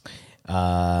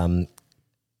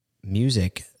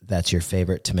 Music that's your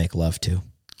favorite to make love to.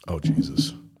 Oh,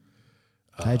 Jesus.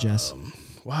 Hi, Jess.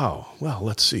 Wow. Well,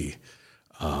 let's see.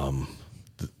 The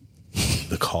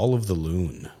Call of the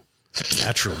Loon.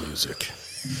 Natural music.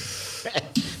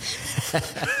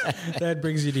 That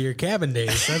brings you to your cabin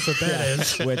days. That's what that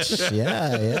is. Which,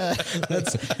 yeah.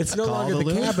 It's no longer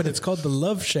the cabin. It's called the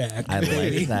Love Shack. I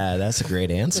like that. That's a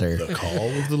great answer. The Call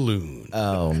of the Loon.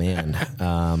 Oh, man.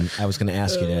 I was going to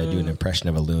ask you to do an impression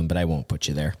of a loon, but I won't put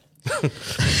you there.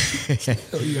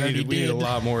 We need a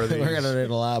lot more of these. We're going to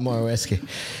need a lot more whiskey.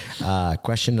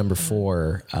 Question number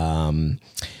 4.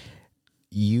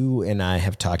 You and I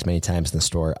have talked many times in the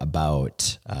store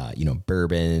about,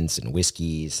 bourbons and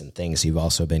whiskeys and things. You've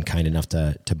also been kind enough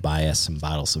to buy us some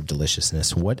bottles of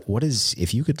deliciousness. What is,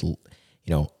 if you could,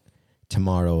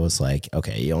 tomorrow is like,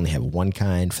 okay, you only have one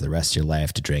kind for the rest of your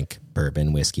life to drink: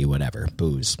 bourbon, whiskey, whatever,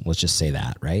 booze. Let's just say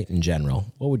that, right? In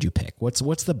general, what would you pick? What's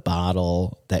the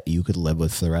bottle that you could live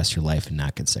with for the rest of your life and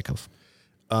not get sick of?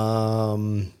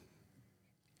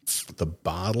 The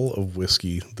bottle of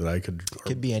whiskey that I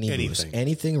could be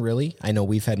anything really. I know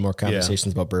we've had more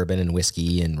conversations about bourbon and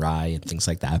whiskey and rye and things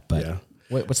like that, but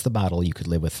what's the bottle you could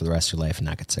live with for the rest of your life and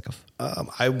not get sick of?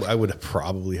 I would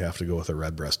probably have to go with a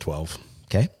Redbreast 12.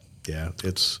 Okay. Yeah,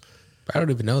 I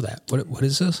don't even know that. What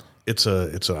is this? It's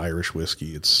an Irish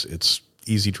whiskey. It's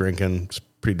easy drinking. It's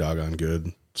pretty doggone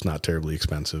good. It's not terribly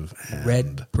expensive.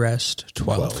 Redbreast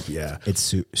 12. Yeah.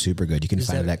 It's super good. You can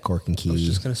find it at Cork and Key. I was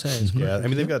just going to say. Yeah. I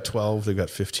mean, they've got 12, they've got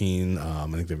 15. I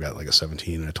think they've got like a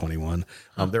 17 and a 21.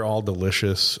 They're all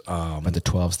delicious. But the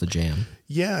 12's the jam.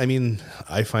 Yeah. I mean,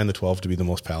 I find the 12 to be the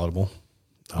most palatable.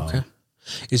 Okay.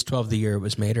 Is 12 the year it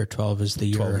was made, or 12 is the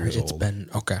year it's old. been?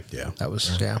 Okay. Yeah. That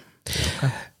was, yeah.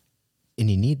 Okay.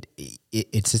 And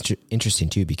it's interesting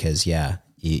too, because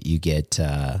you get,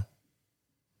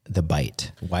 the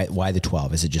bite. Why the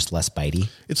 12? Is it just less bitey?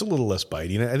 It's a little less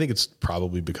bitey, and I think it's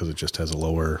probably because it just has a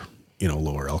lower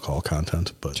alcohol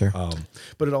content. But sure.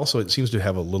 But it seems to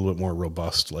have a little bit more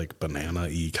robust, like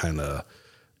banana-y kind of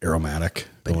aromatic.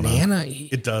 Banana-y.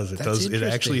 It does. It does. It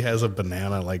actually has a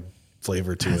banana like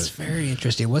flavor to it. That's very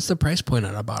interesting. What's the price point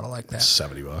on a bottle like that?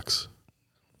 $70.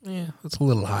 Yeah, it's a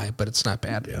little high, but it's not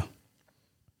bad. Yeah.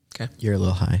 Okay. You're a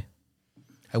little high.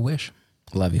 I wish.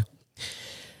 Love you.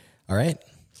 All right.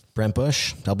 Brent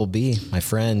Busch, double B, my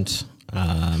friend.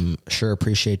 Sure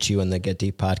appreciate you on the Get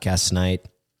Deep podcast tonight.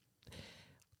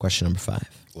 Question number 5.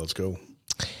 Let's go.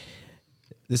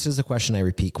 This is a question I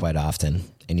repeat quite often,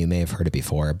 and you may have heard it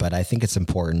before, but I think it's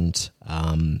important.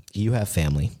 You have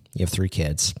family. You have 3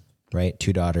 kids, right?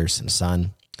 2 daughters and a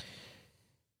son.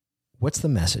 What's the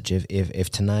message? If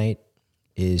tonight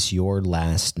is your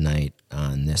last night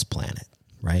on this planet,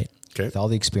 right? Okay. With all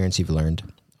the experience you've learned,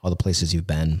 all the places you've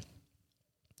been,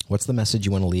 what's the message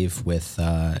you want to leave with,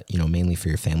 mainly for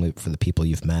your family, for the people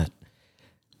you've met,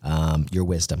 your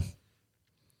wisdom?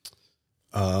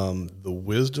 The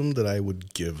wisdom that I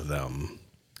would give them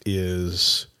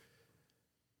is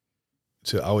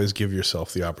to always give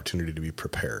yourself the opportunity to be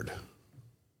prepared.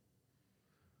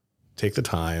 Take the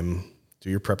time, do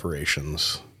your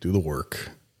preparations, do the work,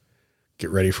 get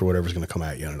ready for whatever's going to come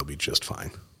at you, and it'll be just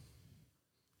fine.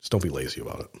 Just don't be lazy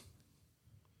about it.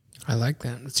 I like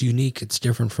that. It's unique. It's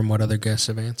different from what other guests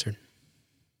have answered.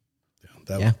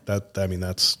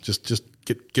 That's just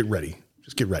get ready.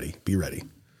 Just get ready. Be ready.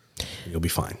 You'll be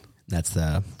fine. That's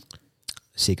the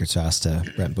secret sauce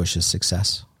to Brent Busch's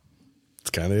success. That's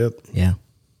kind of it. Yeah.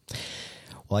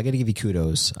 Well, I got to give you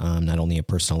kudos, not only a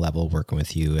personal level, working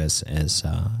with you as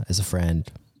a friend,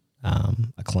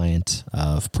 a client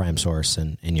of Prime Source,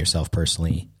 and yourself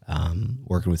personally,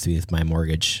 working with you with my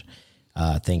mortgage.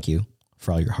 Thank you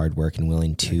for all your hard work and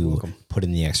willing to put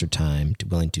in the extra time, to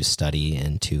willing to study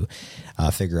and to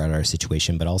figure out our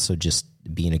situation, but also just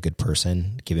being a good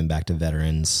person, giving back to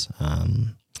veterans,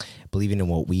 believing in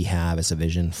what we have as a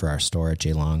vision for our store at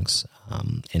J. Long's,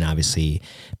 and obviously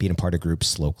being a part of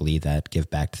groups locally that give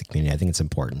back to the community. I think it's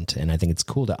important. And I think it's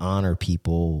cool to honor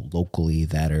people locally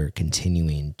that are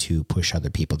continuing to push other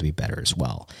people to be better as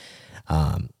well.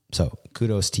 So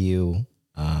kudos to you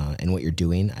and what you're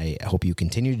doing. I hope you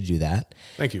continue to do that.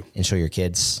 Thank you. And show your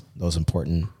kids those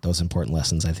important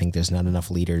lessons. I think there's not enough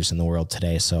leaders in the world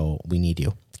today, so we need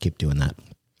you to keep doing that.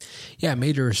 Yeah,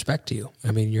 major respect to you.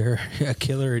 I mean, you're a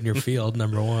killer in your field,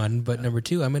 number one. But number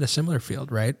two, I'm in a similar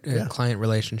field, right? Yeah. Client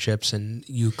relationships, and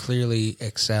you clearly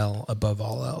excel above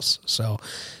all else. So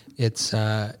it's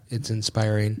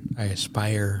inspiring. I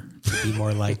aspire to be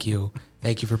more like you.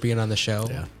 Thank you for being on the show.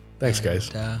 Yeah. Thanks, guys.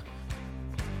 Have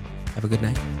a good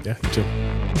night. Yeah, you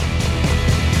too.